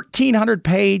 His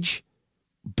 1,300-page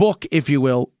book, if you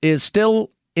will, is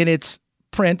still in its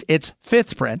print, its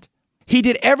fifth print. He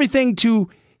did everything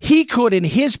he could in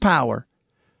his power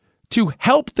to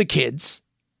help the kids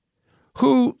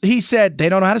who he said they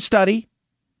don't know how to study.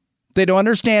 They don't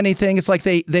understand anything. It's like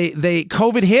they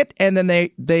COVID hit and then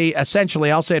they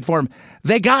essentially, I'll say it for them,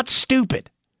 they got stupid.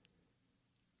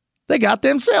 They got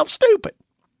themselves stupid.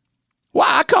 Well,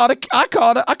 I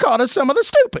caught some of the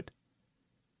stupid.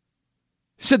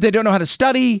 He said they don't know how to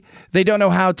study. They don't know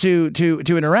how to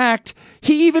interact.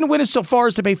 He even went so far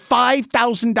as to pay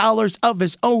 $5,000 of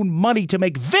his own money to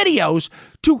make videos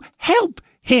to help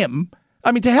him.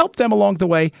 I mean, to help them along the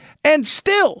way. And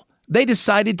still, they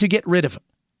decided to get rid of him.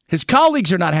 His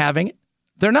colleagues are not having it.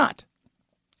 They're not.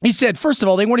 He said, first of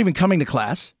all, they weren't even coming to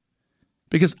class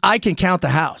because I can count the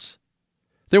house.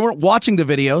 They weren't watching the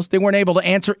videos. They weren't able to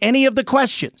answer any of the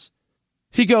questions.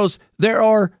 He goes,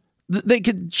 they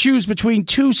could choose between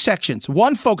two sections.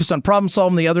 One focused on problem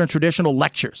solving, the other in traditional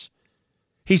lectures.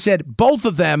 He said both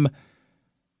of them,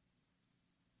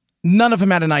 none of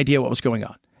them had an idea what was going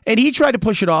on. And he tried to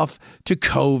push it off to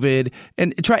COVID,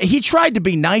 and he tried to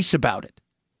be nice about it.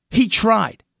 He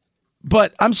tried.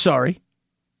 But I'm sorry.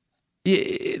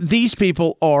 These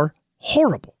people are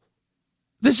horrible.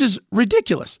 This is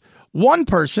ridiculous. One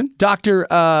person, Dr.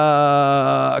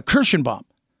 Kirschenbaum,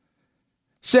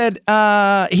 said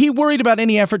he worried about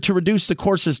any effort to reduce the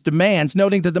course's demands,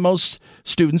 noting that the most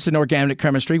students in organic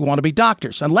chemistry want to be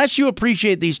doctors. Unless you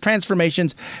appreciate these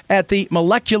transformations at the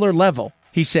molecular level,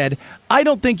 he said, I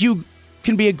don't think you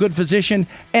can be a good physician,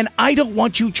 and I don't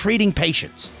want you treating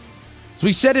patients. As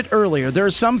we said it earlier, there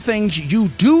are some things you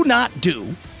do not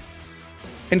do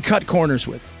and cut corners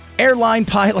with. Airline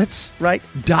pilots, right?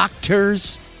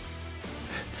 Doctors,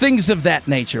 things of that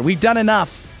nature. We've done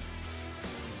enough.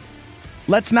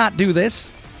 Let's not do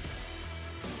this.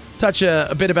 Touch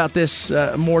a bit about this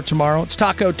more tomorrow. It's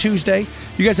Taco Tuesday.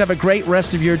 You guys have a great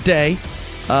rest of your day.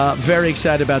 Very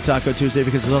excited about Taco Tuesday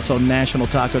because it's also National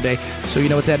Taco Day. So you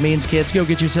know what that means, kids. Go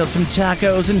get yourself some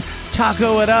tacos and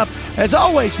taco it up. As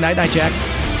always, night-night, Jack.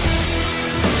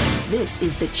 This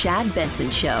is the Chad Benson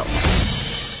Show.